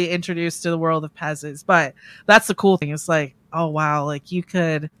really introduced to the world of Pez's. But that's the cool thing. It's like, oh wow, like you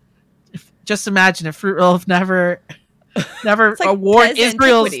could just imagine if Fruit Roll never like award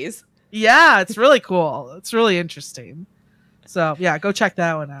Israel's. Yeah, it's really cool. It's really interesting. So yeah, go check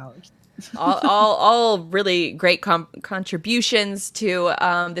that one out. all really great contributions to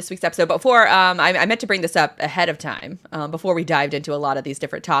this week's episode. Before I meant to bring this up ahead of time before we dived into a lot of these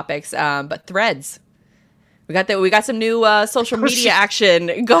different topics. But Threads, we got some new social media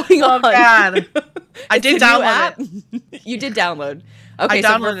action going on. Oh God, I did download it. You did download. Okay,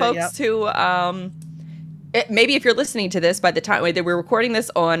 so for folks who maybe if you're listening to this by the time that we're recording this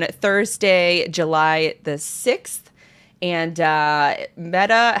on Thursday, July the 6th. And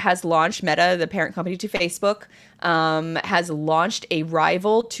Meta, the parent company to Facebook, has launched a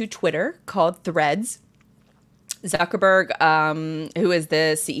rival to Twitter called Threads. Zuckerberg, who is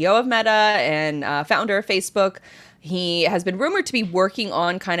the CEO of Meta and founder of Facebook, he has been rumored to be working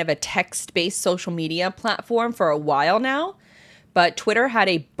on kind of a text-based social media platform for a while now. But Twitter had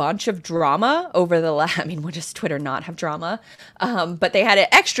a bunch of drama over the last... I mean, what does Twitter not have drama? But they had an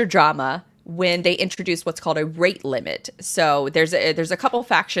extra drama when they introduced what's called a rate limit. So there's a couple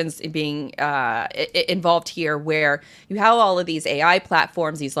factions being involved here, where you have all of these AI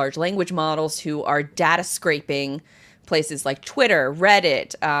platforms, these large language models, who are data scraping places like Twitter,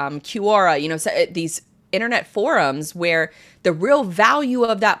 Reddit, Quora, these internet forums where the real value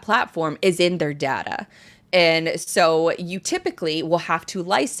of that platform is in their data. And so you typically will have to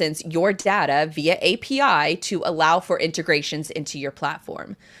license your data via API to allow for integrations into your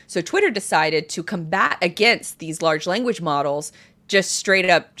platform. So Twitter decided to combat against these large language models just straight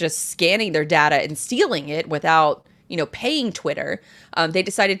up just scanning their data and stealing it without, paying Twitter. They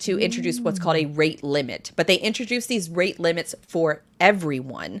decided to introduce what's called a rate limit. But they introduced these rate limits for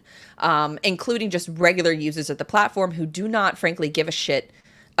everyone, including just regular users of the platform who do not, frankly, give a shit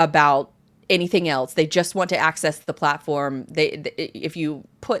about anything else. They just want to access the platform. If you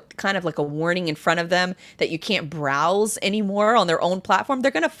put kind of like a warning in front of them that you can't browse anymore on their own platform,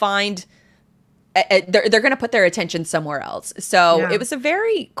 they're going to find they're going to put their attention somewhere else. So It was a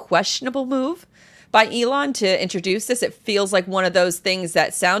very questionable move by Elon to introduce this. It feels like one of those things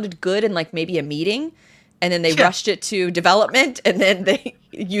that sounded good in like maybe a meeting, and then they rushed it to development, and then the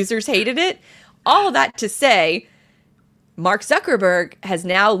users hated it. All of that to say, Mark Zuckerberg has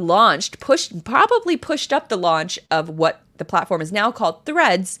now probably pushed up the launch of what the platform is now called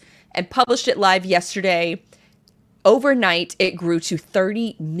Threads, and published it live yesterday. Overnight, it grew to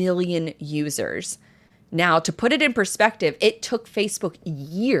 30 million users. Now, to put it in perspective, it took Facebook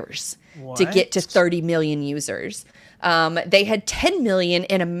years to get to 30 million users. They had 10 million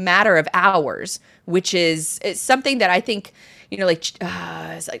in a matter of hours, which is something that I think,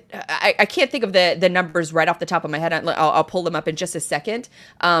 it's like I can't think of the numbers right off the top of my head. I'll pull them up in just a second.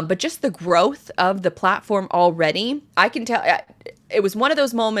 But just the growth of the platform already, I can tell. It was one of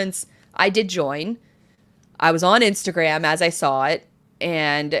those moments. I did join. I was on Instagram as I saw it,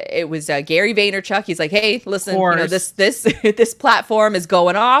 and it was Gary Vaynerchuk. He's like, "Hey, listen, this platform is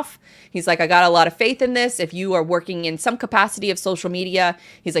going off." He's like, "I got a lot of faith in this. If you are working in some capacity of social media,"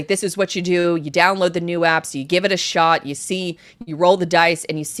 he's like, "this is what you do. You download the new apps, you give it a shot, you roll the dice,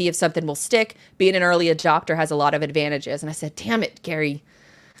 and you see if something will stick. Being an early adopter has a lot of advantages." And I said, "Damn it, Gary.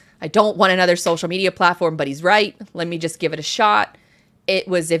 I don't want another social media platform, but he's right. Let me just give it a shot." It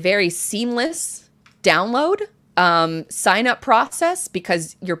was a very seamless download sign up process,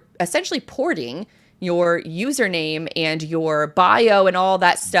 because you're essentially porting your username and your bio and all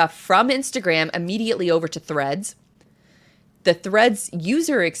that stuff from Instagram immediately over to Threads. The Threads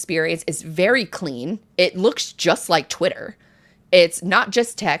user experience is very clean. It looks just like Twitter. It's not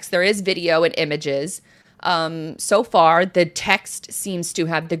just text. There is video and images. So far, the text seems to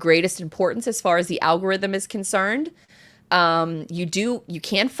have the greatest importance as far as the algorithm is concerned. You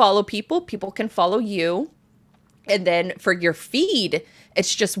can follow people. People can follow you. And then for your feed,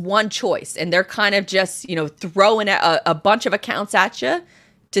 it's just one choice. And they're kind of just, throwing a bunch of accounts at you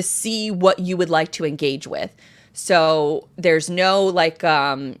to see what you would like to engage with. So there's no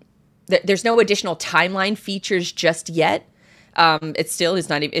there's no additional timeline features just yet.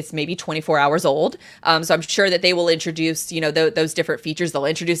 It's maybe 24 hours old. So I'm sure that they will introduce, those different features. They'll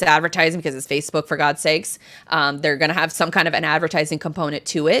introduce advertising because it's Facebook, for God's sakes. They're going to have some kind of an advertising component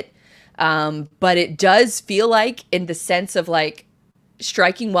to it. But it does feel like, in the sense of like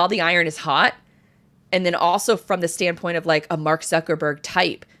striking while the iron is hot. And then also from the standpoint of like a Mark Zuckerberg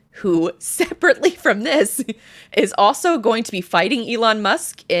type who, separately from this, is also going to be fighting Elon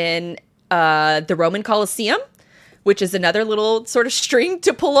Musk in the Roman Colosseum, which is another little sort of string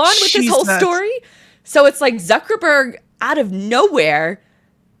to pull on with this whole story. So it's like Zuckerberg out of nowhere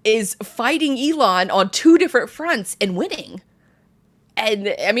is fighting Elon on two different fronts and winning.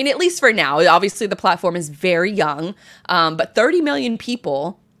 And I mean, at least for now, obviously the platform is very young, but 30 million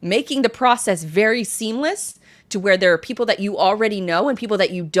people, making the process very seamless to where there are people that you already know and people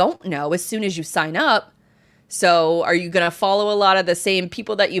that you don't know as soon as you sign up. So are you going to follow a lot of the same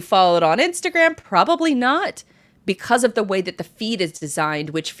people that you followed on Instagram? Probably not, because of the way that the feed is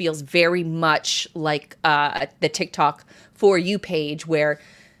designed, which feels very much like the TikTok For You page, where,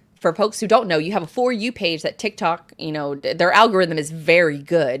 for folks who don't know, you have a For You page that TikTok, their algorithm is very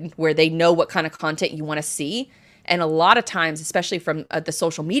good, where they know what kind of content you want to see. And a lot of times, especially from the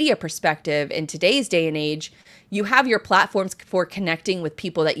social media perspective in today's day and age, you have your platforms for connecting with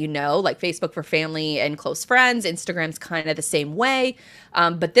people that you know, like Facebook for family and close friends. Instagram's kind of the same way.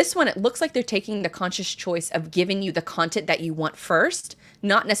 But this one, it looks like they're taking the conscious choice of giving you the content that you want first,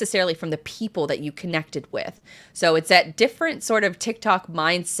 not necessarily from the people that you connected with. So it's that different sort of TikTok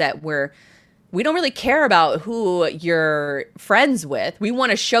mindset where we don't really care about who you're friends with. We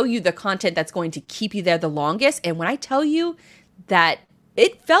want to show you the content that's going to keep you there the longest. And when I tell you that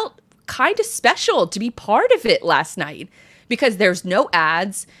it felt kind of special to be part of it last night, because there's no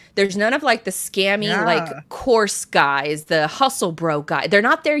ads. There's none of like the scammy, like course guys, the hustle bro guy. They're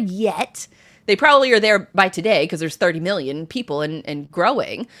not there yet. They probably are there by today because there's 30 million people and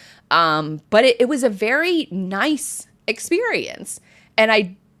growing. But it was a very nice experience. And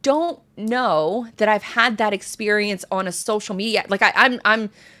I don't know that I've had that experience on a social media. Like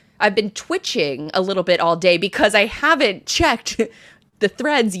I've been twitching a little bit all day because I haven't checked the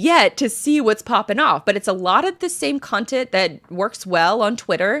threads yet to see what's popping off. But it's a lot of the same content that works well on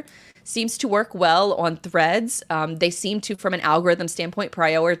Twitter, seems to work well on Threads. They seem to, from an algorithm standpoint,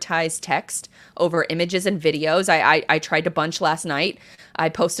 prioritize text over images and videos. I tried a bunch last night. I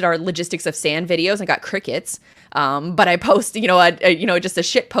posted our Logistics of Sand videos and got crickets. But I post, just a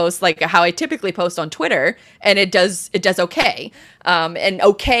shit post like how I typically post on Twitter, and it does okay. And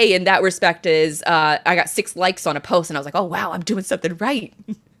okay in that respect is I got 6 likes on a post, and I was like, oh wow, I'm doing something right.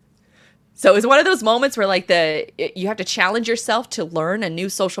 So it's one of those moments where like you have to challenge yourself to learn a new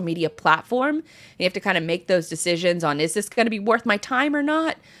social media platform. And you have to kind of make those decisions on, is this going to be worth my time or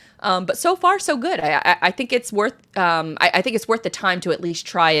not? But so far, so good. I think it's worth. I think it's worth the time to at least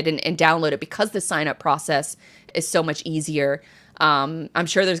try it and download it because the sign up process is so much easier. I'm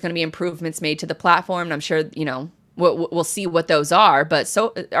sure there's going to be improvements made to the platform, and I'm sure we'll see what those are. But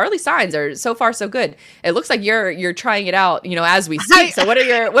so early signs are so far so good. It looks like you're trying it out, as we speak. So what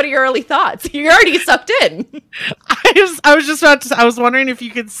are your early thoughts? You're already sucked in. I was just about to. I was wondering if you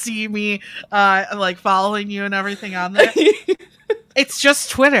could see me like following you and everything on there. It's just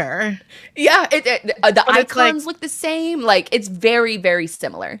Twitter. Yeah, the icons look the same. Like, it's very, very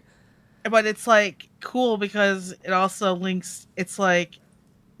similar. But it's like cool because it also links. It's like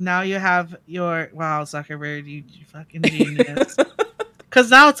now you have your Zuckerberg, you fucking genius.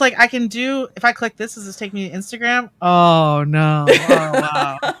 Because now it's like I can do, if I click this, does this take me to Instagram? Oh no! Oh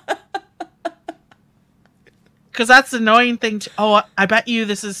wow! Because that's the annoying thing. I bet you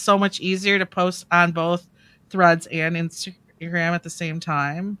this is so much easier to post on both Threads and Instagram at the same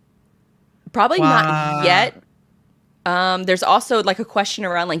time. Probably not yet. There's also like a question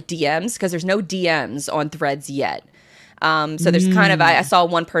around like DMs because there's no DMs on Threads yet. So there's kind of, I saw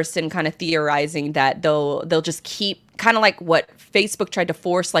one person kind of theorizing that they'll just keep kind of like what Facebook tried to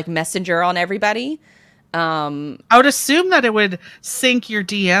force like Messenger on everybody. I would assume that it would sync your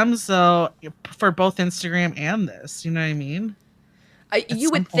DMs though for both Instagram and this. You know what I mean? You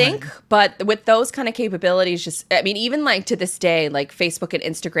would think, but with those kind of capabilities, even like to this day, like Facebook and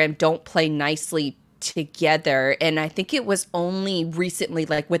Instagram don't play nicely together. And I think it was only recently,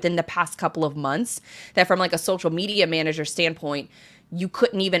 like within the past couple of months, that from like a social media manager standpoint, you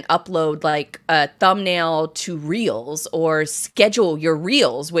couldn't even upload like a thumbnail to Reels or schedule your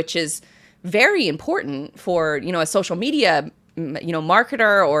Reels, which is very important for, a social media,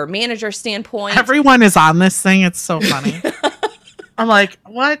 marketer or manager standpoint. Everyone is on this thing. It's so funny. I'm like,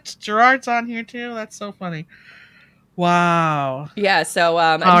 what? Gerard's on here too? That's so funny. Wow. Yeah, so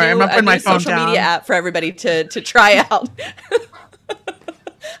a new social media app for everybody to try out.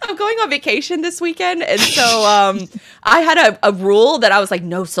 I'm going on vacation this weekend, and so I had a rule that I was like,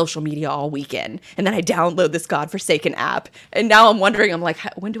 no social media all weekend. And then I download this godforsaken app. And now I'm wondering, I'm like,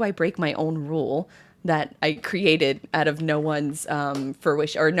 when do I break my own rule that I created out of no one's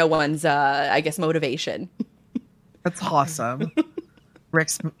fruition or no one's, I guess, motivation? That's awesome.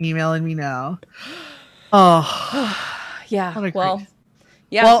 Rick's emailing me now. Oh, yeah. Well,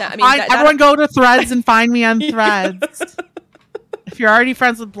 yeah. Well, everyone go to Threads and find me on Threads. If you're already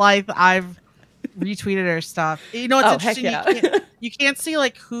friends with Blythe, I've retweeted her stuff. It's interesting. Yeah. You can't see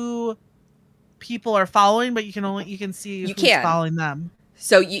like who people are following, but you can see who's following them.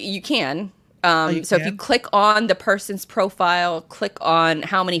 So you can. If you click on the person's profile, click on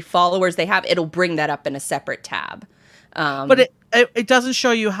how many followers they have, it'll bring that up in a separate tab. But it doesn't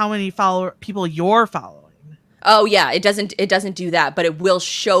show you how many people you're following. Oh yeah, it doesn't do that, but it will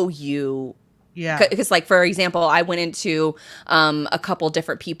show you. Yeah, because like for example, I went into a couple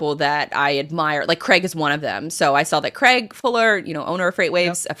different people that I admire. Like Craig is one of them. So I saw that Craig Fuller, owner of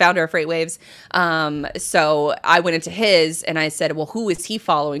FreightWaves, a founder of FreightWaves. So I went into his and I said, well, who is he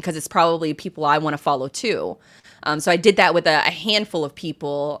following? Because it's probably people I want to follow too. So I did that with a handful of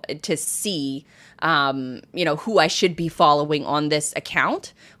people to see, who I should be following on this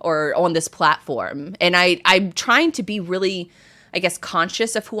account or on this platform. And I'm trying to be really, I guess,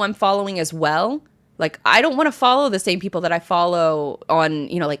 conscious of who I'm following as well. Like, I don't want to follow the same people that I follow on,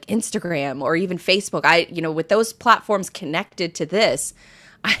 like Instagram or even Facebook. With those platforms connected to this,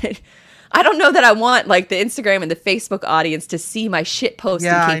 I don't know that I want like the Instagram and the Facebook audience to see my shit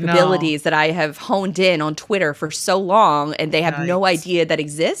posting capabilities that I have honed in on Twitter for so long, and they have no idea that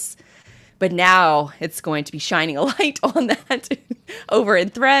exists. But now it's going to be shining a light on that over in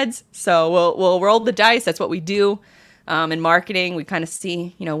Threads. So we'll roll the dice. That's what we do. In marketing, we kind of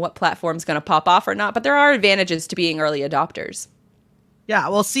see, what platform's going to pop off or not. But there are advantages to being early adopters. Yeah,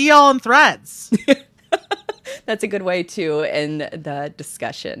 we'll see y'all in Threads. That's a good way to end the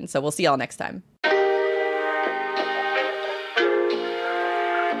discussion. So we'll see y'all next time.